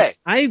no idea.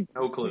 Okay.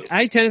 No clue.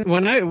 I tend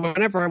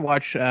whenever I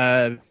watch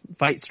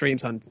fight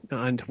streams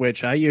on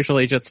Twitch, I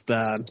usually just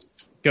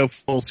go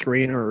full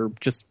screen or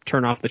just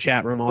turn off the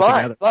chat room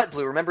altogether. But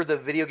Blue, remember the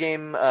video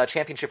game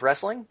Championship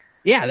Wrestling?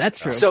 Yeah, that's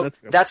true. So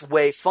that's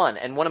way fun.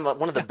 And one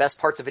of the best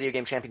parts of video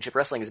game Championship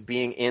Wrestling is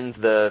being in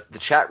the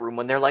chat room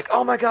when they're like,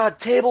 "Oh my God,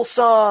 table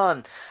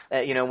son!"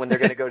 When they're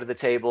going to go to the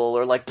table,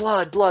 or like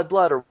blood,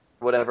 or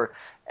whatever.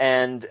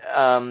 And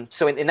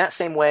so in that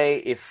same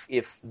way, if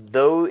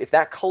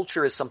that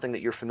culture is something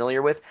that you're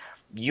familiar with,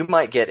 you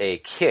might get a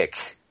kick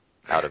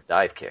out of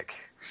Dive Kick.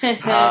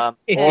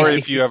 Or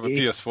if you have a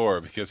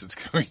PS4, because it's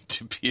going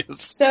to be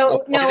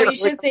So, no, what you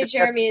should say,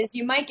 Jeremy, is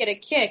you might get a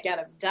kick out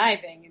of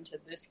diving into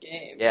this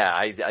game. Yeah,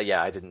 I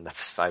didn't.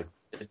 I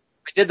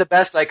did the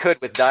best I could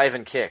with dive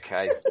and kick.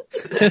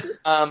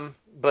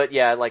 But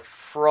yeah, like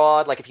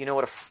fraud, like if you know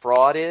what a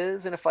fraud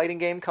is in a fighting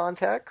game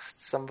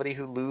context, somebody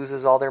who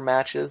loses all their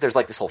matches, there's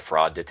like this whole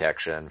fraud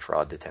detection.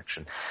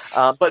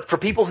 But for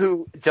people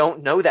who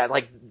don't know that,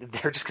 like,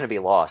 they're just going to be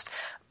lost.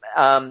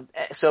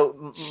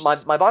 So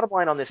my bottom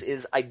line on this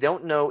is I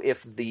don't know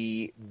if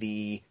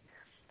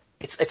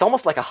it's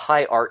almost like a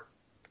high art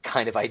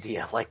kind of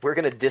idea. Like, we're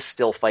going to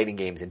distill fighting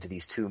games into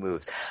these two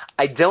moves.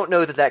 I don't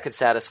know that could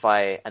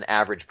satisfy an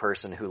average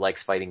person who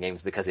likes fighting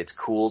games because it's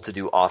cool to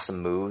do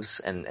awesome moves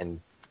and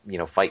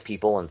fight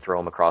people and throw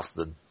them across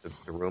the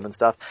room and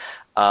stuff.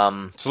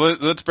 So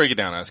let's break it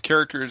down. As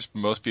characters,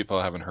 most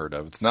people haven't heard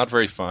of. It's not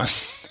very fun.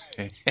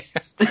 It's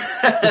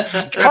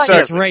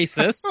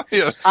racist.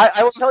 Yeah.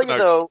 I will tell you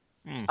though.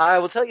 I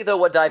will tell you though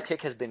what Dive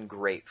Kick has been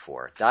great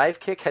for. Dive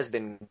Kick has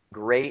been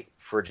great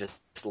for just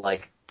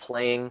like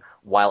playing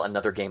while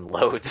another game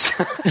loads.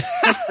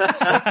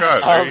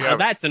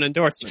 That's an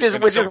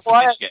endorsement. Which is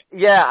why,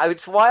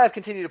 it's why I've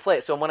continued to play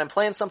it. So when I'm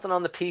playing something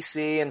on the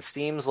PC and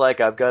Steam's like,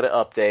 I've got to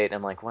update,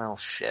 I'm like, well,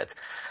 shit.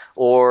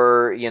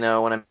 Or,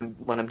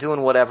 when I'm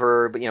doing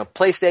whatever, but,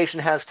 PlayStation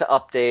has to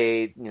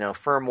update,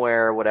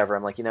 firmware, whatever.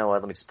 I'm like, you know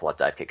what, let me just pull up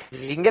Dive Kick.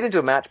 You can get into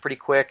a match pretty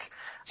quick.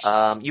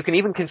 You can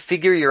even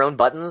configure your own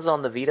buttons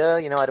on the Vita.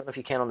 I don't know if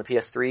you can on the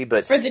PS3,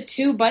 but for the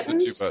two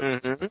buttons.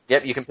 Mm-hmm.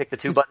 Yep, you can pick the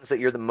two buttons that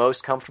you're the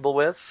most comfortable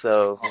with.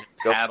 So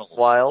go paddles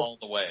wild all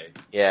the way.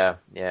 Yeah.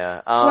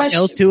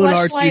 L2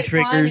 and R2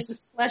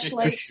 triggers.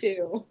 Flashlight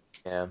 2.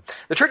 Yeah,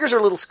 the triggers are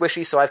a little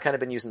squishy, so I've kind of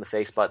been using the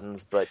face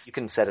buttons, but you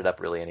can set it up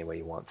really any way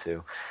you want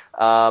to.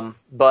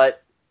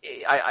 But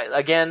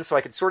so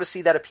I could sort of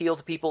see that appeal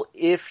to people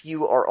if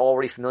you are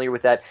already familiar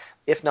with that.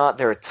 If not,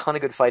 there are a ton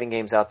of good fighting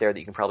games out there that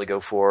you can probably go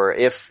for.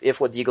 If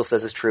what Deagle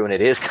says is true and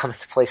it is coming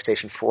to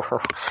PlayStation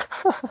 4,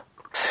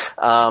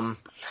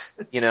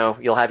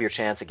 you'll have your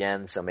chance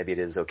again. So maybe it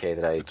is okay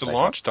that It's a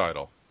launch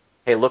title.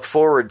 Hey, look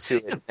forward to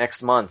it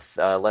next month,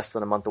 less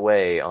than a month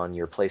away on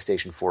your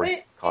PlayStation 4.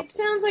 It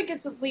sounds like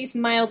it's at least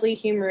mildly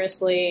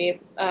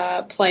humorously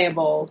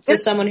playable to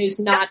someone who's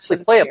not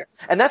playable.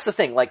 And that's the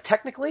thing. Like,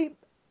 technically,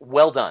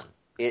 well done.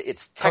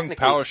 It's Kung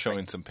technically Pao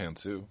showing some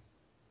pantsu.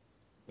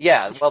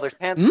 Yeah, well, there's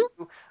Pantsu.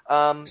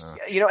 And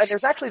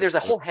there's a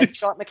whole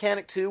headshot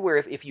mechanic too, where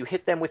if you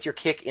hit them with your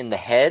kick in the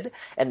head,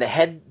 and the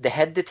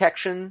head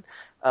detection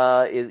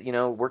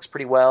works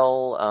pretty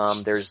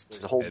well. There's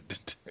a whole Head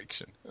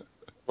detection.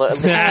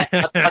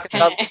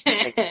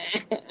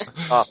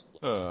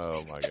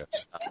 Oh my god!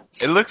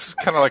 It looks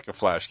kind of like a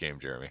Flash game,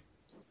 Jeremy.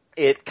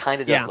 It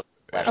kind of does Yeah. look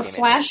A like a Flash game.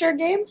 flasher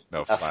game?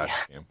 No, Oh, Flash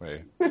yeah.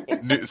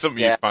 game. Something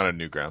Yeah. you find on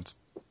Newgrounds.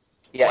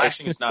 Yeah,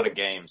 Flashing is not a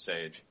game,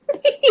 Sage.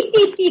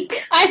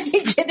 I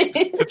think it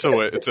is.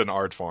 It's an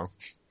art form.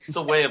 It's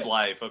a way of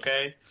life,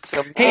 okay?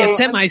 so Hey, a Oh,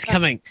 semi's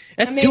coming.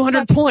 That's I mean,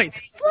 200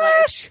 points.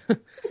 Flash!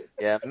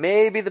 yeah,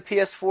 maybe the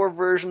PS4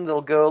 version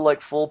that'll go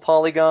like full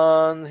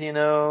polygons,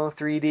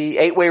 3D,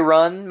 8-way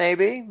run,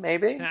 maybe.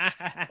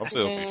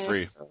 Hopefully it'll be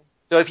free.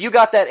 So if you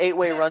got that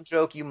 8-way run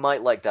joke, you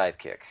might like Dive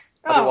Kick.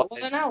 Oh, well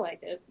then I'll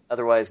like it.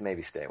 Otherwise,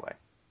 maybe stay away.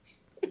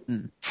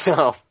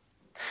 So,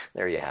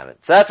 there you have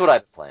it. So that's what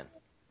I've been playing.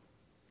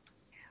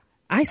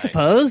 I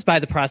suppose by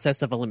the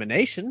process of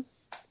elimination,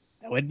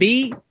 that would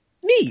be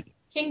me.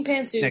 King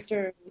Pantsu's Next.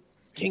 turn.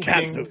 King King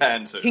Pantsu.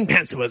 Pantsu. King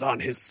Pantsu is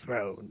on his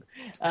throne.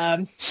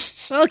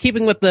 Well,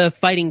 keeping with the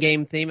fighting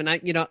game theme, and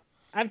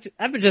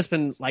I've just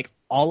been like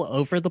all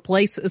over the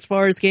place as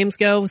far as games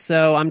go,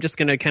 so I'm just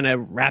gonna kind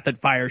of rapid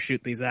fire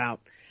shoot these out.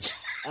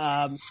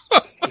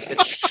 He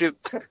said shoot.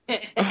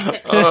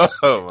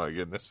 Oh my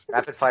goodness!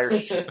 Rapid fire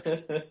shoot.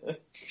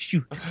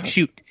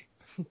 Shoot.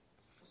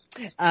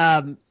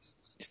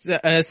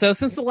 So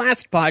since the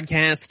last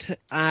podcast,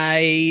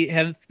 I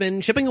have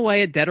been chipping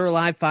away at Dead or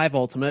Alive 5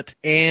 Ultimate,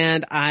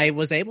 and I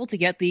was able to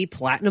get the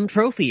Platinum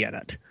Trophy in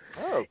it.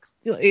 Oh,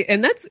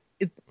 And that's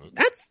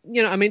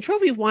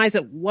trophy-wise,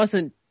 it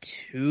wasn't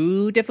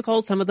too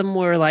difficult. Some of them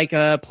were like,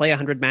 play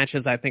 100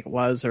 matches, I think it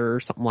was, or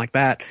something like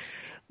that.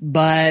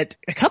 But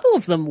a couple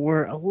of them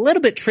were a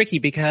little bit tricky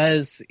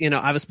because,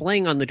 I was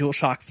playing on the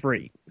DualShock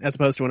 3 as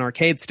opposed to an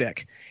arcade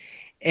stick.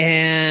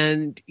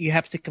 And you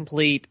have to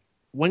complete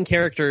one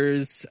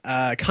character's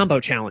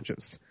combo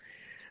challenges,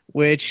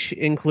 which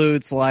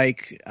includes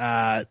like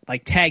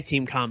tag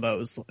team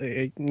combos.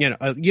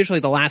 Usually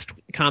the last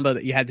combo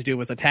that you had to do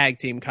was a tag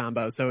team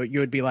combo. So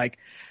you would be like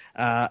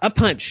a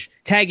punch,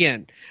 tag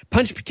in,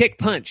 punch, kick,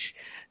 punch,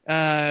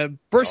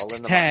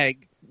 burst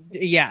tag.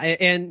 Yeah,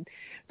 and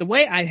the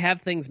way I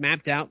have things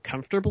mapped out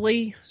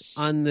comfortably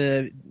on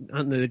the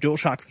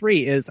DualShock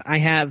 3 is I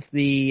have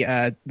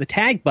the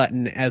tag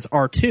button as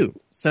R2.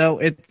 So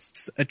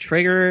it's a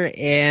trigger,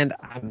 and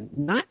I'm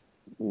not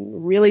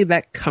really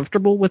that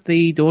comfortable with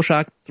the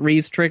DualShock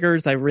 3's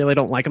triggers. I really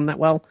don't like them that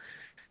well.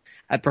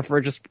 I'd prefer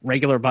just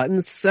regular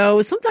buttons.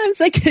 So sometimes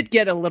they could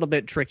get a little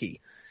bit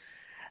tricky.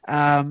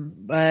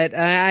 But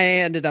I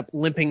ended up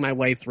limping my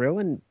way through,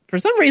 and for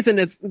some reason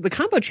it's the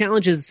combo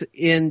challenges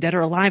in Dead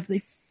or Alive,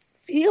 they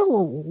feel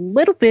a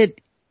little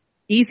bit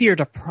easier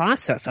to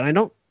process, and I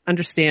don't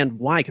understand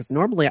why, because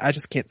normally I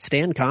just can't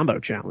stand combo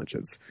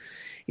challenges.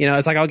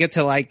 It's like I'll get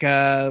to like 8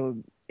 or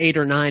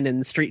 9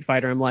 in Street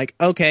Fighter, I'm like,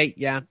 okay,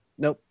 yeah,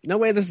 nope, no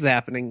way this is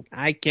happening.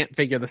 I can't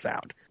figure this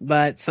out.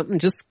 But something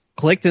just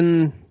clicked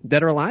in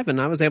Dead or Alive,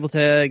 and I was able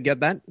to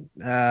get that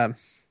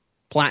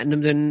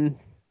platinumed in,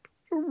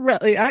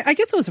 I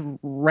guess it was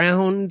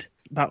around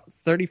about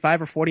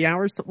 35 or 40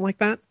 hours, something like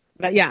that.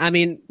 But yeah, I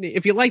mean,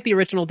 if you like the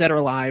original Dead or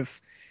Alive,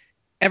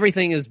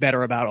 everything is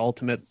better about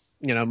Ultimate.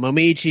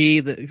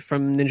 Momichi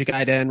from Ninja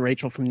Gaiden,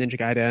 Rachel from Ninja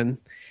Gaiden,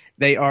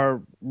 they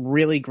are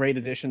really great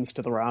additions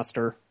to the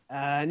roster.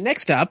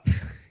 Next up,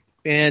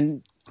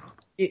 and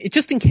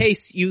just in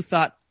case you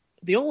thought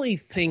the only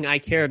thing I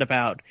cared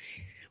about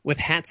with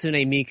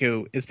Hatsune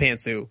Miku is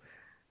Pantsu,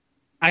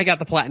 I got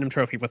the Platinum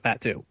Trophy with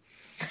that too.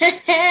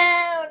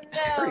 Oh no.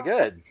 pretty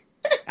good.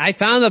 I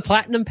found the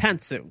Platinum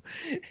Pantsu.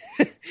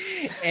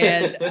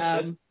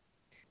 And,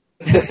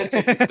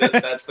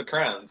 That's the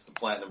crown. It's the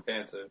platinum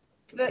pantsuit.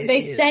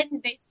 They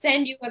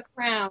send you a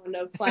crown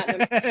of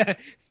platinum.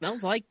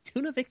 Smells like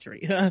tuna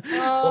victory.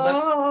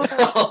 Oh,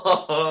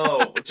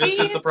 just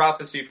as the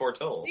prophecy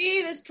foretold.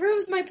 See, this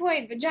proves my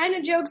point.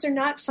 Vagina jokes are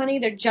not funny;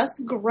 they're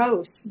just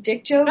gross.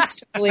 Dick jokes,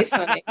 totally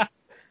funny.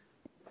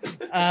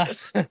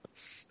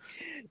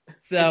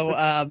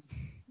 So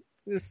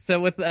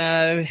with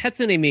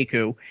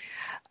Hatsune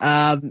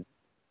Miku,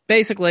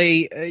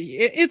 basically,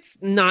 it's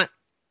not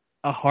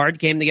a hard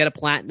game to get a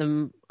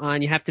platinum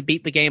on. You have to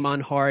beat the game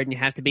on hard, and you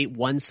have to beat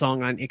one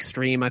song on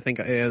extreme, I think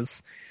it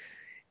is.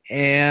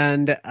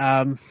 And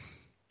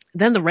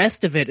then the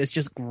rest of it is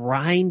just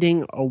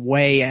grinding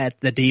away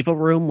at the Diva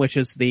Room, which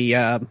is the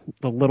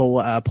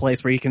little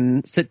place where you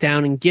can sit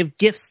down and give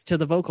gifts to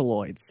the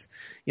Vocaloids,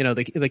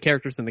 the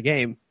characters in the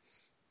game.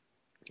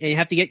 And you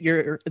have to get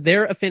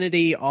their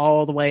affinity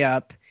all the way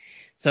up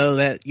so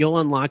that you'll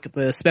unlock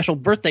the special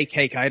birthday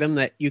cake item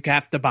that you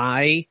have to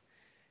buy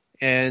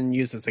and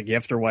use as a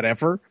gift or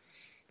whatever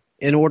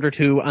in order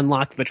to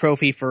unlock the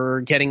trophy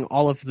for getting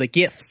all of the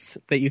gifts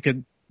that you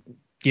could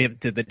give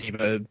to the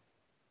diva,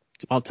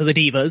 to the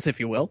divas, if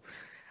you will.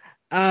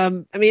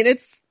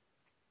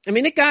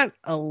 It got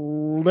a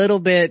little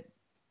bit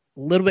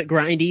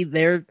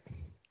grindy.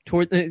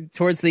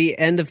 towards the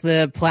end of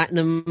the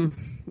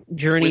platinum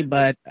journey,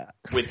 but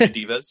with the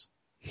divas.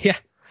 Yeah.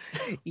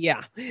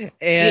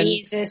 And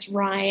Jesus,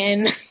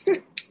 Ryan.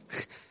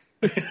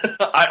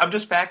 I'm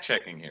just fact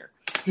checking here.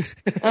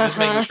 I'm just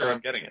making sure I'm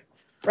getting it.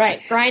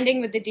 Right,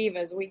 grinding with the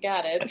divas. We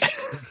got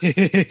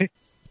it.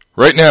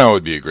 Right now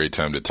would be a great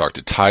time to talk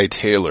to Ty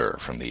Taylor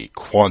from the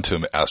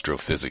Quantum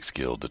Astrophysics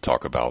Guild to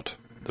talk about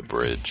the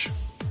bridge.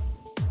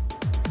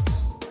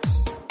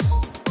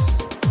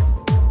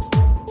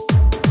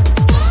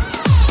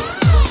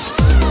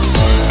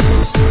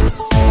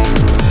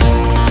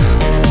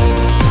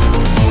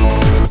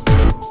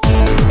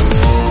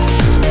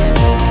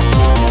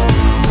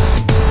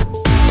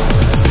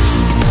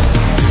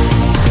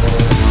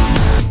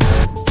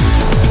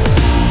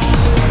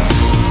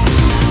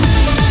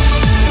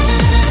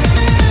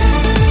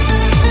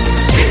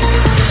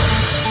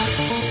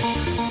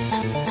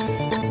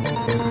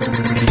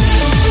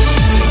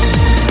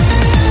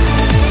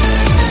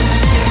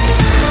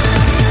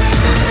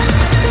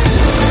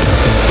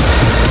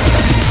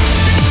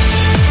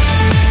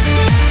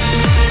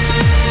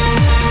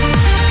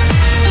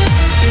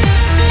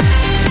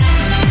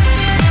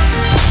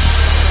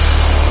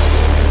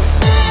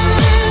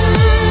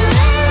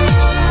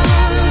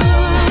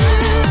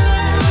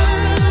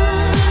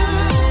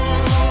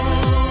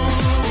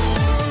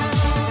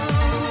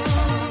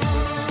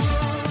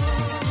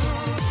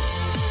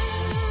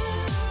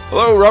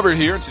 Hello, Robert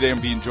here. Today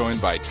I'm being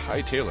joined by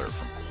Ty Taylor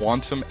from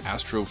Quantum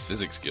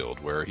Astrophysics Guild,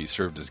 where he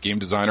served as game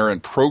designer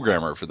and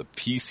programmer for the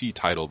PC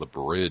title The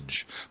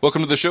Bridge.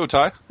 Welcome to the show,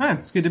 Ty. Hi,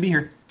 it's good to be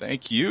here.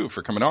 Thank you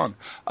for coming on.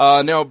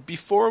 Now,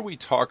 before we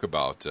talk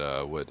about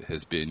what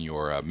has been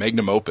your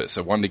magnum opus,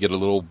 I wanted to get a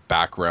little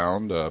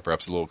background,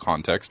 perhaps a little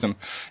context. And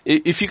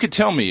if you could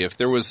tell me if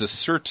there was a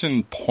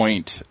certain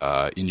point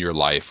in your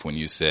life when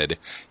you said,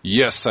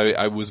 yes,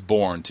 I was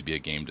born to be a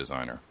game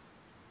designer.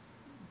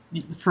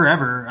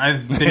 Forever.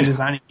 I've been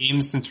designing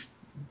games since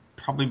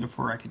probably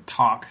before I could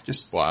talk.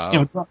 Just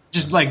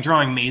like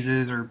drawing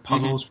mazes or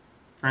puzzles for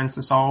friends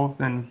to solve.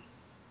 Then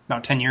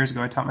about 10 years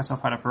ago, I taught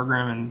myself how to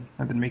program, and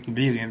I've been making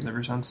video games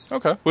ever since.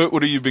 Okay.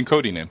 What have you been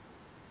coding in?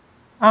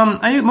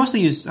 I mostly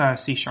use C# and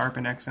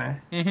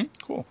XNA. Mm-hmm.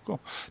 Cool.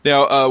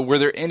 Now, were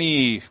there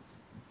any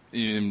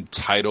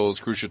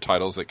crucial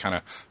titles that kind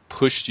of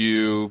pushed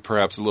you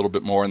perhaps a little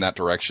bit more in that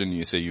direction?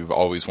 You say you've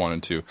always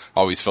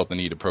felt the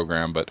need to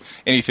program, but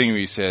anything where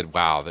you said,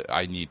 wow,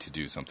 I need to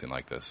do something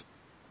like this?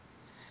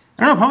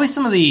 I don't know, probably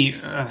some of the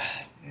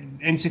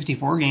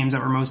N64 games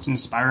that were most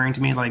inspiring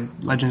to me, like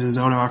Legend of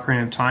Zelda: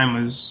 Ocarina of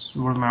Time was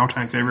one of my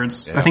all-time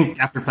favorites. Yeah. I think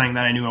after playing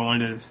that, I knew I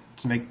wanted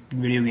to make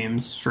video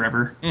games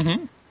forever.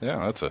 Mm-hmm.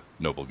 Yeah, that's a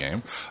noble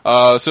game.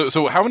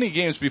 So how many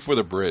games before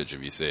The Bridge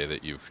have you say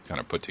that you've kind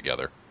of put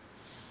together?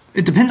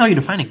 It depends how you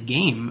define a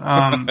game.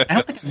 I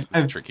don't think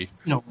I've tricky.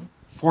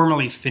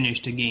 Formally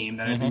finished a game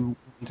that I've been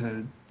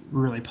to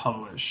really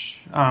publish.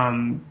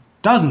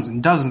 Dozens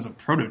and dozens of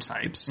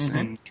prototypes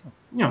and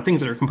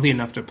things that are complete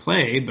enough to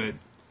play. But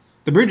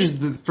The Bridge is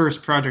the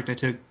first project I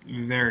took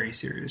very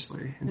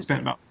seriously and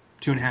spent about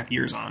 2.5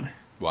 years on.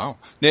 Wow.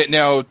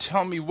 Now,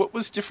 tell me, what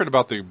was different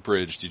about The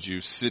Bridge? Did you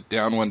sit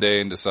down one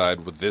day and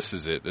decide, well, this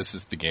is it. This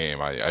is the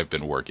game I've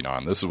been working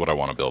on. This is what I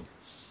want to build.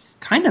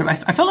 Kind of.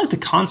 I felt like the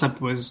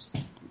concept was...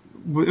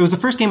 It was the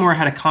first game where I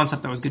had a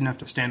concept that was good enough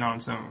to stand on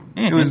its own.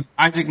 It was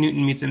Isaac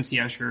Newton meets MC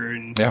Escher,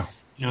 and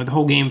the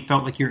whole game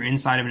felt like you're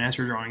inside of an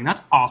Escher drawing. And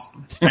that's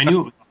awesome. And I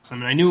knew it was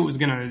awesome, and I knew it was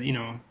gonna,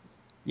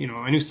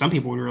 I knew some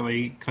people would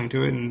really cling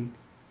to it, and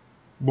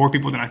more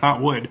people than I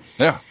thought would.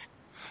 Yeah.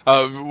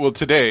 Well,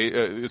 today,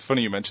 it's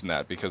funny you mentioned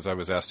that, because I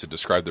was asked to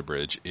describe The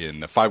Bridge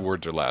in 5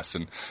 words or less,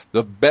 and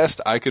the best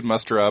I could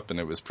muster up, and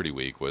it was pretty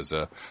weak, was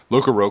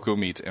Loco Roco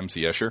meets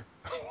MC Escher,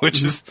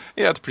 which is,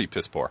 it's pretty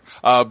piss poor.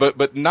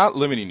 But not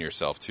limiting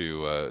yourself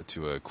to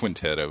a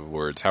quintet of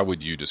words, how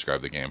would you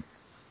describe the game?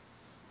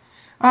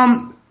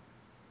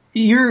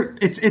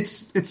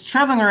 It's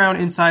traveling around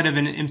inside of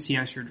an MC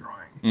Escher drawing.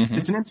 Mm-hmm.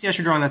 It's an MC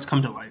Escher drawing that's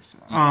come to life.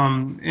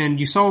 And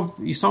you solve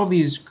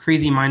these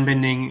crazy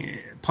mind-bending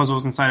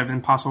puzzles inside of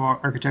impossible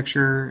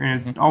architecture,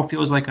 and it all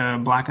feels like a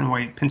black and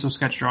white pencil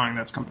sketch drawing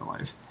that's come to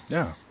life.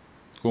 Yeah.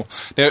 Cool.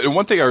 Now,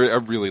 one thing I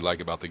really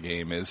like about the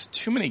game is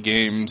too many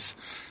games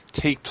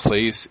take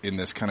place in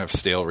this kind of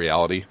stale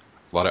reality.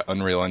 A lot of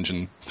Unreal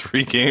Engine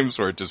 3 games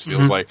where it just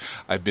feels like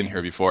I've been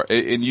here before.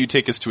 And you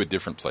take us to a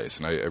different place,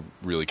 and I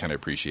really kind of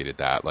appreciated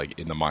that, like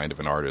in the mind of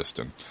an artist.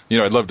 And,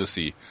 I'd love to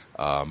see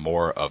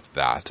more of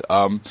that.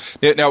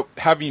 Now,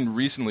 having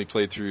recently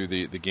played through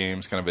the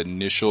game's kind of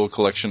initial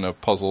collection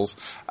of puzzles,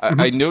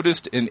 I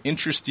noticed an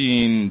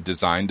interesting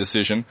design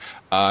decision.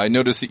 I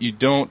noticed that you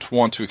don't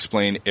want to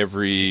explain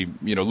every,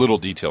 little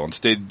detail.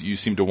 Instead, you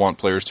seem to want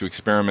players to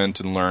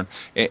experiment and learn.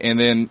 And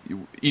then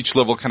each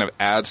level kind of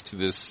adds to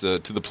this, to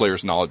the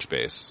player's knowledge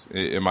base.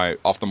 Am I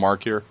off the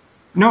mark here?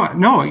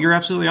 No, you're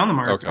absolutely on the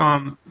mark.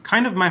 Okay.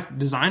 Kind of my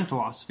design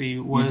philosophy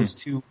was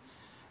to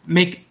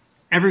make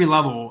every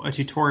level a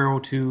tutorial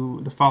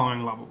to the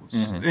following levels.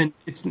 And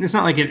it's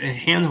not like it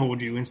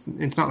handholds you.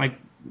 It's not like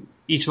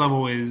each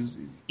level is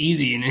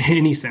easy in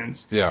any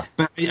sense. Yeah.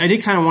 But I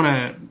did kind of want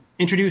to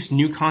introduce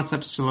new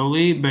concepts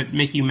slowly, but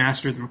make you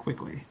master them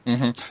quickly.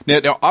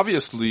 Now,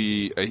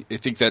 obviously, I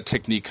think that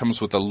technique comes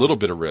with a little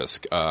bit of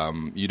risk.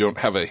 You don't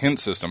have a hint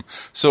system.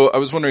 So I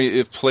was wondering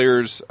if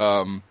players,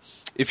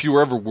 if you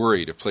were ever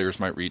worried if players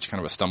might reach kind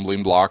of a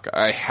stumbling block.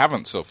 I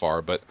haven't so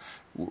far, but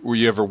were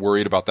you ever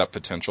worried about that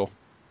potential?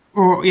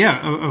 Well,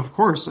 yeah, of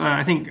course.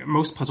 I think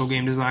most puzzle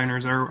game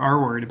designers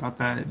are worried about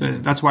that.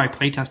 But that's why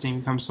playtesting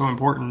becomes so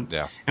important.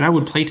 Yeah. And I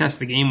would playtest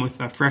the game with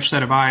a fresh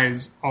set of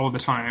eyes all the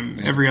time,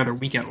 every other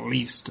week at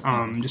least,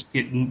 just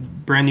to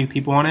get brand new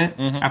people on it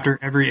after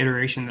every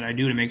iteration that I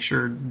do to make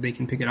sure they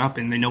can pick it up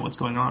and they know what's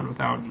going on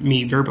without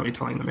me verbally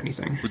telling them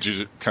anything. Would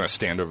you kind of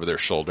stand over their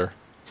shoulder?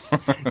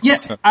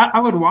 Yes, I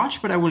would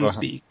watch, but I wouldn't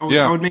speak.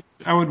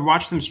 I would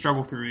watch them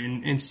struggle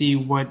through and see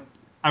what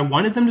I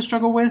wanted them to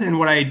struggle with and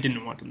what I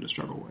didn't want them to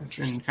struggle with,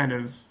 and kind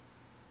of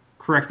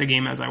correct the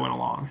game as I went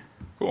along.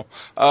 Cool.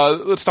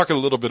 Let's talk a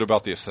little bit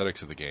about the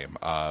aesthetics of the game,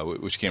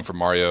 which came from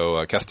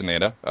Mario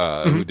Castaneda,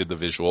 who did the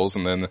visuals,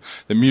 and then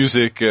the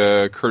music,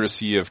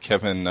 courtesy of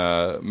Kevin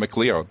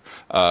MacLeod,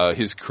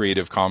 his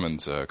Creative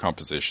Commons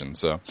composition.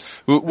 So,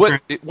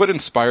 what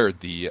inspired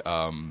the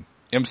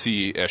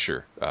MC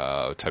Escher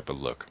type of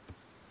look?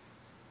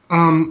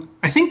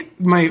 I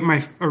think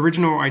my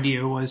original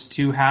idea was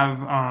to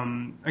have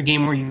a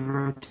game where you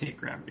rotate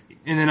gravity.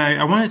 And then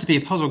I wanted it to be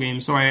a puzzle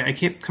game, so I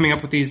kept coming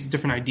up with these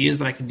different ideas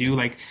that I could do,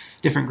 like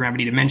different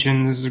gravity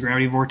dimensions,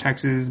 gravity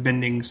vortexes,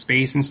 bending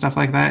space, and stuff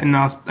like that. And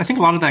I think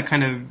a lot of that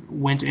kind of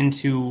went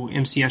into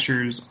MC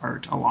Escher's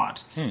art a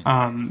lot.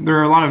 There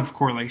are a lot of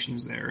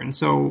correlations there. And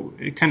so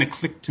it kind of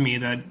clicked to me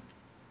that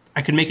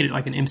I could make it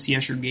like an MC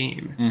Escher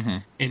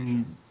game.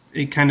 And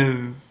it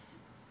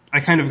I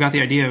kind of got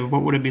the idea of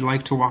what would it be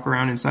like to walk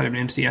around inside of an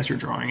MC Escher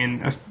drawing,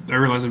 and I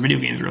realized a video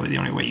game is really the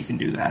only way you can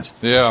do that.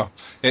 Yeah,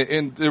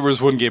 and there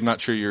was one game, not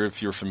sure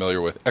if you're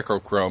familiar with,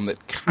 Echochrome,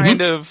 that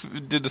kind of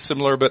did a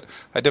similar, but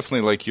I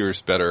definitely like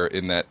yours better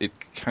in that it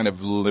kind of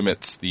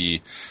limits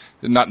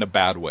not in a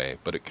bad way,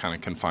 but it kind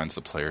of confines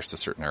the players to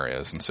certain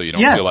areas, and so you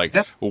don't feel like,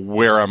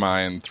 where am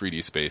I in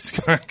 3D space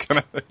kind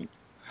of thing.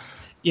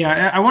 Yeah,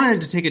 I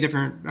wanted to take a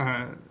different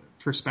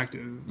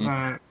perspective.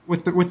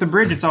 With the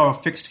bridge, it's all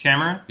a fixed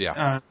camera.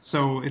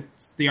 So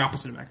it's the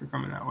opposite of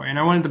Echochrome in that way. And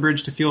I wanted the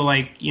bridge to feel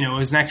like, it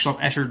was an actual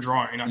Escher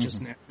drawing, not just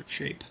an Escher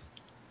shape.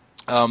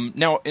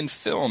 Now, in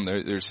film,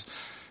 there's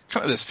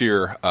kind of this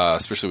fear,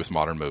 especially with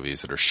modern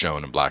movies that are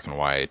shown in black and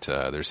white.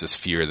 There's this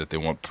fear that they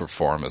won't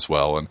perform as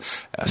well. And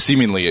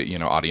seemingly,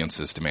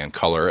 audiences demand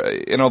color.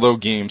 And although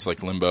games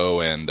like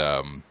Limbo and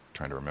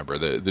trying to remember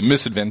the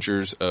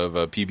misadventures of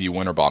PB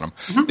Winterbottom.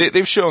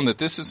 They've shown that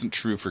this isn't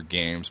true for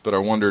games, but I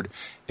wondered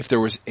if there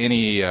was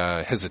any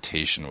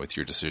hesitation with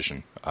your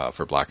decision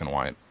for black and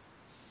white.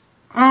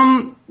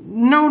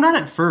 No, not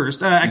at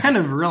first. I kind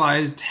of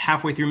realized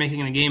halfway through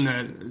making the game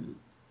that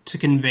to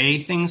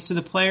convey things to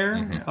the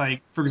player,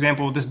 like, for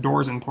example, this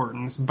door is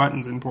important, this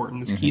button's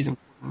important, this key's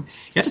important. You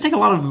have to take a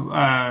lot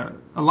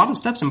of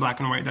steps in black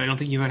and white that I don't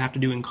think you would have to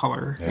do in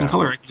color. In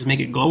color, I can just make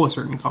it glow a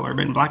certain color,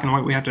 but in black and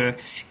white, we have to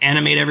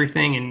animate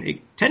everything, and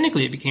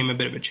technically it became a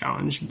bit of a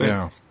challenge.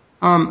 But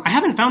I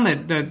haven't found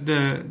that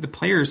the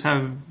players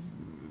have,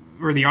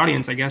 or the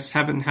audience, I guess,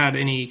 haven't had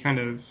any kind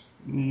of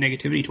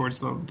negativity towards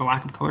the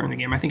lack of color in the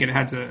game. I think it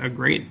has a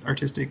great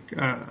artistic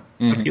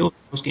appeal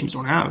that most games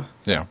don't have.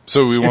 Yeah,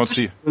 so we won't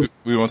see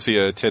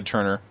a Ted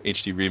Turner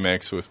HD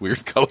remix with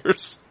weird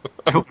colors.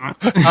 I hope not.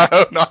 I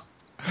hope not.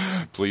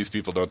 Please,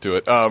 people, don't do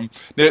it.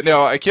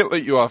 Now, I can't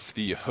let you off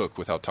the hook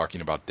without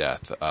talking about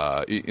death.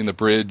 In the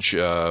bridge,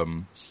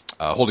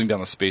 holding down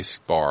the space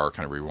bar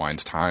kind of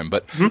rewinds time,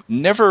 but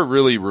never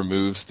really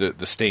removes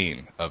the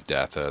stain of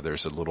death.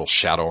 There's a little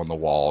shadow on the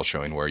wall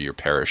showing where you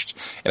perished.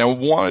 And I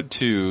wanted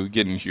to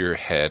get into your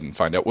head and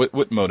find out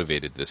what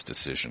motivated this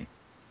decision.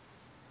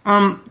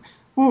 Well,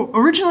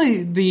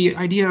 originally the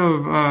idea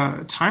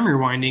of time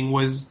rewinding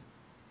was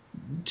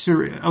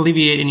to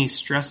alleviate any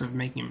stress of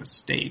making a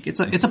mistake. It's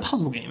a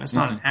puzzle game. It's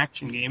not an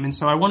action game. And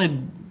so I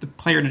wanted the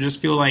player to just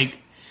feel like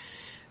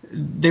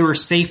they were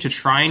safe to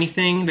try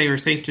anything. They were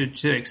safe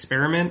to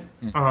experiment.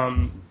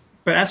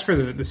 But as for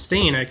the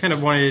stain, I kind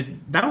of wanted,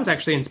 that was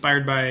actually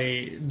inspired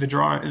by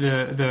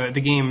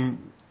the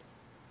game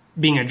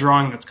being a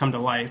drawing that's come to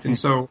life. And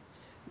so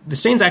the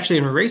stain's actually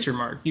an eraser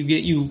mark. You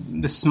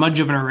get the smudge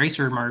of an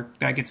eraser mark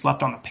that gets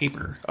left on the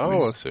paper.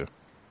 I see.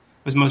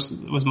 Was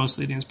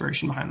mostly the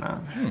inspiration behind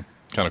that.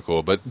 Kind of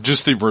cool, but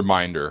just the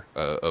reminder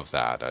of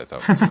that, I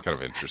thought was kind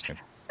of interesting.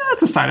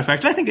 That's a side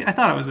effect. I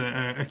thought it was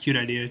a cute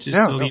idea.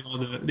 Just leave all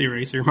the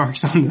eraser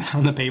marks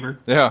on the paper.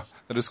 Yeah,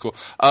 that is cool.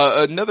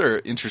 Another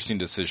interesting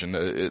decision,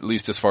 at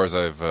least as far as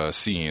I've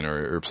seen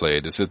or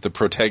played, is that the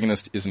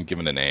protagonist isn't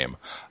given a name.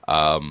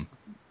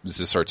 Is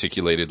this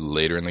articulated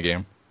later in the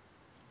game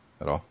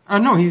at all?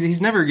 No, he's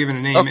never given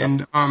a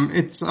name, and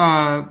it's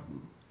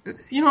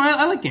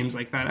I like games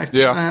like that. I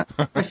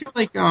feel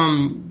like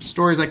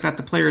stories like that,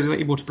 the players are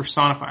able to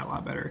personify a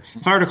lot better.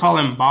 If I were to call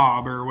him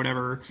Bob or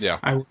whatever,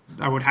 I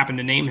would happen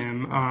to name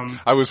him.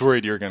 I was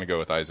worried you were going to go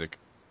with Isaac.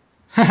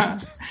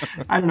 I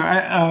don't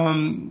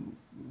know.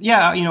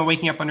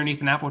 Waking up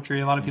underneath an apple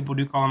tree. A lot of people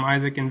do call him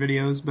Isaac in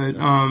videos, but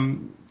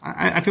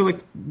I feel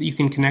like you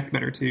can connect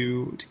better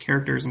to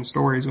characters and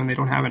stories when they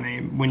don't have a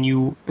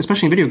name.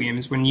 Especially in video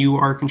games, when you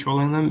are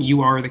controlling them,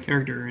 you are the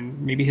character,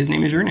 and maybe his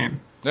name is your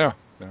name. Yeah.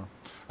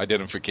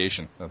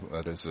 Identification.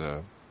 That is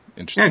a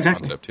interesting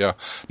concept. Yeah.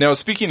 Now,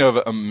 speaking of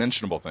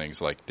unmentionable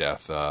things like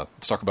death,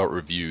 let's talk about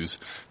reviews.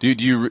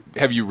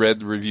 Have you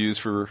read the reviews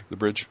for The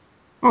Bridge?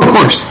 Oh, of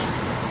course.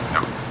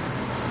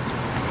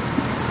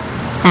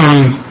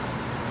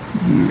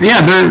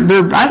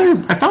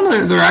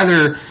 They're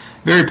either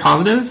very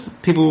positive.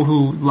 People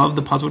who love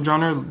the puzzle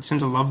genre tend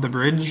to love The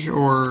Bridge,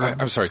 or...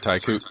 I'm sorry, Ty,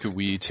 could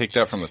we take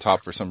that from the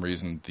top? For some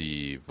reason,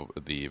 the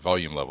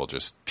volume level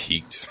just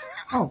peaked.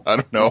 Oh. I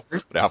don't know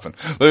what happened.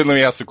 Let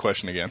me ask the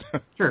question again.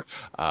 Sure.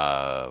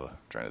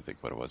 Trying to think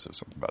what it was. It was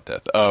something about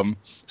death.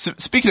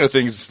 Speaking of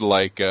things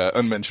like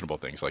unmentionable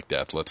things like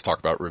death, let's talk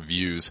about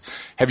reviews.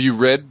 Have you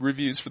read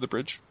reviews for The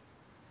Bridge?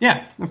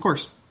 Yeah, of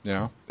course.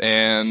 Yeah.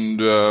 And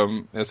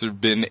has there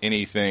been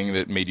anything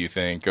that made you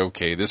think,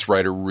 okay, this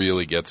writer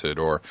really gets it,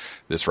 or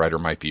this writer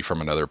might be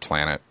from another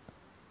planet?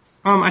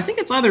 I think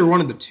it's either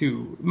one of the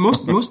two.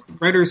 Most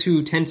writers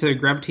who tend to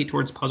gravitate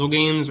towards puzzle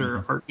games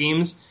or art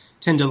games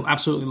tend to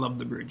absolutely love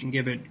The Bridge and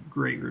give it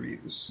great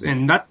reviews.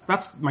 And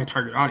that's my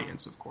target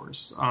audience, of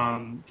course.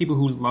 People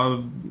who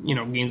love,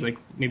 games like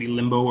maybe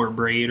Limbo or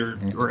Braid or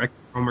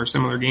XCOM or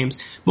similar games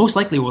most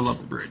likely will love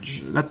The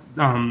Bridge.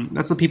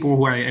 That's the people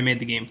who I made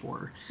the game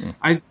for.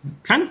 I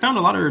kind of found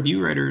a lot of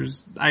review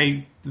writers,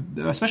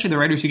 especially the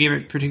writers who gave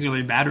it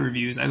particularly bad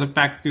reviews. I looked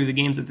back through the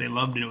games that they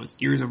loved, and it was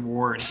Gears of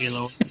War and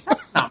Halo.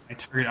 That's not my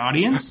target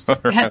audience.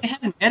 They had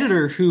an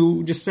editor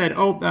who just said,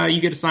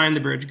 you get assigned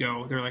The Bridge,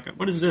 go. They're like,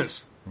 what is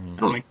this?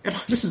 I don't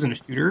this isn't a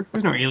shooter.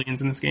 There's no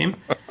aliens in this game.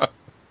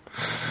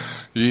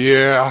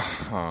 Yeah.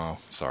 Oh,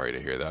 sorry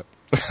to hear that.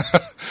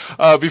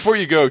 Before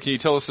you go, can you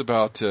tell us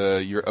about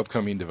your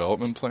upcoming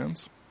development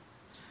plans?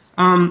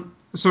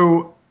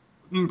 So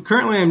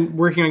currently I'm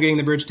working on getting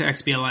The Bridge to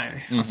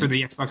XBLA for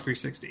the Xbox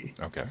 360.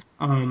 Okay.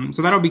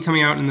 So that'll be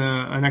coming out in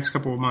the next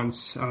couple of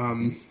months.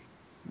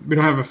 We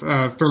don't have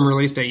a firm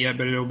release date yet,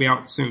 but it'll be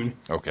out soon.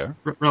 Okay.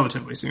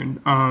 Relatively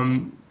soon.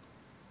 And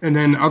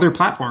then other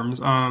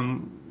platforms.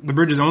 The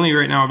Bridge is only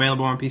right now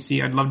available on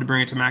PC. I'd love to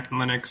bring it to Mac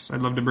and Linux.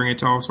 I'd love to bring it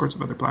to all sorts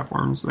of other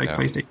platforms, like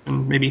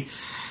PlayStation, maybe.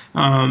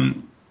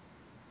 And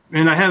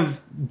I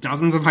have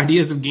dozens of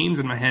ideas of games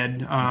in my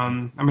head.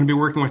 I'm going to be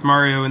working with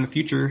Mario in the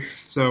future,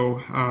 so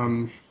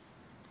I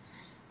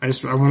want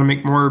to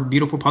make more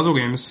beautiful puzzle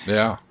games.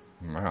 Yeah.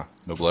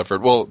 Noble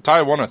effort. Well, Ty,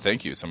 I want to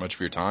thank you so much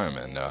for your time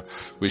and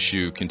wish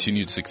you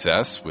continued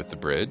success with The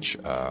Bridge.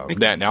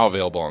 That now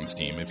available on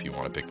Steam if you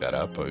want to pick that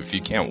up, if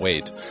you can't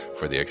wait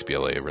for the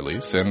XBLA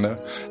release, and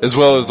as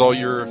well as all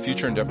your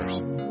future endeavors.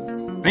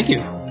 Thank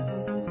you.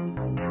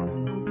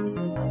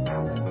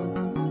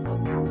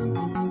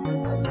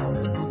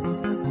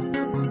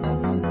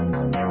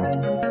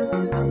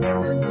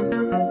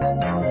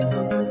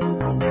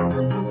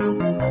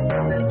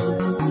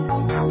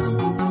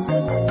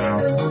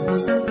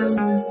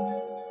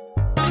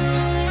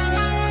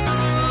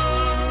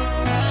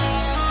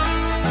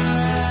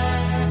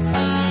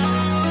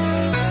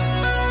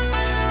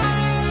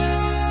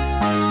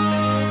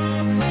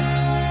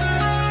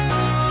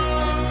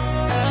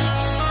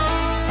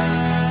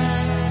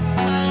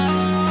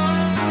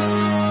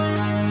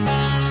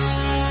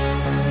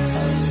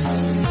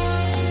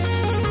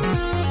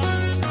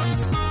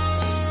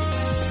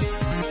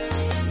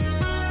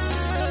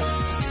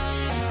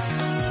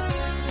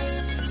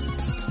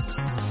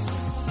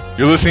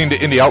 You're listening to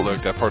Indie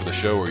Outlook, that part of the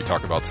show where we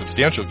talk about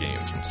substantial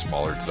games from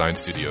smaller design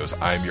studios.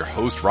 I'm your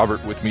host,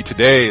 Robert. With me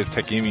today is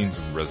Tech Gaming's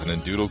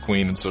resident doodle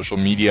queen and social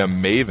media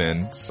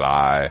maven,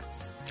 Sai.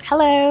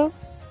 Hello.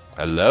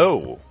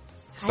 Hello.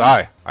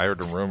 Sai, I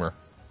heard a rumor.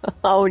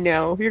 Oh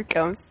no, here it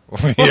comes.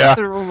 Yeah.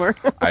 The rumor?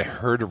 I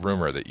heard a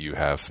rumor that you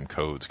have some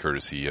codes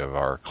courtesy of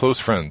our close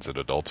friends at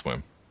Adult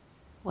Swim.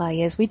 Well,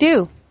 yes, we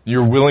do.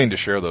 You're willing to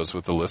share those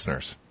with the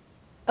listeners.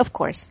 Of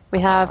course. We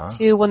have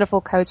 2 wonderful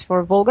codes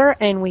for Vulgar,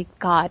 and we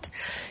got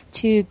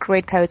 2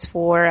 great codes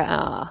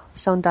for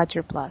Stone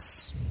Dodger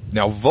Plus.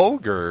 Now,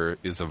 Vulgar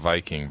is a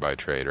Viking by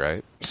trade,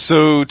 right?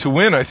 So to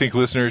win, I think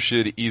listeners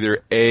should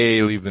either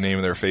A, leave the name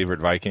of their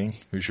favorite Viking.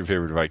 Who's your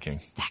favorite Viking?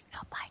 Techno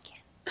Viking.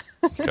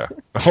 Okay.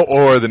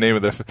 Or the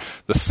name of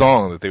the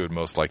song that they would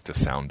most like to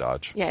sound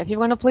dodge. Yeah, if you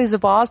want to please the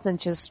boss, then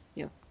just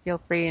feel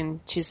free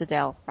and choose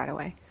Adele right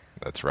away.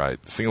 That's right.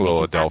 Sing a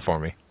little Adele for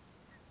me.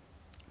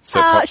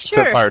 Sure.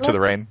 Set fire to the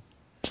rain.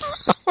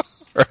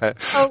 Right.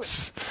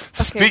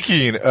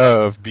 Speaking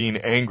of being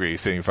angry,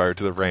 setting fire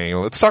to the ring,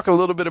 let's talk a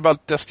little bit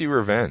about Dusty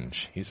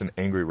Revenge. He's an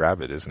angry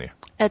rabbit, isn't he?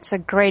 It's a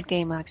great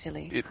game,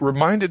 actually. It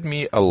reminded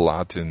me a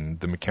lot in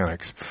the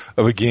mechanics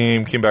of a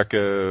game came out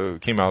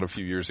a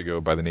few years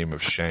ago by the name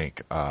of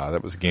Shank.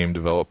 That was a game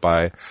developed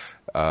by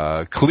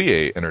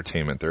Clie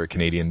Entertainment. They're a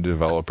Canadian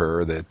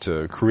developer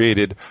that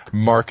created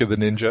Mark of the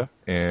Ninja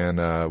and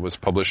was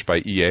published by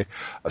EA.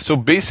 So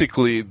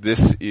basically,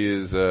 this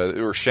is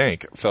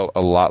Shank felt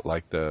a lot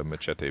like the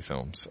Machete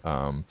films.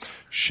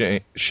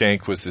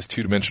 Shank was this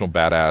two-dimensional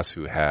badass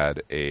who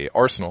had a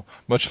arsenal,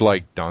 much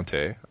like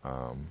Dante.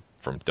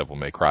 From Devil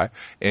May Cry,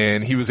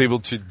 and he was able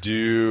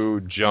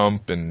to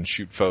jump and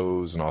shoot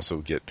foes and also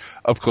get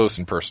up close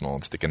and personal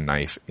and stick a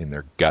knife in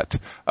their gut.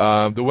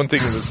 The one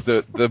thing was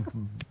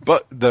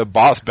the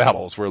boss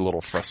battles were a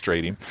little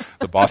frustrating.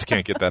 The boss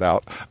can't get that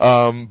out.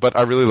 But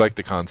I really like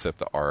the concept,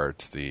 the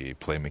art, the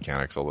play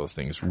mechanics, all those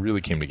things really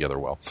came together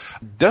well.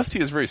 Dusty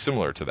is very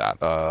similar to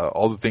that.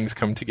 All the things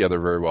come together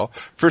very well.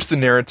 First, the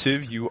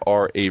narrative, you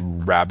are a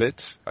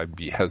rabbit. I'd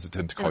be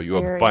hesitant to call you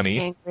a bunny.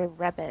 Angry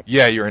rabbit.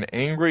 Yeah, you're an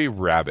angry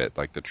rabbit.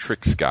 Like the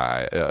Trix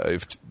guy.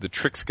 If the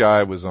Trix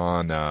guy was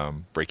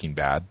on Breaking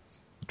Bad,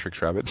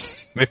 Trix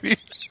Rabbit, maybe.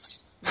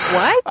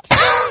 What?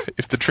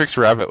 If the Trix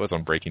Rabbit was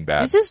on Breaking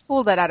Bad. You just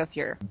pulled that out of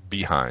here.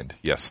 Behind,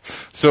 yes.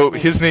 So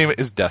his name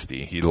is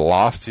Dusty. He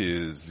lost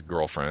his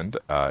girlfriend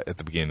at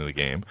the beginning of the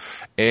game,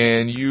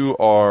 and you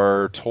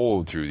are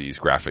told through these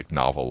graphic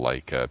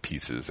novel-like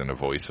pieces and a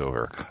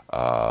voiceover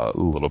a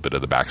little bit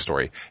of the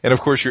backstory. And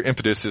of course, your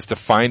impetus is to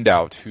find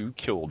out who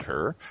killed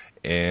her.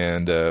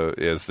 And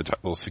as the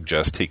title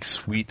suggests, take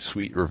sweet,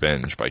 sweet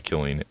revenge by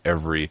killing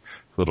every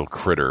little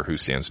critter who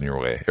stands in your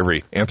way,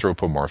 every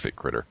anthropomorphic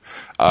critter.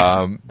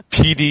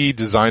 PD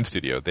Design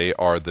Studio, they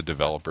are the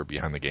developer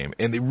behind the game,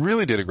 and they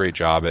really did a great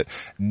job at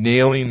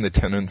nailing the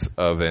tenets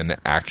of an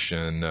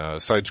action,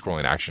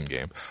 side-scrolling action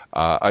game.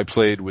 I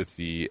played with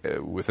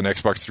with an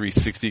Xbox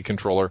 360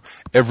 controller.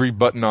 Every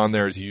button on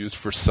there is used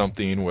for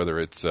something, whether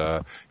it's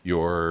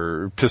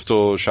your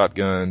pistol,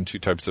 shotgun, two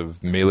types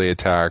of melee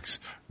attacks,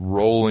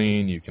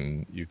 rolling. You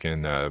can.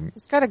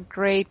 It's got a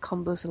great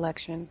combo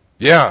selection.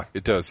 Yeah,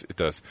 it does.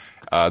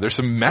 There's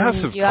some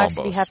massive you combos. You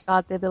actually have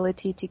got the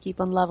ability to keep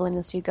on leveling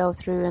as you go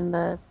through, and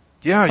the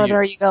Yeah,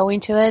 further you go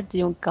into it,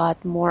 you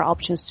got more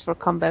options for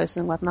combos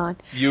and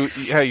whatnot. You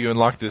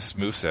unlock this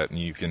moveset and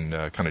you can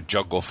kind of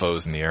juggle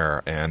foes in the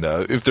air. And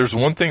if there's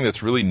one thing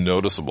that's really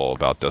noticeable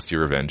about Dusty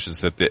Revenge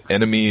is that the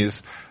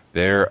enemies,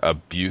 they're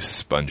abuse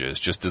sponges,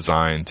 just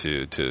designed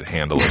to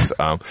handle it.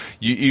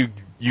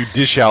 You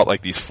dish out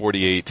like these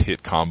 48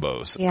 hit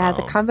combos. Yeah,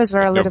 the combos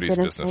were a little bit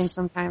insane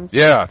sometimes.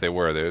 Yeah, they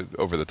were. They're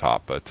over the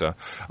top. But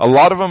a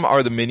lot of them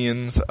are the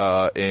minions,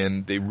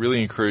 and they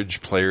really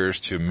encourage players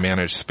to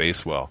manage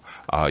space well.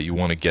 You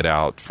want to get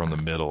out from the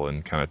middle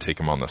and kind of take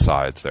them on the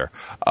sides there.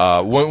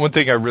 One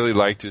thing I really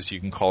liked is you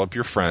can call up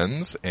your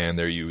friends, and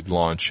there you would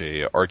launch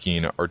a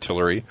arcing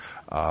artillery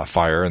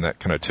fire, and that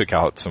kind of took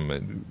out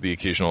the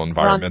occasional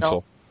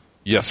environmental. Rondel.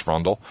 Yes,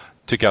 Rondel.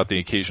 Took out the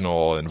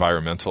occasional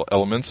environmental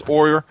elements,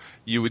 or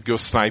you would go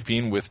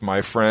sniping with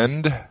my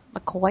friend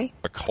McCoy.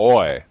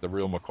 McCoy, the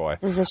real McCoy.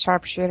 Is a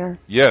sharpshooter.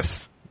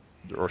 Yes,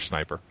 or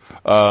sniper.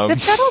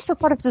 That's also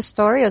part of the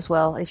story as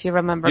well, if you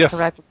remember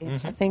correctly.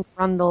 Mm-hmm. I think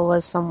Rondel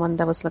was someone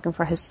that was looking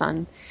for his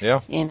son.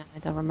 Yeah. And I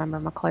don't remember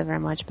McCoy very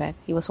much, but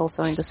he was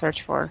also in the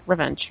search for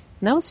revenge.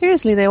 No,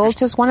 seriously, they all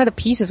just wanted a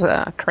piece of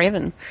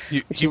Kraven.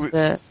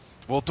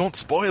 Well, don't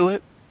spoil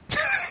it.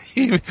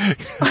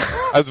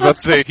 I was about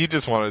to say, he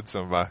just wanted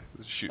some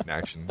shooting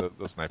action.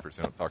 Those snipers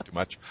don't talk too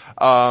much.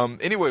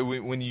 Anyway,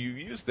 when you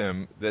use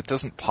them, that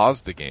doesn't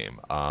pause the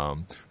game,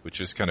 which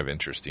is kind of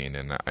interesting,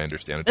 and I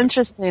understand it.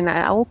 Interesting.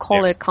 I will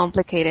call it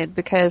complicated,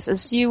 because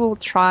as you will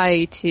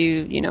try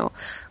to,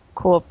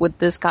 co-op with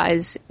these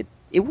guys,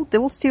 they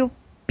will still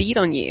beat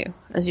on you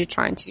as you're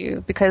trying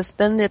to, because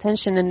then the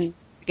attention and the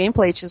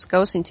gameplay just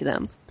goes into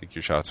them. Take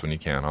your shots when you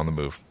can, on the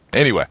move.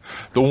 Anyway,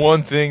 the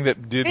one thing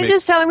that did You're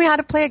just telling me how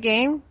to play a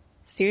game?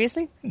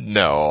 Seriously?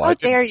 No. How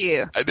dare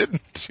you? I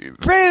didn't do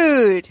that.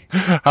 Rude!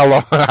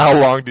 How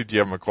long did you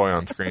have McCoy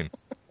on screen?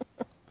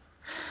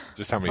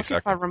 Just how many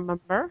seconds? I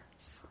remember.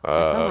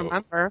 I don't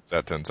remember. Is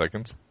that 10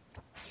 seconds?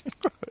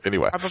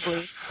 Anyway.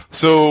 Probably.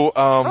 So,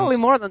 probably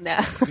more than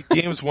that. The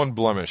game's one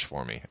blemish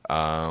for me.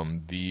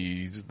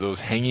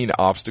 Those hanging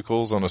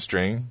obstacles on a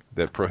string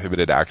that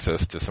prohibited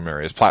access to some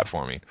areas,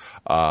 platforming.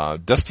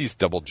 Dusty's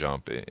double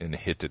jump and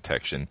hit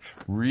detection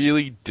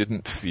really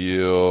didn't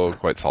feel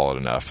quite solid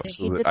enough. The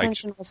hit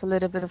detection was a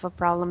little bit of a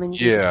problem in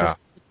the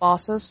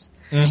bosses.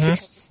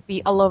 Mm-hmm.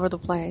 Be all over the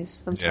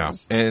place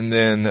sometimes. Yeah. And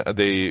then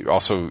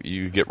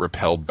you get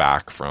repelled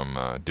back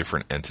from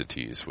different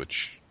entities,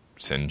 which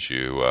send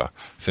you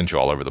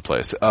all over the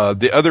place.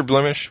 The other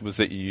blemish was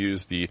that you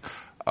use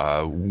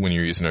when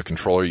you're using a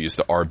controller, you use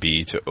the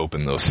RB to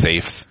open those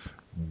safes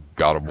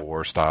God of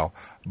War style,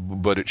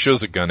 but it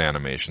shows a gun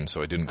animation,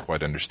 so I didn't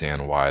quite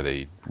understand why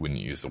they wouldn't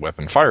use the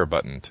weapon fire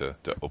button to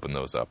open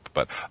those up.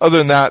 But other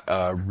than that,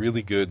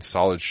 really good,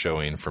 solid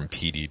showing from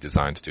PD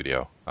Design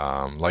Studio.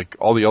 Like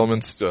all the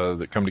elements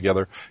that come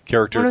together,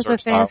 characters,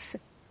 art style.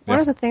 One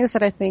of the things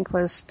that I think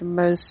was the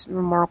most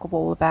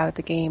remarkable about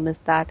the game is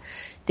that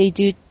they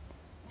did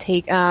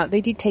take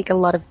a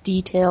lot of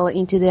detail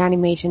into the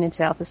animation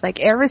itself. It's like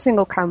every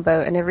single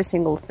combo and every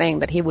single thing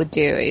that he would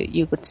do,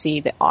 you would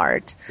see the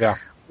art. Yeah.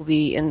 Will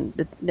be in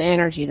the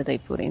energy that they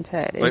put into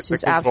it. It's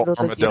just absolutely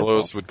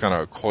armadillos beautiful. Would kind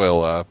of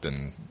coil up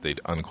and they'd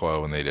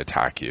uncoil and they'd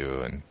attack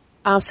you. And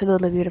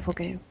absolutely beautiful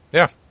game.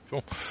 Yeah,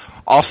 cool.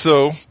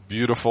 Also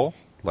beautiful,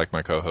 like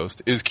my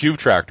co-host, is Cube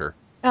Tractor.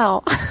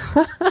 Oh.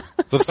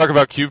 Let's talk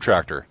about Cube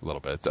Tractor a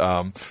little bit.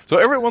 So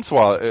every once in a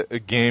while, a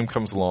game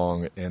comes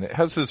along and it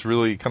has this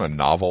really kind of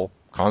novel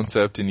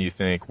concept, and you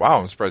think, wow,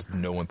 I'm surprised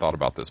no one thought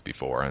about this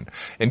before.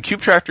 And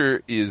Cube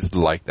Tractor is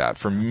like that.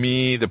 For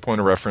me, the point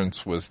of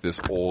reference was this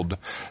old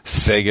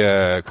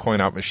Sega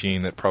coin-out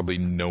machine that probably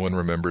no one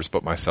remembers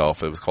but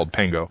myself. It was called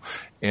Pango.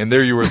 And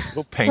there you were, a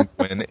little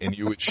penguin, and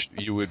you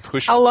would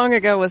push. How long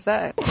ago was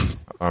that?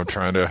 I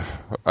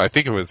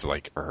think it was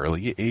like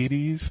early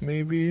 80s,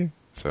 maybe.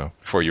 So,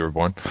 before you were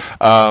born.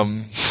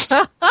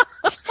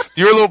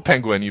 You were a little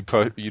penguin,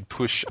 you'd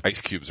push ice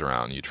cubes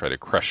around, you try to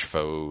crush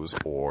foes,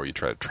 or you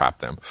try to trap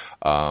them.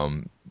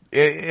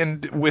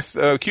 And with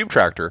Cube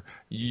Tractor,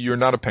 you're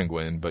not a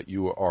penguin, but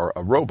you are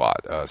a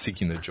robot,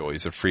 seeking the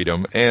joys of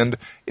freedom. And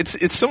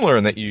it's similar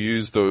in that you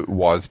use the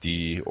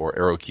WASD or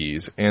arrow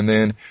keys, and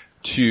then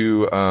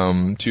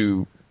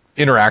to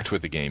interact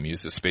with the game,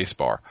 use the space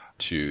bar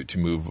to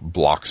move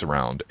blocks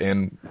around.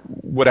 And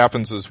what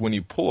happens is when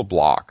you pull a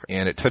block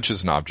and it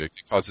touches an object,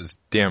 it causes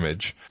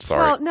damage.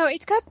 Sorry. Well, no,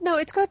 it's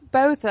got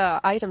both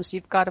items.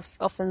 You've got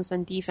offense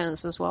and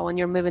defense as well. When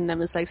you're moving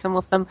them, it's like some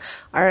of them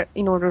are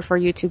in order for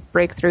you to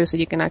break through, so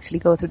you can actually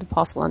go through the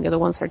puzzle, and the other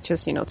ones are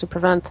just to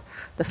prevent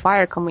the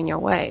fire coming your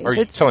way. Are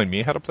you telling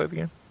me how to play the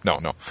game?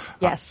 No.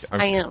 Yes,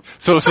 I am.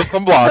 So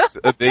some blocks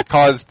they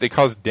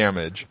cause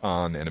damage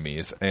on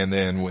enemies, and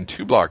then when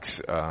two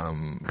blocks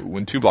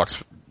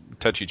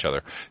touch each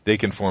other, they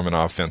can form an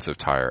offensive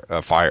tower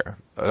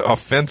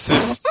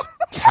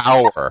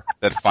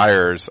that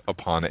fires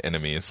upon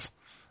enemies.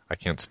 I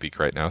can't speak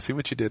right now. See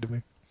what you did to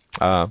me.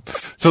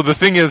 So the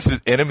thing is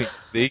that enemies,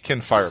 they can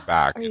fire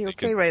back. Are you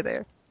okay right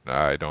there?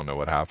 I don't know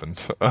what happened.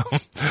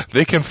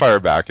 They can fire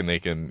back, and they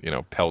can,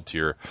 pelt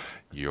your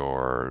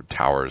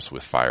towers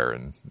with fire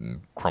and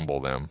crumble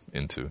them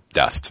into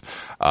dust.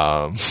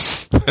 And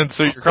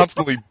so you're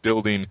constantly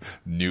building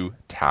new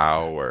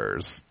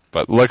towers.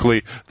 But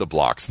luckily, the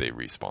blocks, they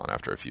respawn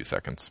after a few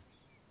seconds.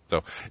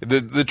 So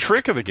the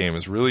trick of the game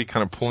is really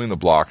kind of pulling the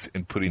blocks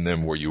and putting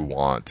them where you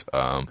want.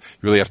 You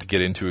really have to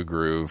get into a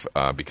groove,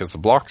 because the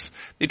blocks,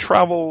 they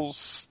travel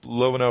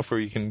slow enough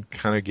where you can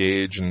kind of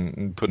gauge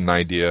and put an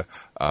idea,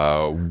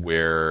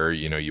 where,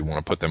 you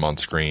want to put them on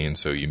screen.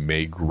 So you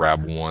may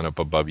grab one up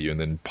above you and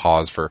then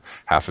pause for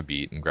half a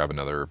beat and grab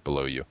another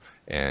below you.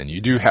 And you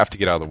do have to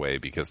get out of the way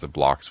because the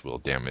blocks will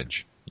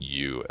damage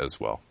you as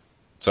well.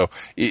 So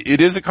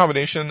it is a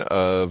combination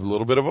of a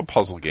little bit of a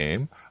puzzle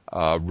game,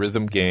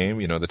 rhythm game,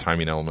 the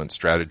timing element,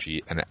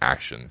 strategy, and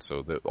action.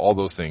 So that all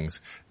those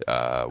things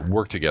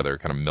work together,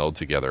 kind of meld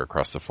together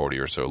across the 40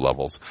 or so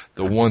levels.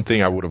 The one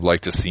thing I would have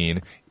liked to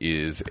seen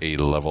is a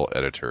level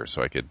editor,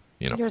 so I could,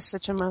 You're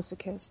such a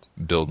masochist.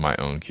 Build my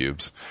own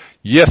cubes.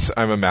 Yes,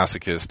 I'm a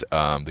masochist.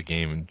 The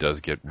game does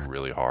get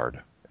really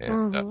hard.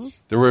 And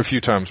there were a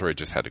few times where I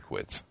just had to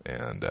quit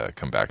and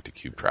come back to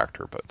Cube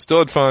Tractor, but still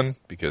had fun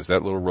because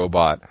that little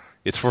robot,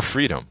 it's for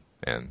freedom,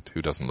 and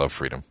who doesn't love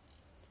freedom?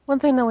 One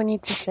thing that we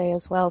need to say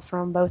as well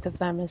from both of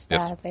them is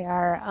that they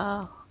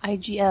are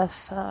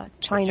IGF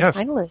China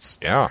finalists.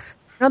 Yeah.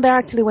 No, they're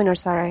actually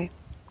winners, sorry.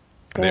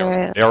 They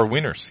are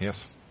winners,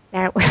 yes.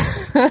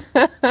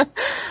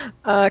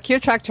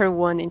 Cube Tractor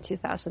won in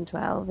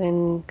 2012,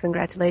 and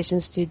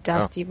congratulations to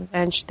Dusty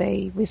Revenge.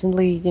 They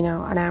recently,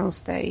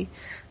 announced they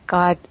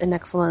got an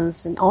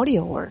Excellence in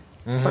Audio Award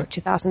for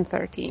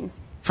 2013.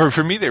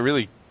 For me, they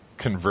really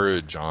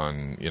converge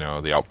on,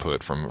 the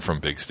output from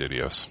big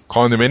studios.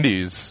 Calling them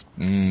indies,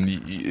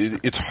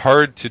 it's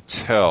hard to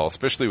tell,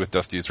 especially with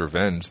Dusty's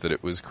Revenge, that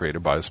it was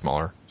created by a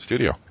smaller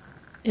studio.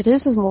 It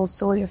is a small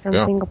studio from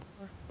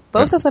Singapore.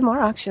 Both of them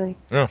are, actually.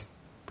 Yeah,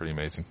 pretty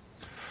amazing.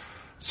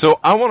 So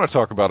I want to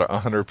talk about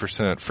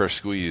 100% fresh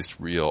squeezed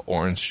real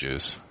orange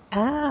juice.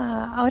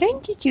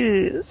 Orange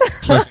juice.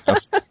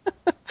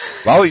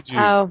 Lolly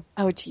juice.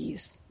 Oh,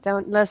 geez.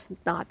 Let's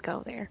not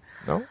go there.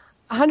 No?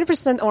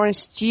 100%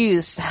 orange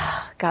juice.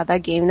 God,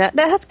 that game. That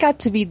has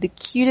got to be the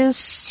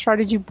cutest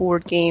strategy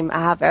board game I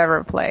have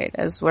ever played.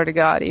 I swear to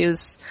God. It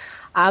was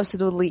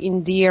absolutely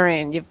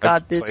endearing. You've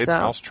got this. Played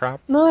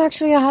Mousetrap? No,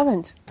 actually, I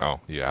haven't. Oh,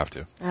 you have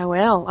to. I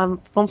will.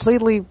 I'm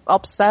completely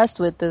obsessed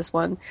with this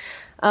one.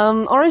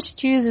 Orange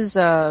Juice is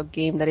a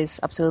game that is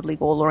absolutely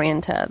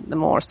goal-oriented. The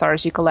more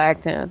stars you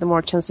collect, the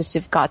more chances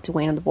you've got to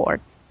win on the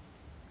board.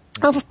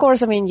 Of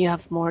course, I mean, you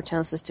have more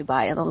chances to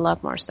buy and a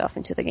lot more stuff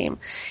into the game.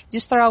 You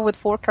start out with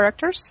 4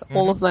 characters.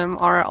 All of them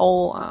are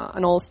all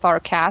an all-star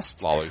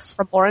cast. Lollies.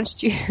 From Orange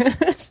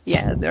Juice.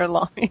 Yeah, they're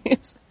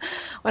lollies.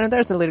 Well,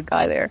 there's a little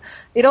guy there.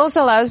 It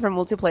also allows for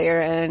multiplayer,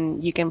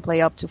 and you can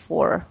play up to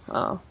 4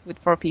 with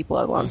 4 people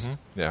at once.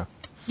 Yeah.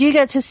 You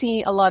get to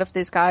see a lot of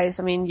these guys.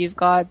 I mean, you've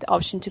got the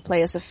option to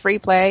play as a free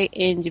play,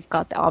 and you've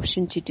got the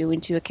option to do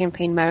into a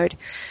campaign mode,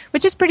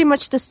 which is pretty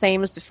much the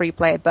same as the free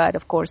play, but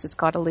of course it's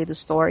got a little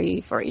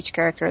story for each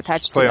character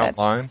attached to it.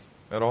 Play online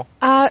at all?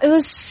 It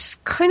was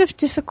kind of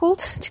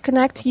difficult to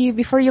connect.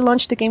 Before you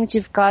launch the game,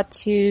 you've got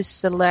to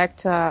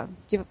select,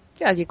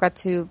 you've got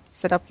to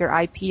set up your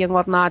IP and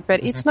whatnot,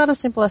 but it's not as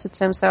simple as it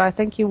seems, so I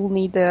think you will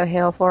need the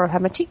help for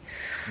Hamachi,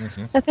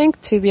 I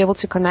think, to be able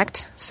to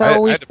connect.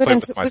 So we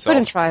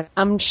couldn't try.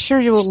 I'm sure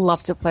you would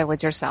love to play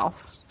with yourself,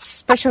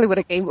 especially with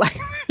a game like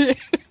this.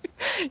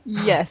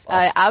 Yes,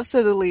 I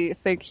absolutely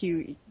think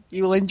you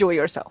will enjoy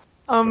yourself.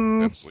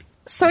 Absolutely.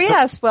 So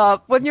yes,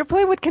 well, when you're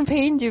playing with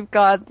campaign, you've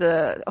got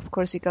the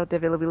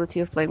availability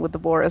of playing with the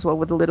board as well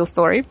with the little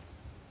story.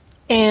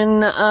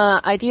 And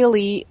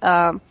ideally,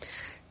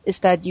 is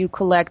that you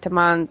collect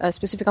a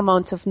specific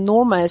amount of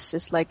normas,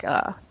 is like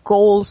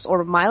goals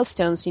or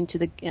milestones into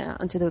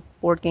the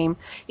board game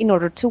in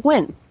order to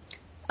win.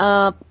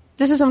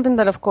 This is something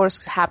that, of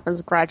course,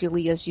 happens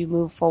gradually as you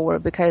move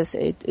forward because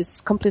it's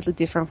completely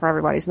different for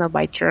everybody. It's not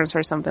by turns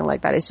or something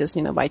like that. It's just,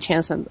 by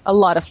chance and a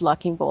lot of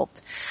luck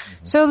involved.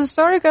 So the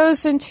story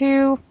goes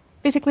into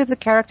basically the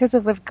characters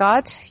that we've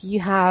got. You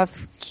have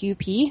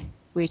QP,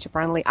 which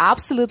apparently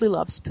absolutely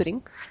loves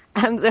pudding.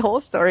 And the whole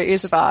story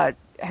is about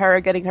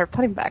her getting her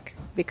pudding back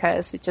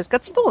because it just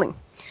got stolen.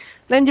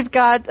 Then you've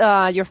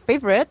got your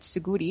favorite,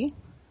 Suguri,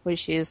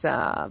 which is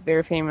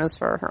very famous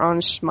for her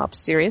own shmup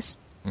series.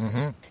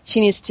 She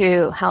needs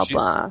to help.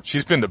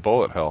 She's been to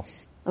bullet hell.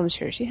 I'm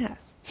sure she has.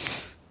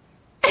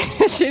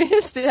 She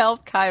needs to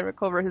help Kai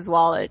recover his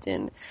wallet,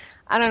 and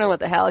I don't know what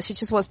the hell. She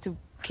just wants to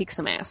kick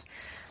some ass.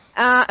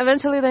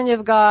 Eventually, then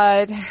you've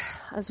got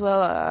as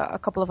well a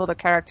couple of other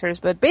characters,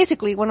 but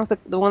basically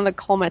the one that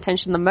caught my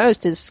attention the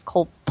most is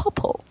called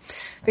Popo,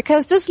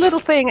 because this little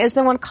thing is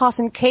the one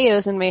causing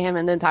chaos and mayhem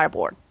in the entire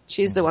board.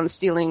 She's the one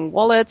stealing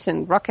wallets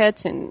and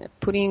rockets and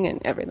pudding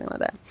and everything like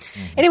that.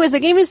 Anyways, the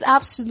game is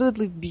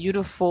absolutely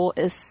beautiful.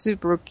 It's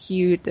super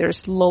cute.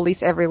 There's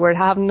lollies everywhere.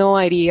 I have no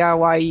idea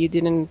why you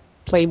didn't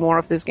play more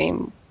of this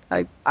game.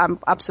 I'm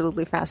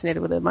absolutely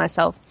fascinated with it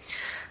myself.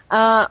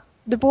 The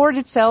board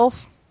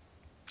itself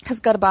has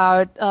got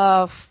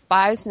about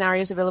 5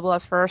 scenarios available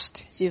at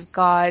first. You've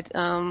got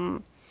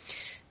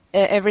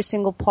every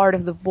single part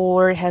of the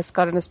board has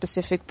gotten a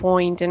specific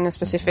point and a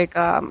specific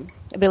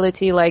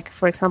ability. Like,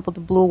 for example, the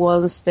blue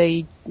ones,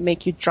 they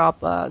make you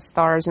drop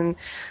stars, and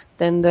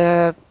then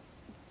the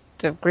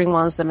green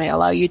ones that may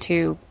allow you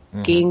to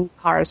gain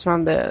cars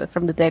from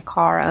the deck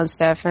car and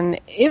stuff. And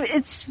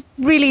it's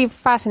really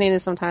fascinating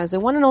sometimes. The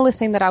one and only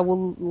thing that I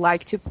would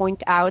like to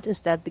point out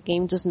is that the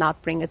game does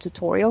not bring a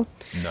tutorial.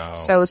 No.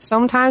 So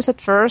sometimes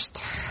at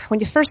first, when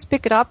you first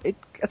pick it up,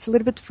 it's a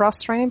little bit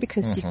frustrating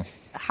because you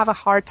have a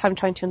hard time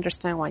trying to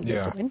understand what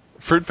you're doing.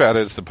 Fruitbat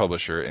is the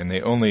publisher, and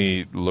they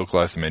only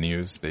localize the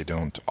menus. They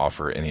don't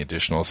offer any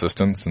additional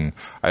assistance, and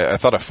I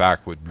thought a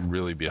FAQ would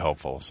really be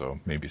helpful, so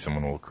maybe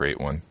someone will create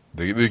one.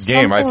 The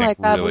game, I think, like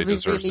that really would be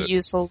deserves really it.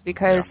 useful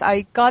because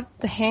I got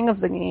the hang of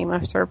the game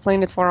after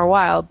playing it for a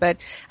while, but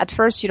at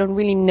first you don't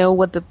really know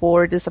what the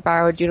board is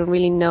about, you don't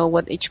really know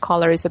what each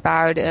color is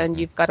about, and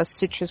you've got a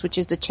citrus, which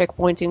is the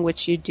checkpoint in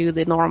which you do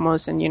the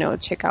normals and,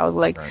 check out,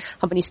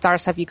 how many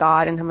stars have you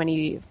got and how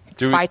many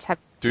fights have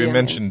you Do we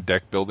mention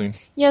deck building?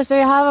 Yes, they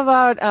have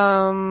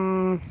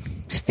about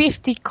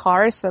 50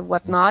 cars and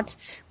whatnot,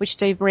 which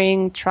they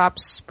bring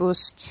traps,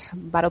 boost,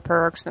 battle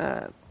perks,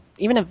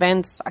 even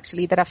events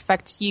actually that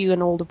affect you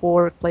and all the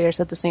board players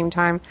at the same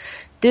time.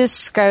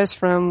 This goes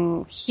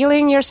from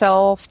healing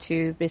yourself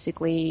to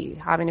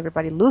basically having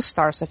everybody lose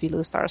stars if you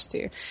lose stars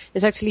too.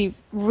 It's actually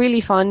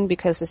really fun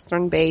because it's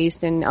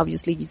turn-based, and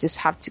obviously you just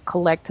have to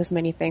collect as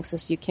many things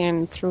as you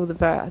can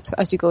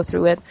as you go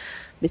through it.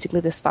 Basically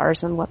the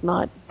stars and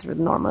whatnot through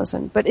the normals,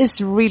 but it's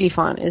really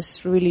fun.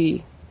 It's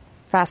really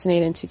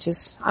fascinating to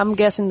just, I'm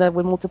guessing that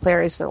with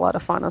multiplayer is a lot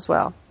of fun as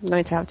well. I'm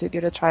going to have to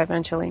give it a try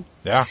eventually.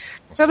 Yeah.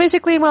 So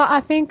basically, well, I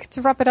think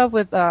to wrap it up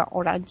with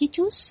Orange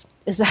Juice,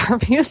 is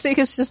that music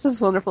is just as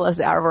wonderful as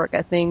the artwork.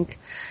 I think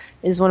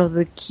is one of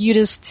the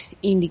cutest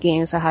indie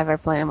games I have ever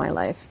played in my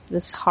life.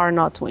 It's hard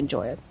not to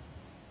enjoy it.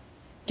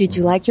 Did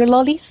you like your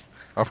lollies?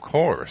 Of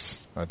course.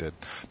 I did.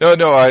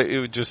 No, it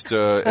was just,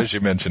 as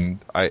you mentioned,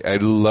 I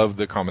love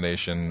the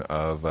combination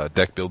of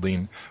deck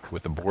building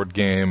with a board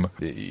game.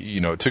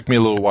 It took me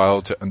a little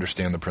while to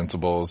understand the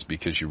principles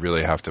because you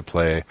really have to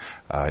play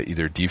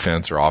either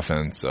defense or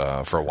offense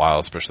for a while,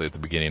 especially at the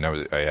beginning.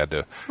 I had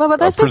to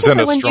present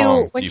a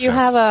strong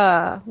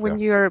defense. When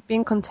you're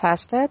being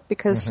contested,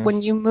 because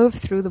when you move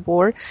through the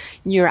board,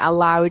 you're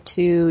allowed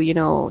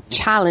to,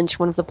 challenge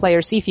one of the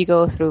players, see if you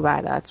go through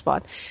by that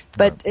spot.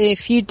 But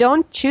if you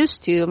don't choose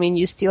to,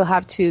 you still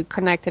have to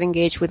connect and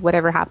engage with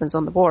whatever happens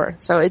on the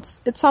board. So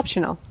it's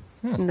optional.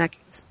 in that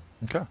case.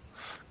 Okay.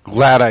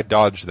 Glad I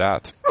dodged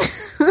that.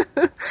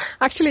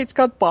 Actually, it's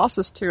got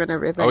bosses too and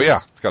everything. Oh yeah,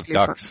 it's got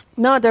ducks.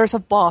 No, there's a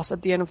boss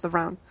at the end of the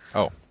round.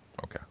 Oh,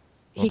 okay.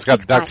 Well, it's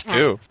got ducks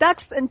too.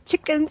 Ducks and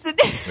chickens.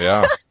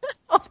 Yeah.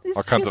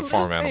 all kinds of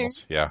farm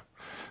animals. Yeah.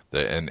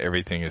 And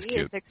everything is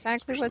cute. It's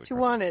exactly what you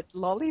wanted.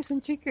 Lollies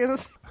and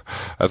chickens.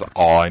 That's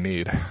all I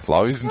need.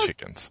 Lollies and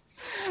chickens.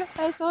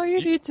 That's all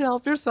you need to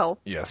help yourself.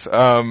 Yes.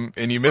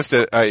 And you missed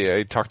it.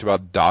 I talked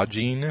about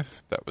dodging.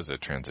 That was a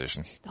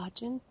transition.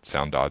 Dodging?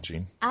 Sound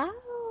dodging.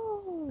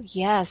 Oh,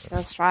 yes,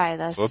 that's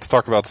right. So let's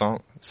talk about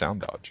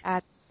sound dodge.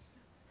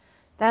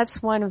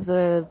 That's one of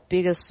the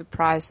biggest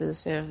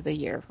surprises of the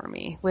year for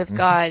me. We've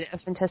got a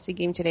fantastic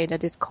game today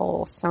that is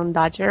called Sound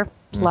Dodger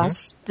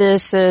Plus.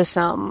 This is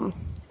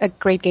a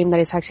great game that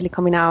is actually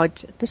coming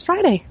out this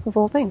Friday, of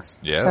all things.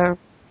 Yes. So,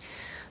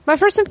 my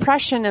first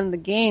impression in the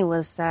game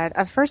was that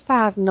at first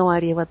I had no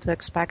idea what to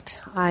expect.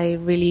 I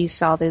really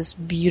saw this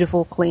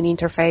beautiful, clean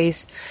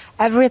interface.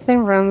 Everything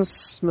runs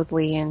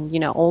smoothly and,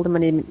 all the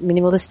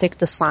minimalistic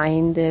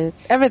design,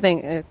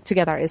 everything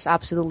together is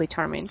absolutely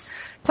charming.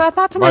 So I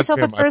thought to myself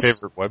at first... my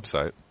favorite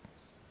website.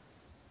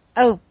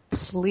 Oh,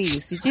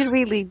 please. Did you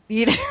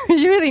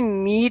really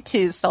need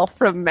to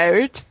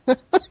self-promote?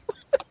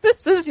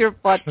 This is your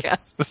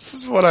podcast. This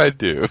is what I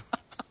do.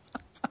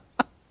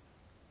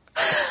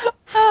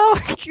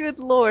 Oh, good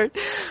Lord.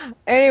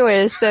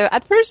 Anyway, so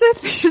at first I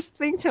just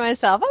think to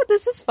myself, oh,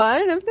 this is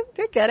fun. I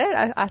get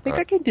it. I think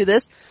I can do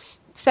this.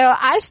 So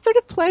I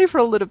started playing for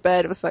a little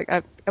bit. It was like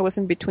I was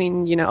in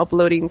between,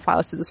 uploading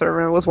files to the server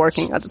and I was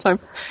working at the time.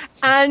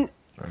 And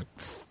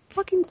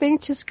fucking thing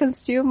just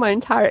consumed my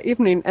entire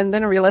evening. And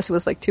then I realized it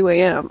was like 2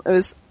 a.m. It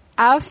was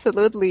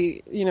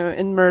absolutely,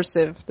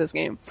 immersive, this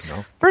game.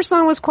 No. First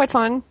song was quite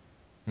fun.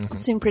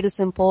 It seemed pretty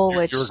simple.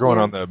 You were going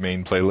on the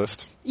main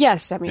playlist?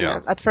 Yes, I mean,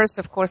 at first,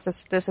 of course,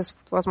 this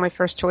was my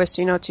first choice,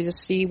 to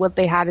just see what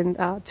they had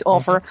to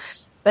offer.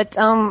 But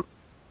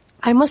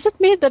I must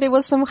admit that it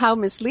was somehow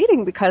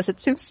misleading because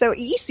it seems so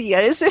easy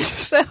and it seems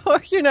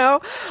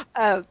so,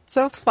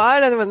 so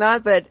fun and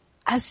whatnot. But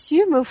as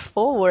you move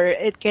forward,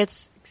 it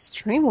gets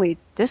extremely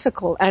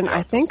difficult, and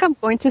I think I'm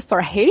going to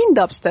start hating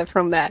dubstep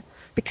from that.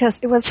 Because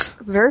it was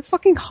very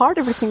fucking hard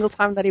every single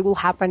time that it will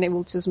happen. It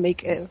will just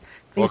make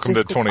Welcome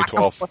to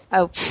 2012.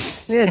 Oh,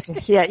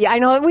 yeah, I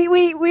know.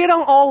 We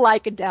don't all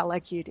like Adele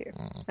like you do.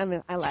 I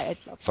mean, I like it.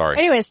 Sorry.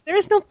 Anyways, there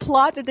is no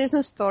plot. There's no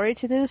story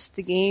to this.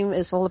 The game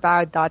is all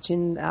about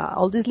dodging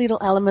all these little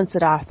elements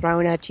that are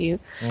thrown at you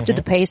to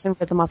the pace and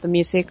rhythm of the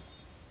music.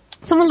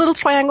 Some are little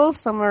triangles,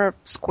 some are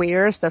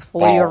squares that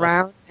follow you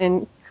around,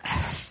 and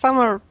some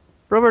are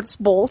Robert's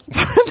balls.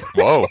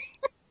 Whoa.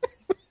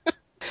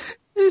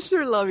 You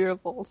sure love your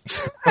balls.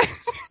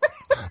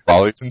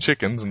 Lollies and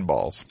chickens and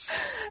balls.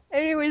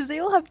 Anyways, they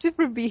all have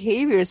different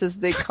behaviors as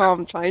they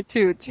come trying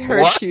to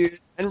hurt you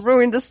and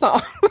ruin the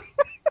song.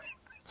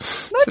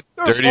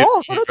 Not your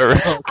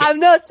balls. I'm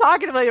not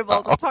talking about your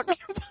balls. I'm talking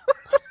about...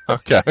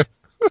 Okay.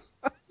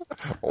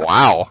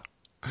 Wow.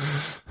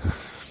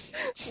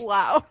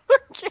 Wow.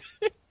 Okay.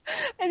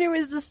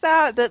 Anyways,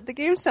 the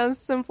game sounds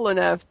simple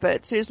enough,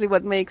 but seriously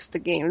what makes the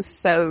game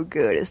so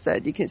good is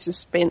that you can just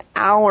spend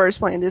hours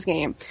playing this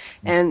game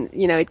and,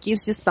 it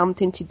gives you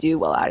something to do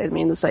while at it. I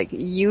mean, it's like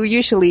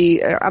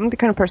I'm the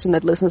kind of person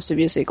that listens to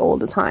music all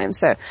the time,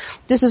 so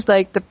this is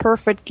like the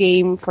perfect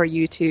game for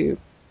you to,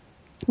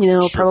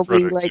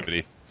 probably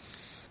like...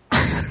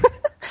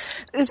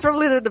 It's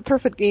probably the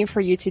perfect game for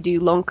you to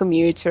do long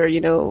commutes or,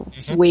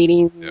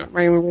 waiting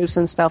rooms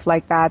and stuff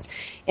like that.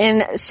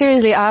 And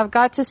seriously, I've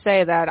got to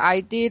say that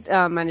I did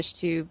manage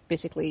to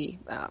basically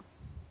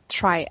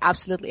try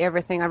absolutely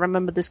everything. I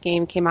remember this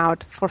game came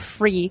out for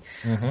free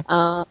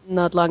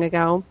not long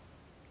ago.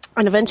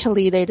 And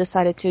eventually they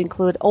decided to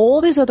include all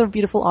these other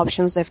beautiful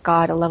options. They've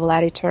got a level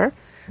editor,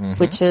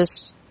 which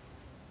is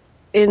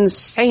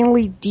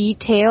insanely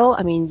detailed.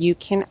 I mean, you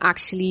can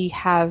actually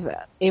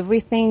have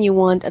everything you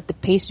want at the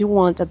pace you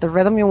want, at the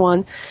rhythm you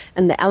want,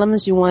 and the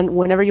elements you want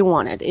whenever you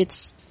want it.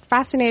 It's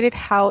fascinating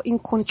how in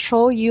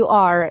control you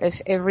are of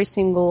every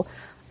single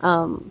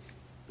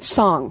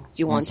song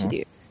you want to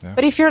do. Yeah.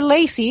 But if you're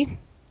lazy,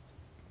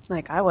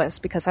 like I was,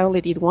 because I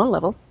only did one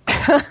level,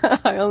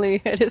 I only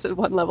edited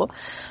one level,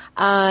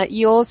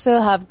 you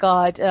also have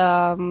got,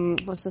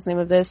 what's the name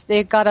of this?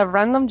 They got a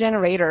random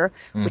generator,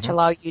 which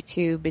allow you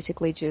to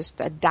basically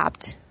just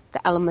adapt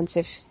the elements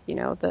of,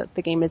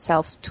 the game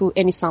itself to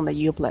any song that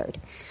you upload.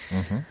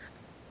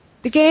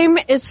 The game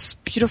is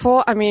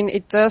beautiful. I mean,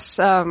 it does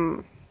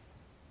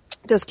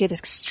get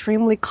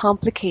extremely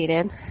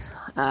complicated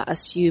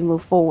as you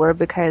move forward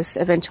because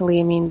eventually,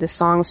 I mean, the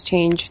songs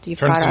change.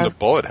 Turns into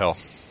bullet hell.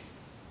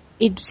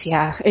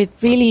 It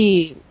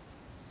really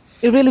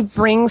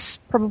brings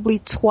probably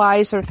 2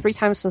 or 3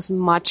 times as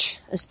much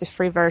as the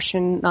free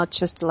version, not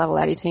just the level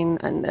editing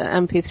and the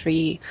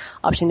MP3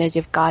 option that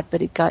you've got,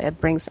 but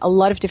it brings a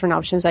lot of different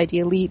options.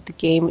 Ideally, the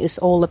game is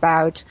all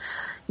about,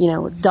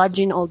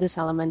 dodging all these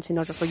elements in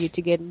order for you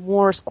to get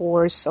more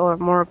scores or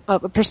more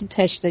a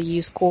percentage that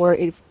you score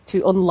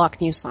to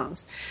unlock new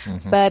songs.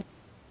 But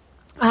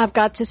I've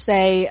got to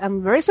say,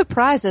 I'm very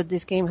surprised that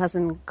this game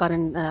hasn't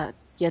gotten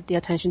yet the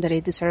attention that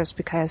it deserves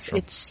because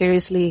it's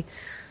seriously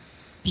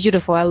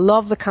beautiful. I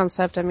love the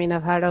concept. I mean,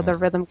 I've had other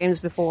rhythm games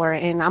before,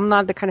 and I'm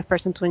not the kind of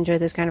person to enjoy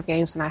this kind of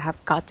games, and I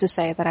have got to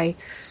say that I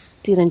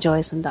did enjoy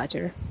Sound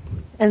Dodger.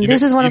 And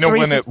this is one of the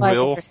reasons why... You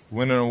know when it will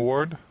win an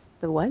award?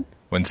 The what?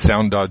 When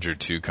Sound Dodger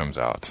 2 comes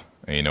out.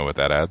 And you know what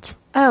that adds?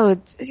 Oh,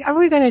 are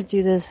we going to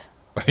do this?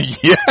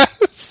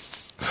 Yes!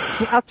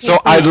 Okay, so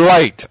I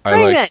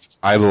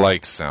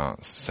liked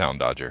Sound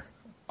Dodger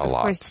a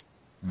lot.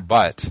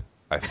 But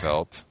I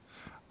felt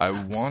I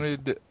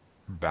wanted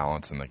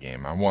balance in the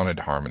game. I wanted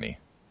harmony.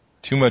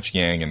 Too much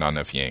yang and not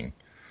enough yang.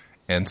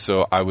 And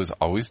so I was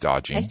always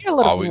dodging. I hear a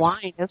little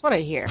wine. That's what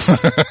I hear.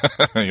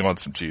 You want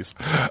some cheese?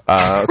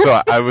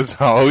 So I was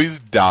always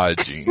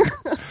dodging.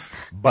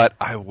 But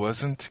I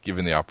wasn't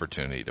given the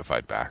opportunity to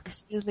fight back. I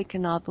seriously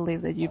cannot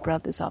believe that you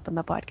brought this up in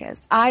the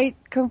podcast. I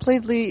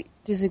completely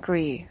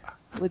disagree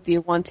with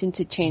you wanting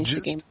to change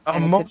the game.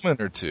 A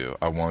moment or two,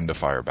 I wanted to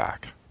fire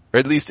back. Or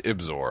at least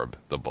absorb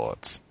the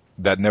bullets.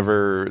 That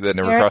never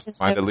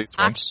crossed my mind at least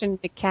once. Action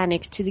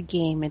mechanic to the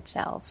game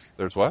itself.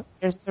 There's what?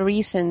 There's no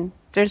reason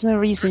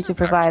to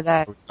provide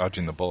that.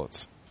 Dodging the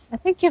bullets. I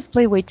think you've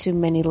played way too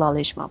many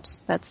lollish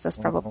mobs. That's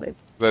probably...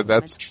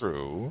 That's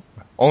true.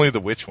 Only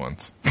the witch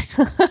ones.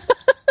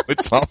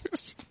 Witch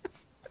lollies.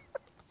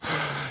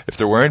 If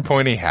they're wearing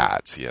pointy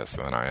hats, yes,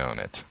 then I own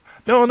it.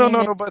 No,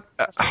 but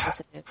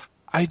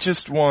I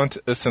just want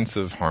a sense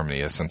of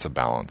harmony, a sense of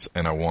balance,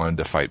 and I wanted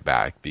to fight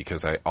back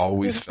because I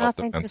always felt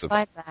defensive.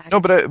 No,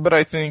 but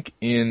I think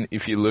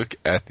if you look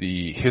at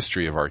the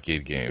history of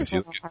arcade games,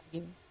 you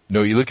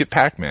look at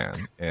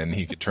Pac-Man, and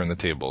he could turn the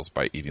tables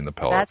by eating the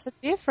pellets. That's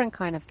a different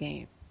kind of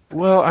game.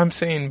 Well, I'm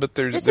saying, but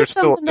there's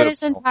still something that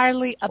is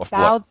entirely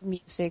about the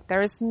music.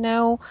 There is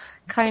no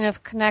kind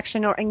of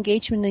connection or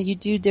engagement that you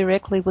do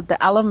directly with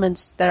the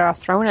elements that are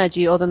thrown at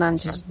you, other than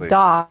just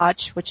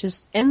dodge, which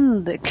is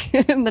in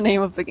the in the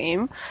name of the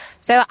game.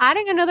 So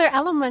adding another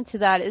element to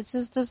that, it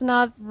just does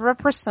not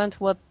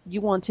represent what you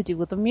want to do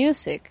with the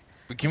music.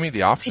 But give me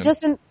the option. It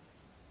doesn't.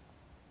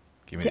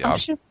 Give me the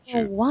option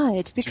for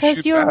what?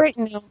 Because you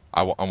already know.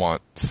 I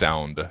want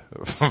sound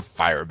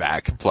fire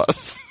back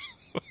plus.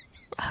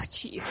 Oh,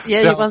 jeez.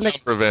 Yeah, you want the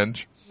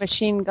revenge.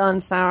 Machine gun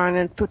sound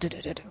and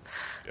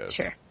yes.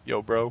 Sure.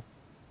 Yo, bro.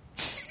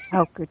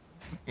 Oh,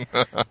 goodness.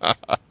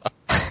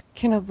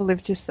 Cannot believe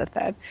you just said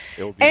that.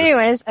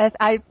 Anyways,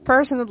 I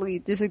personally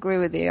disagree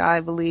with you.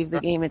 I believe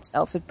the game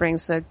itself, it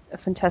brings a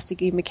fantastic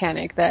game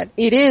mechanic that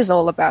it is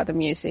all about the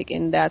music,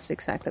 and that's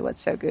exactly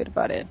what's so good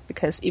about it.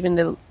 Because even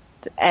the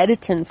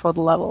editing for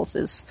the levels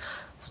is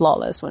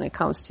flawless when it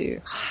comes to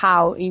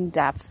how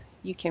in-depth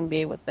you can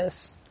be with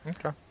this.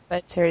 Okay.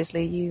 But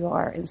seriously, you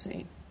are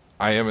insane.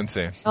 I am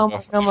insane. No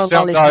more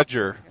Sound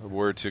Dodger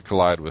were to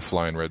collide with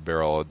Flying Red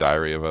Barrel, A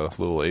Diary of a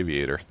Little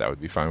Aviator, that would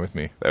be fine with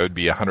me. That would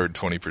be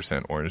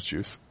 120% orange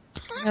juice.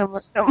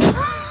 No.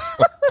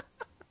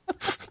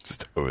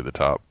 Just over the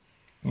top.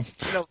 I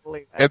don't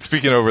believe that. And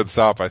speaking over the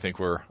top, I think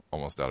we're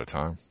almost out of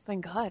time.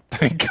 Thank God.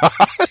 Thank God.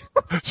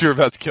 You're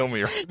about to kill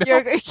me right now.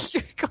 You're going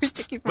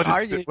to keep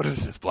arguing. What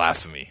is this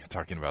blasphemy?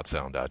 Talking about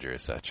Sound Dodger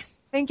as such.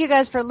 Thank you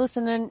guys for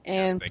listening,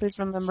 and please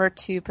remember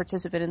to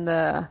participate in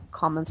the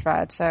comment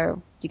thread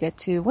so you get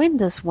to win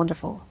this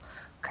wonderful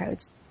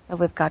codes that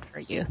we've got for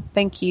you.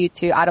 Thank you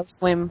to Adult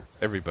Swim.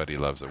 Everybody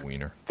loves a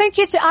wiener. Thank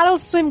you to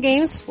Adult Swim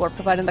Games for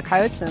providing the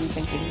codes, and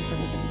thank you for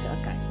listening to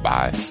us, guys.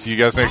 Bye. See you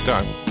guys next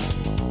time.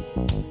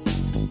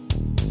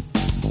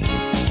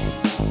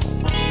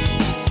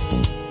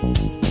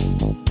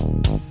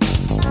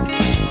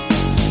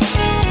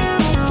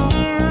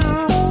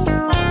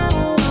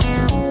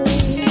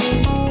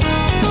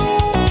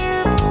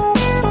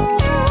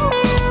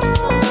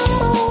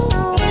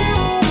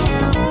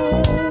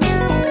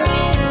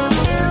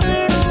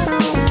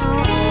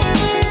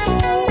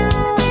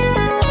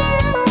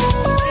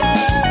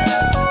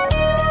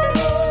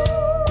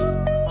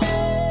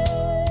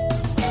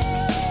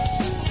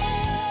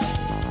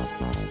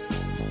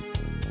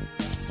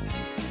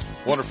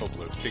 Wonderful,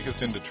 Blue. Take us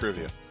into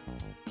trivia.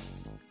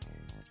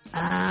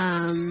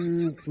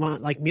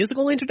 Want like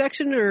musical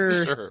introduction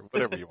or? Sure,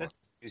 whatever you want.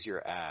 Use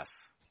your ass.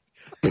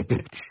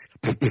 Yes.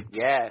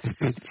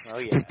 Oh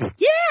yeah.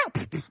 Yeah.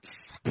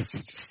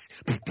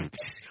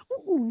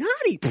 Ooh,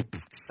 naughty.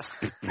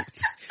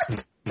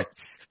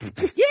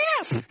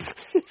 Yeah.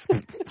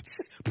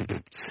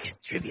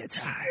 It's trivia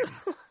time.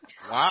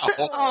 Wow.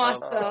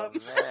 Awesome. Oh,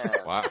 man.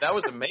 Wow. That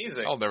was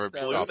amazing. I'll never be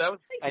Blue, top. that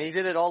was. And he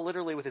did it all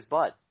literally with his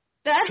butt.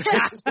 That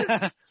is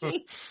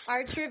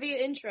our trivia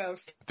intro. I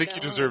think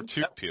you deserve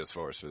 2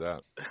 PS4s for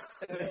that.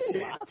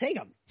 I'll take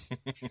them.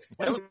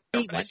 That was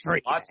a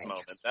Lots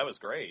moment. That was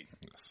great.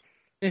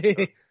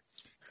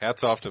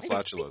 Hats off to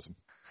flatulism.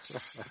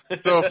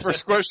 So,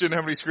 first question,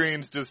 how many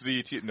screens does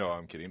the... No,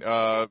 I'm kidding.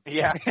 Yeah,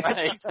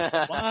 right.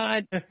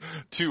 What?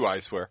 2, I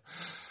swear.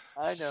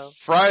 I know.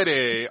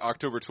 Friday,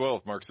 October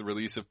 12th, marks the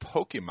release of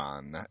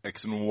Pokemon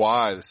X and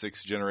Y, the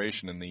 6th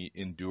generation in the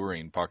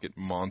enduring Pocket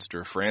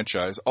Monster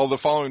franchise. All the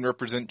following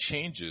represent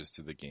changes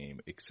to the game,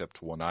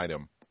 except one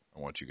item. I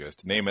want you guys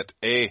to name it.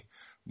 A,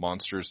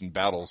 monsters and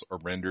battles are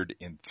rendered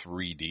in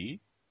 3D.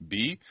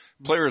 B,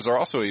 players are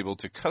also able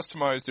to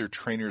customize their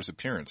trainer's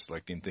appearance,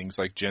 selecting things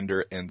like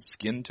gender and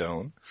skin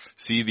tone.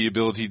 C, the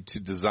ability to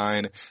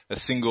design a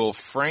single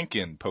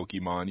Franken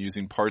Pokemon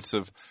using parts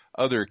of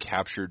other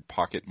captured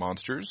pocket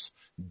monsters.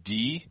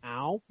 D,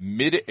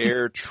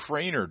 mid-air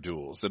trainer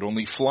duels that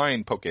only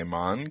flying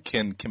Pokemon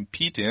can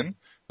compete in.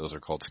 Those are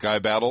called Sky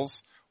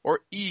Battles. Or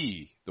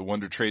E, the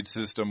Wonder Trade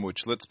system,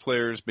 which lets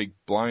players make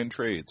blind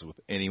trades with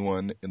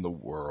anyone in the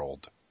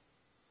world.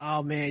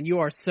 Oh man, you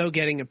are so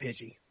getting a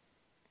Pidgey.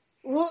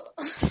 Well,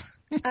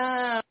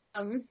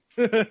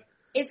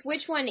 it's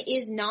which one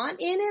is not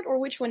in it or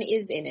which one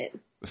is in it?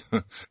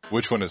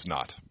 Which one is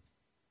not?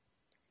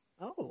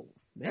 Oh.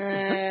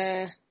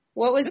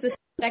 What was the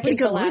second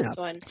to last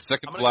one?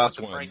 Second to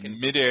last one,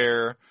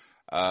 mid-air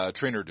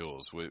trainer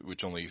duels,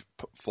 which only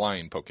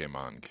flying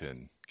Pokemon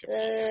can.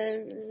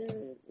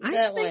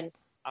 That one.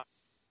 I'm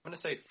going to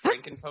say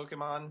Franken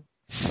Pokemon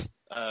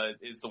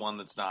is the one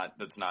that's not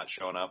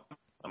showing up.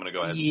 I'm going to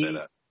go ahead and say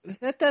that.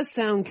 That does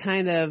sound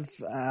kind of...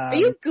 Are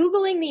you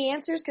Googling the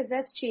answers? Because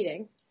that's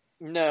cheating.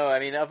 No, I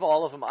mean, of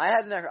all of them, I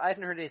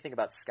hadn't heard anything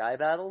about Sky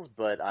Battles,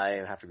 but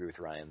I have to agree with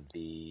Ryan.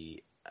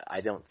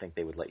 I don't think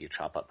they would let you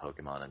chop up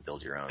Pokemon and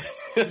build your own.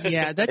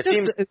 Yeah, that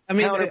seems. I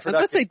mean,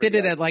 unless they did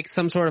it at like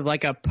some sort of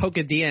like a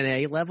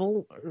PokeDNA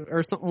level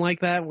or something like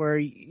that, where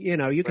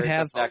you could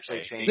have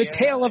the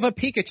tail of a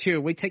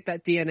Pikachu. We take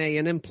that DNA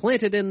and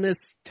implant it in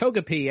this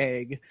Togepi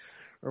egg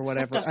or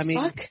whatever. What the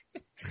fuck?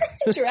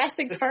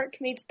 Jurassic Park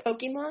meets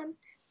Pokemon?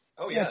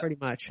 Oh yeah, pretty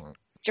much.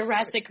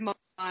 Jurassic Mon.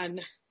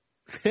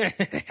 Yeah,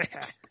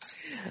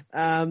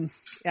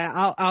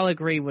 I'll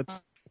agree with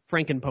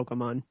Franken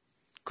Pokemon.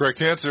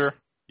 Correct answer.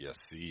 Yes,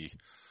 see.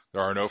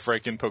 There are no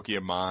Franken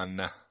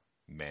Pokemon,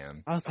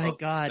 man. Oh, thank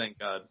God. Thank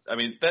God. I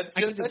mean, that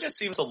just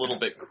seems a little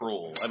bit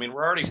cruel. I mean,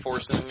 we're already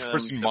forcing them to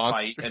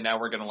fight, and now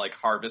we're going to,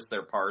 harvest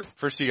their parts.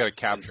 First you got to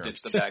capture them.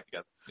 Stitch them back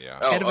together. Yeah.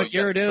 Head of a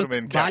Gyarados,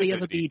 body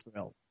of a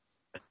Beedrill.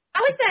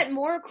 How is that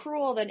more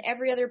cruel than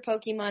every other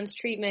Pokemon's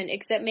treatment,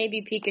 except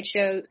maybe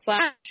Pikachu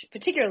 /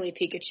 particularly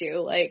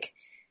Pikachu?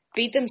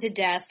 Beat them to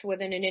death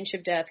within an inch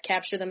of death,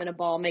 capture them in a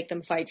ball, make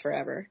them fight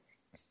forever.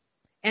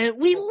 And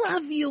we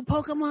love you,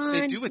 Pokemon.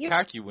 They do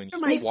attack you when you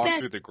walk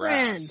through the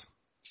grass. Friend.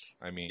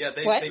 I mean,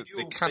 they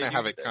kind of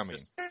have it coming.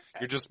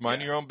 You're just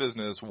minding your own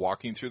business,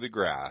 walking through the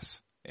grass,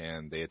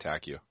 and they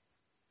attack you.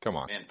 Come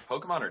on. Man,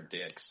 Pokemon are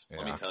dicks,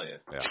 let me tell you.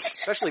 Yeah.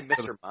 Especially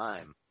Mr.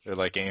 Mime. They're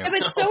like ants. Yeah,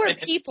 but so are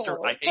people.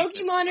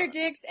 Pokemon are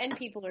dicks and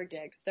people are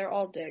dicks. They're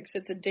all dicks.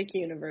 It's a dick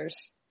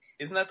universe.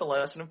 Isn't that the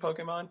lesson of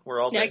Pokemon?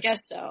 We're all dicks. I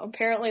guess so.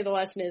 Apparently the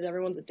lesson is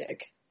everyone's a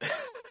dick.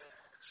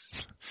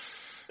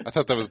 I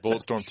thought that was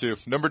Bulletstorm too.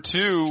 Number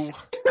 2,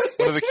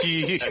 one of the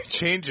key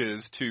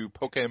changes to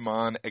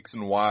Pokemon X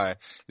and Y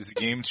is the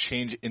game's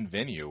change in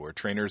venue, where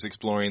trainers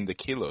exploring the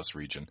Kalos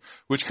region.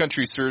 Which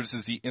country serves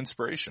as the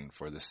inspiration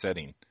for the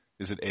setting?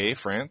 Is it A,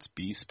 France,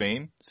 B,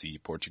 Spain, C,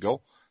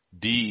 Portugal,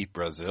 D,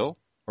 Brazil,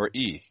 or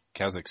E,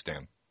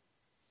 Kazakhstan?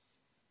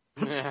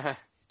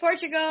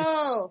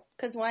 Portugal!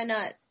 Because why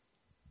not?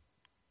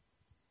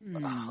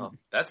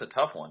 That's a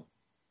tough one.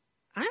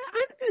 I'm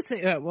going to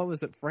say, what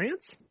was it,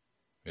 France?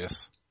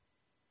 Yes.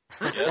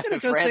 I'm going to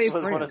go France say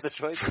was France. one of the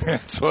choices.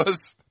 France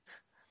was.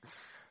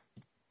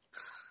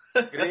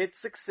 Great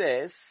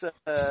success.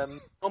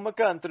 Home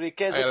country,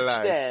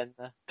 Kazakhstan.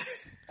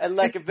 I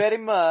like it very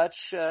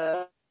much.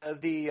 The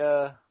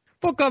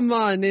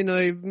Pokemon in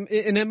a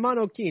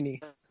monokini.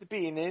 The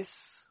penis.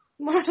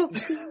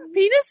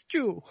 Penis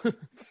Jew.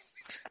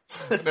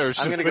 I'm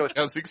gonna go with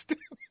Kazakhstan.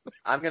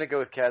 I'm gonna go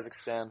with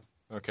Kazakhstan.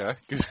 Okay,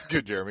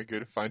 good, Jeremy.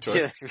 Good, fine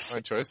choice. Yeah.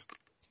 Fine choice.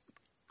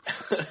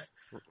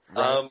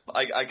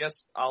 I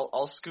guess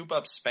I'll scoop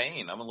up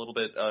Spain. I'm a little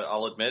bit.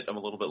 I'll admit I'm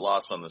a little bit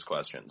lost on this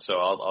question, so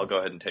I'll go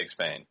ahead and take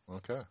Spain.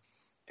 Okay.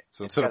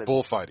 So instead of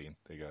bullfighting,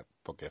 they got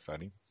poke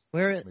fighting.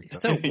 Where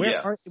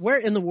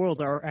in the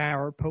world are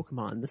our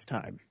Pokemon this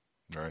time?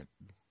 All right.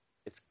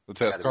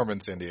 Let's ask Carmen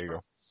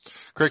Sandiego.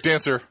 Correct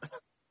answer.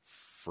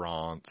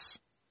 France.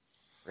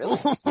 Really?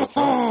 Yes.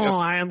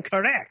 I am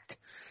correct.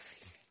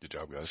 Good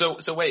job, guys. So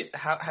wait,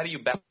 how do you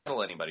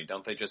battle anybody?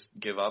 Don't they just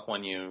give up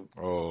when you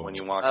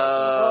walk up?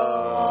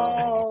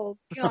 Oh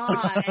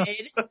God!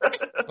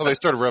 Well, they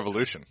started a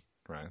revolution,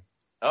 right?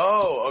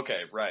 Oh,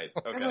 okay, right.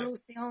 Okay.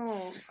 Revolution.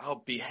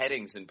 Oh,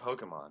 beheadings in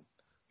Pokemon.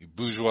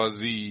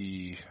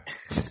 Bourgeoisie,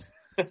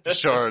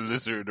 Char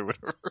Lizard, or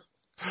whatever.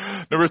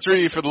 Number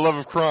 3, for the love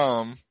of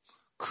Crom.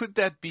 Could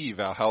that be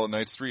Valhalla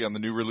Knights 3 on the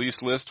new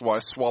release list? Why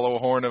swallow a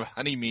horn of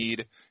Honeymead?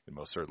 It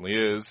most certainly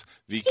is.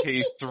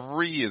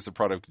 VK3 is the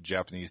product of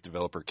Japanese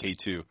developer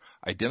K2.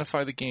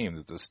 Identify the game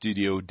that the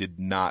studio did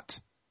not,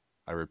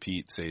 I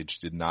repeat, Sage,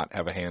 did not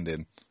have a hand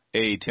in.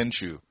 A,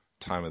 Tenchu,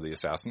 Time of the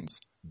Assassins.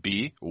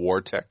 B,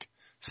 Wartech.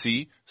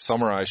 C,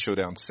 Samurai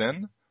Showdown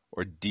Sen.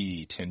 Or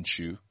D,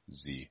 Tenchu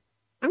Z.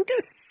 I'm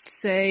going to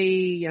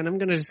say, and I'm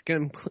going to just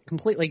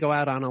completely go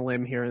out on a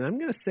limb here, and I'm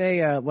going to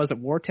say, was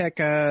it Wartech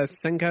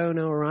Senko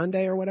no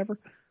Arande or whatever?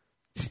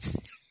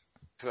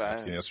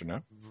 Asking yes or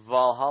no?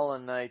 Valhalla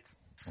Knights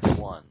Knights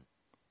 1.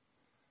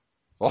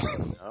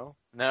 Oh.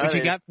 No. Which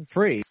you got for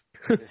free.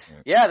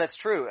 Yeah, that's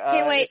true.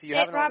 Hey, wait, if you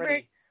haven't Robert.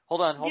 already,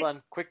 hold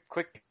on. Quick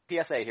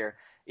PSA here.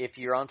 If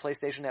you're on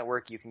PlayStation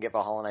Network, you can get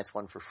Valhalla Knights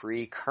 1 for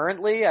free.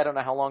 Currently, I don't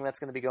know how long that's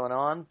going to be going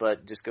on,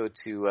 but just go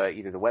to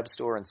either the web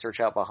store and search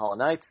out Valhalla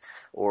Knights,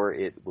 or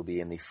it will be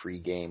in the free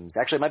games.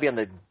 Actually, it might be on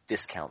the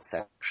discount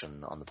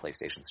section on the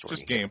PlayStation Store.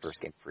 Just games. First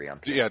game free on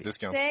PSP. Yeah,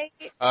 discount.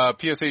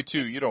 PSA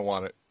 2, you don't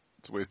want it.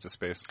 It's a waste of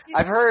space.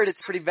 I've heard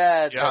it's pretty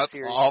bad. Yeah, it's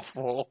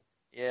awful.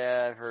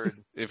 Yeah, I've heard.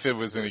 If it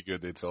was any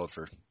good, they'd sell it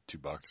for $2,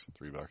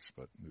 $3,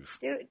 but oof.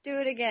 Do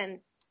it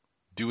again.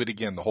 Do it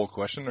again, the whole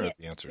question or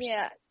the answers?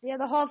 Yeah,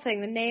 the whole thing.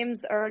 The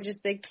names are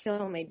just, they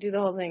kill me. Do the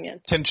whole thing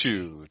again.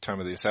 Tenchu, Time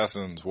of the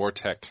Assassins, War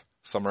Tech,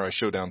 Samurai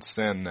Showdown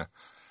Sen,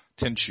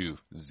 Tenchu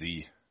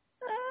Z.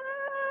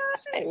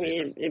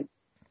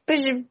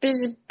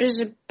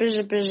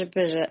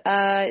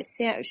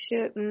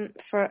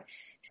 For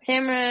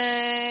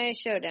Samurai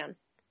Showdown.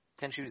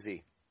 Tenchu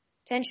Z.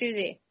 Tenchu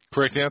Z.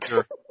 Correct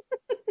answer.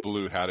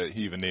 Blue had it.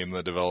 He even named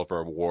the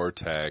developer War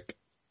Tech.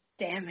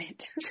 Damn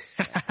it.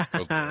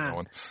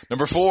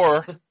 Number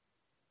 4.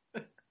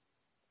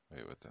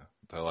 Wait, what the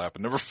hell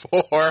happened? Number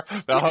 4,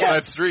 Valhalla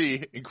Knights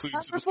 3 includes...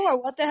 Number 4,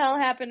 what the hell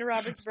happened to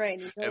Robert's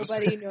brain?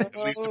 Nobody knows. At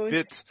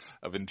least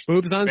a bit of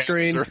boobs on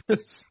screen.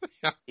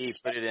 Yeah. E,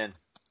 put it in.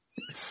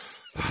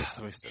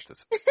 Let me start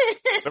this.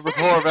 Number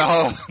 4,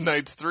 Valhalla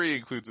Knights 3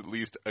 includes at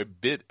least a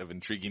bit of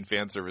intriguing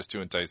fan service to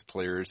entice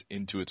players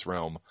into its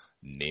realm.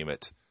 Name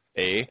it.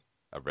 A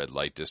red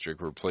light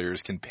district where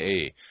players can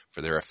pay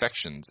for their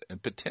affections and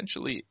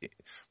potentially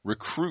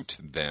recruit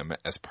them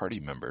as party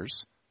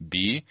members.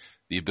 B,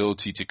 the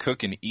ability to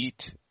cook and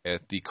eat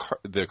at the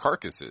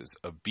carcasses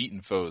of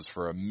beaten foes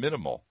for a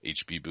minimal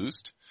HP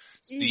boost.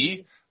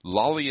 C,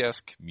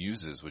 lolly-esque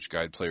muses which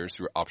guide players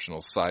through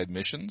optional side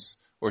missions.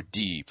 Or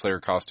D,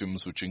 player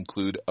costumes which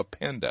include a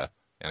panda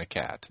and a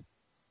cat.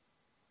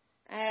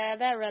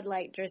 That red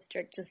light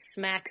district just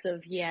smacks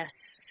of yes,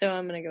 so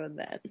I'm gonna go with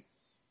that.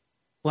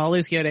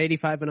 Lollies get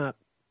 85 and up.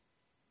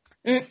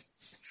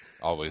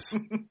 Always.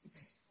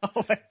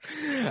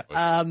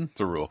 It's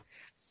a rule.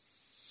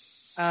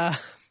 I'm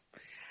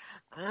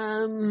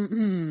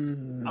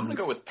gonna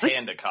go with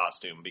panda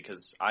costume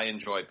because I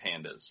enjoy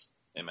pandas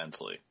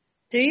immensely.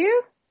 Do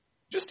you?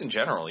 Just in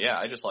general, yeah.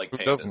 I just like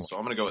pandas, so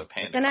I'm gonna go with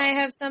panda. Then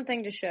I have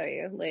something to show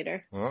you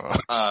later.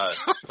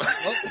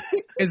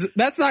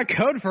 That's not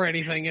code for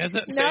anything, is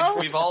it? No. Sage,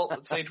 we've all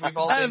been to the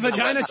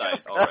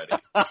website already.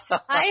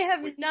 I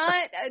have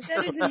not.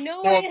 That is in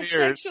no way a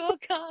sexual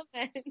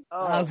comment.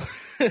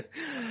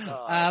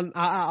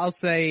 I'll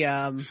say.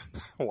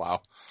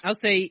 Wow. I'll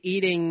say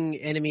eating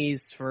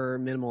enemies for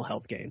minimal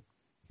health gain.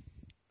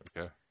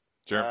 Okay.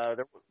 Sure.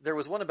 There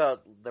was one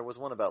about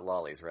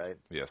lollies, right?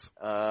 Yes.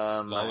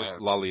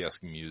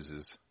 Lolly-esque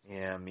muses.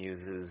 Yeah,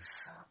 muses.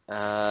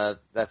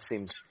 That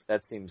seems.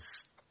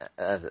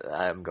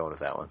 I'm going with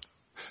that one.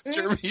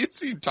 Jeremy, you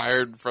seem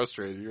tired and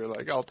frustrated. You're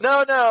like, No,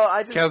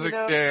 I just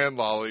Kazakhstan,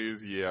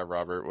 lollies. Yeah,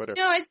 Robert, whatever.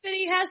 No, it's that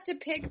he has to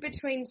pick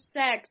between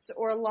sex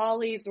or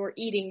lollies or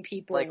eating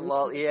people. Like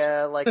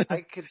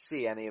I could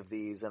see any of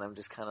these, and I'm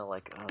just kind of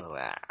like,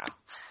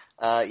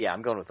 yeah,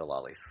 I'm going with the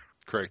lollies.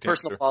 Correct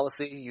Personal answer.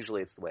 policy,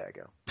 usually it's the way I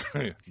go.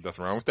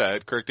 Nothing wrong with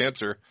that. Correct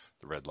answer.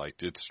 The red light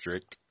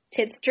district.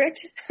 Titstrict?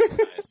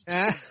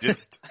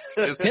 Tits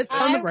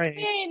on the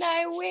brain.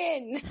 I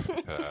win.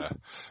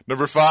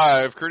 Number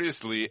 5,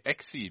 courteously,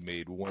 Exe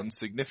made one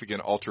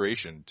significant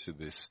alteration to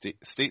the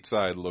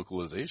stateside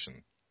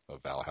localization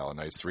of Valhalla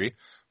Knights 3.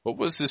 What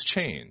was this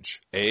change?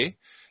 A,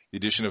 the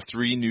addition of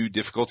 3 new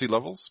difficulty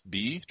levels.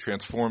 B,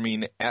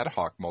 transforming ad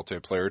hoc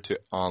multiplayer to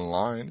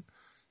online.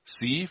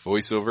 C,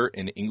 voiceover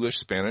in English,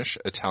 Spanish,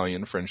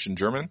 Italian, French, and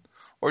German.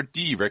 Or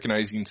D,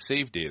 recognizing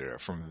save data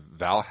from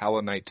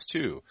Valhalla Knights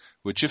 2,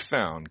 which if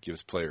found,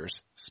 gives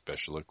players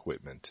special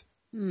equipment.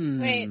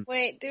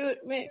 Wait, do it.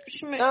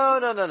 No.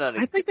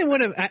 I think they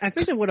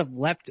would have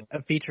left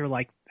a feature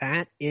like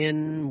that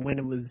in when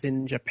it was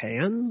in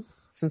Japan.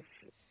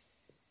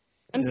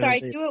 I'm sorry,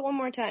 do it one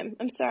more time.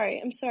 I'm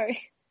sorry.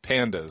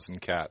 Pandas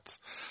and cats.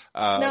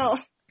 No.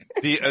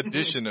 The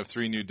addition of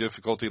 3 new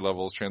difficulty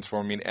levels,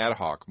 transforming ad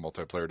hoc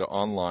multiplayer to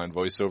online,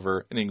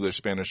 voiceover in English,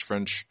 Spanish,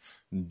 French,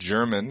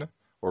 German,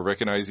 or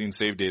recognizing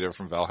save data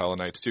from Valhalla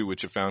Knights 2,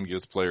 which if found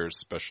gives players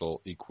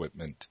special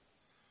equipment.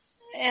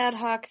 Ad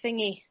hoc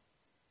thingy.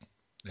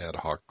 Ad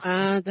hoc.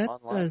 That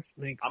does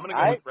make sense. I'm going to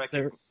go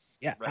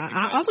with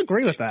I'll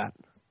agree with that.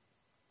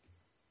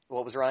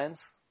 What was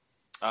Ryan's?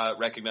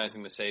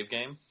 Recognizing the save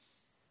game.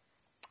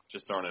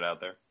 Just throwing it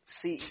out there.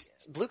 See,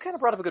 Blue kind of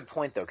brought up a good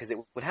point, though, because it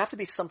would have to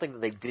be something that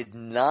they did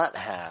not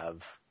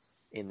have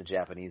in the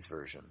Japanese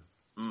version.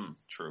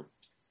 True.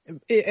 I'm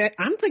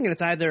thinking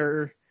it's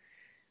either...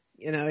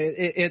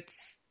 it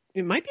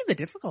might be the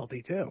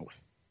difficulty too,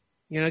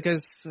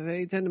 because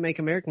they tend to make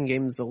American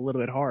games a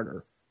little bit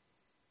harder.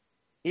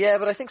 Yeah,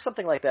 but I think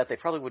something like that, they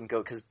probably wouldn't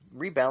go, because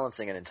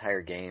rebalancing an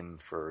entire game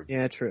for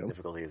true.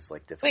 difficulty is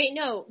difficult. Wait,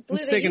 no, Blue,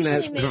 they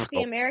usually make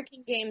the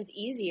American games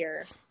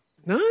easier.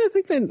 No, I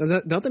think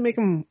don't they make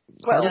them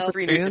well,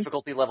 3 new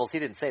difficulty levels. He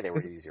didn't say they were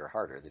easier or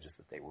harder. They just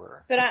that they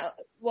were. But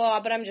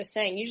I'm just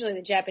saying. Usually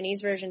the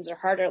Japanese versions are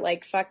harder.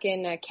 Like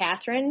fucking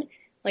Catherine.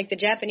 Like the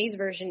Japanese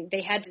version, they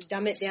had to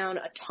dumb it down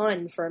a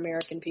ton for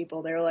American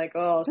people. They were like,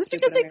 "Oh, that's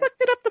because they fucked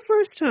it up the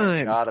first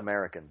time." Not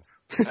Americans.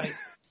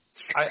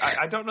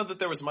 I don't know that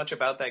there was much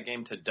about that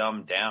game to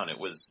dumb down. It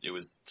was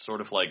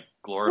sort of like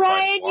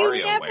glorified WarioWare. Ryan,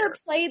 you never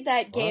played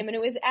that game, and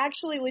it was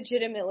actually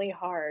legitimately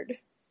hard.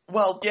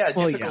 Well, yeah,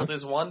 difficult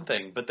is one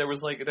thing, but there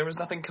was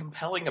nothing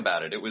compelling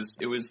about it. It was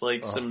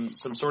like some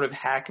sort of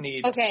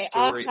hackneyed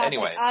story.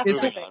 Anyway, I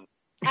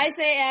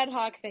say ad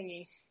hoc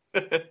thingy.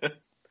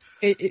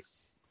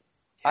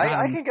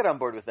 I can get on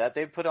board with that.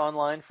 They put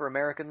online for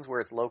Americans where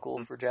it's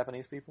local for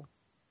Japanese people.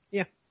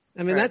 Yeah,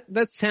 I mean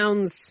that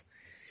sounds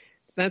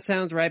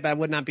right, but I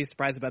would not be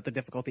surprised about the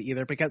difficulty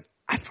either, because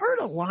I've heard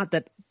a lot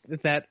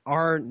that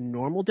our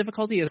normal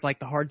difficulty is like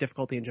the hard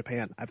difficulty in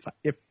Japan.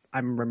 If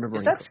I'm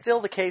remembering, is that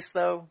still the case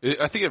though?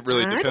 I think it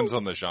really depends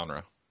on the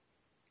genre.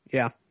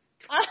 Yeah.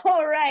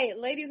 All right,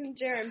 ladies and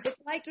germs, if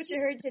you liked what you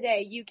heard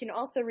today, you can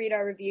also read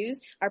our reviews,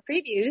 our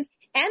previews,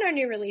 and our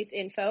new release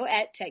info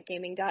at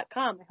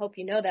techgaming.com. I hope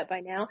you know that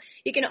by now.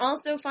 You can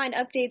also find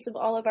updates of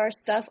all of our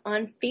stuff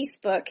on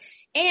Facebook,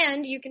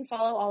 and you can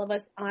follow all of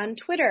us on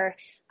Twitter.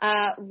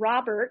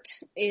 Robert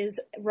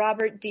is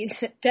Robert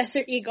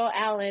Desert Eagle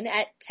Allen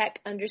at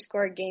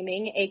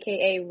tech_gaming,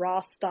 aka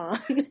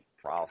Roston.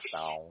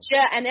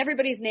 And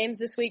everybody's names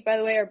this week, by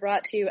the way, are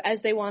brought to you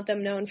as they want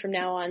them known from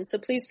now on. So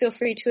please feel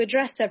free to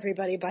address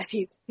everybody by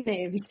these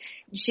names.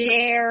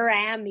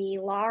 Jeremy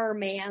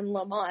Larman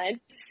Lamont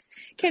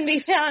can be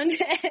found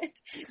at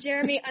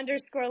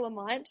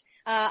Jeremy_Lamont.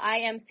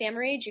 I am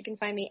Samarage. You can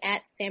find me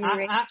at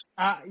Samarage.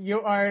 You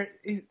are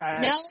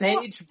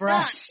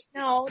Sagebrush.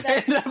 No,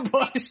 that's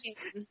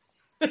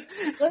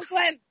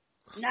Listen,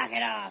 knock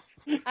it off.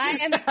 I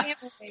am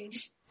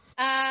Samarage.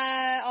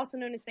 Also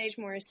known as Sage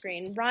Morris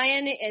Green.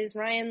 Ryan is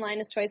Ryan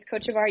Linus Twice,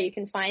 coach of our. You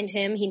can find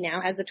him. He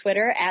now has a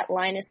Twitter at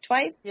Linus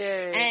Twice.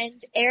 Yay.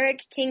 And Eric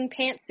King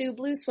Pantsu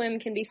Blue Swim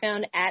can be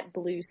found at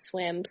Blue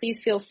Swim.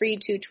 Please feel free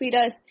to tweet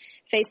us,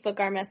 Facebook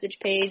our message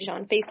page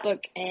on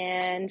Facebook,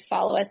 and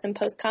follow us and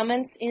post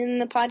comments in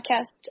the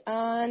podcast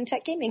on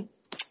Tech Gaming.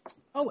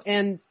 Oh,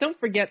 and don't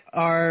forget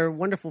our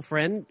wonderful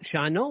friend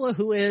Sean Nola,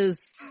 who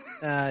is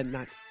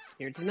not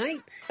here tonight,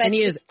 and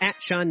he is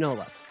at Sean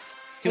Nola.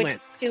 Two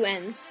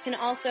N's. Can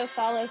also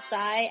follow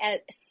Sai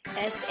at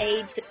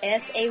SAYOMGWTF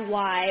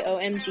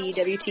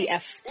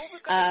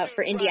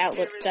for Indie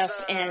Outlook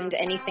stuff and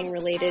anything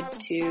related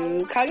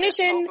to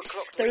Cognition,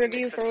 the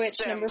review for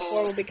which number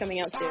 4 will be coming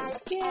out soon.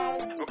 Yay!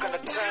 We're gonna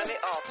turn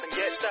it up and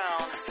get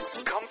down.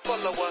 Come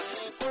follow us.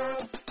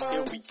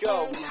 Here we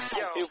go.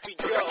 Here we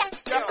go.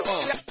 Get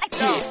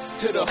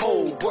to the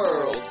whole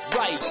world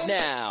right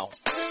now.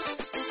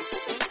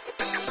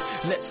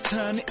 Let's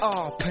turn it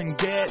up and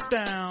get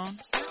down.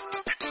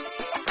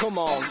 Come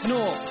on,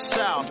 north,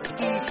 south,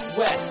 east,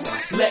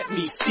 west. Let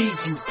me see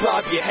you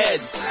bob your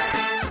heads.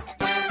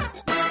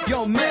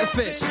 Yo,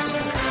 Memphis,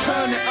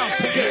 turn it up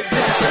and get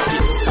down.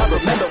 I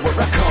remember where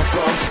I come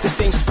from. The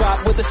same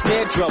spot with a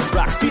snare drum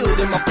rock. Feel it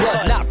in my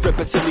blood. Not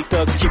ripping silly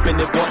thugs, keeping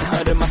it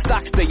 100. My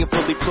stocks staying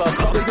fully plugged.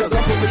 Because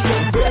I'm fully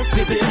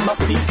invested in my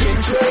peak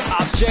interest.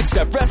 Objects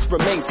at rest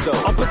remain so.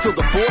 Up until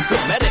the force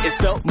of meta is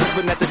felt.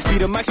 Moving at the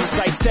speed of my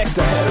sight text.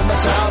 Ahead of my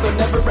time and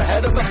never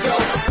ahead of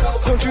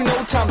myself. Don't you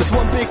know time is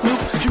one big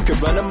loop? You can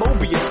run a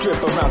Mobius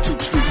strip around 2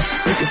 streets.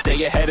 You can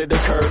stay ahead of the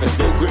curve and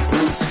still grip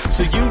roots.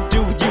 So you do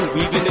you,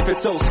 even if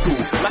it's old school.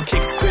 My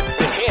kicks grip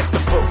enhance the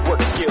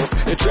footwork skills.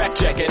 The track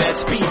jacket adds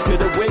speed to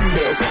the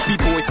windmills.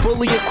 B-boys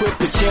fully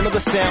equipped to channel the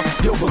sound.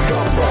 Yo,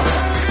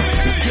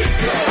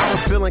 I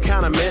was feeling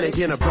kinda manic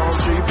in a Palm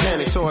Street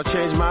panic, so I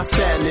changed my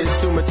sadness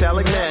to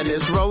metallic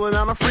madness. Rolling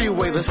on a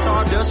freeway, the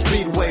Stardust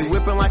Speedway,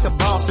 whipping like a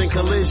boss in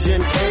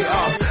collision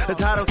chaos. The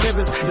title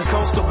tempest is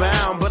coastal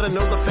bound, but I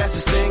know the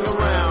fastest thing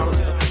around.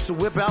 So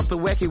whip out the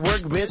wacky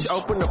workbench,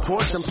 open the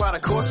porch, and plot a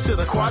course to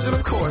the quadrant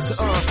of course.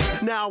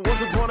 Now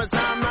once upon a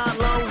time not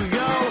long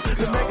ago,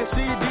 the Mega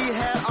CD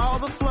had all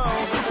the flow.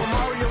 When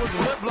Mario was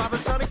lip-blopping,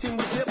 Sonic Team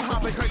was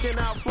hip-hopping, cranking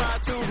out fly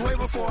tunes way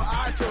before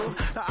iTunes.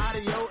 The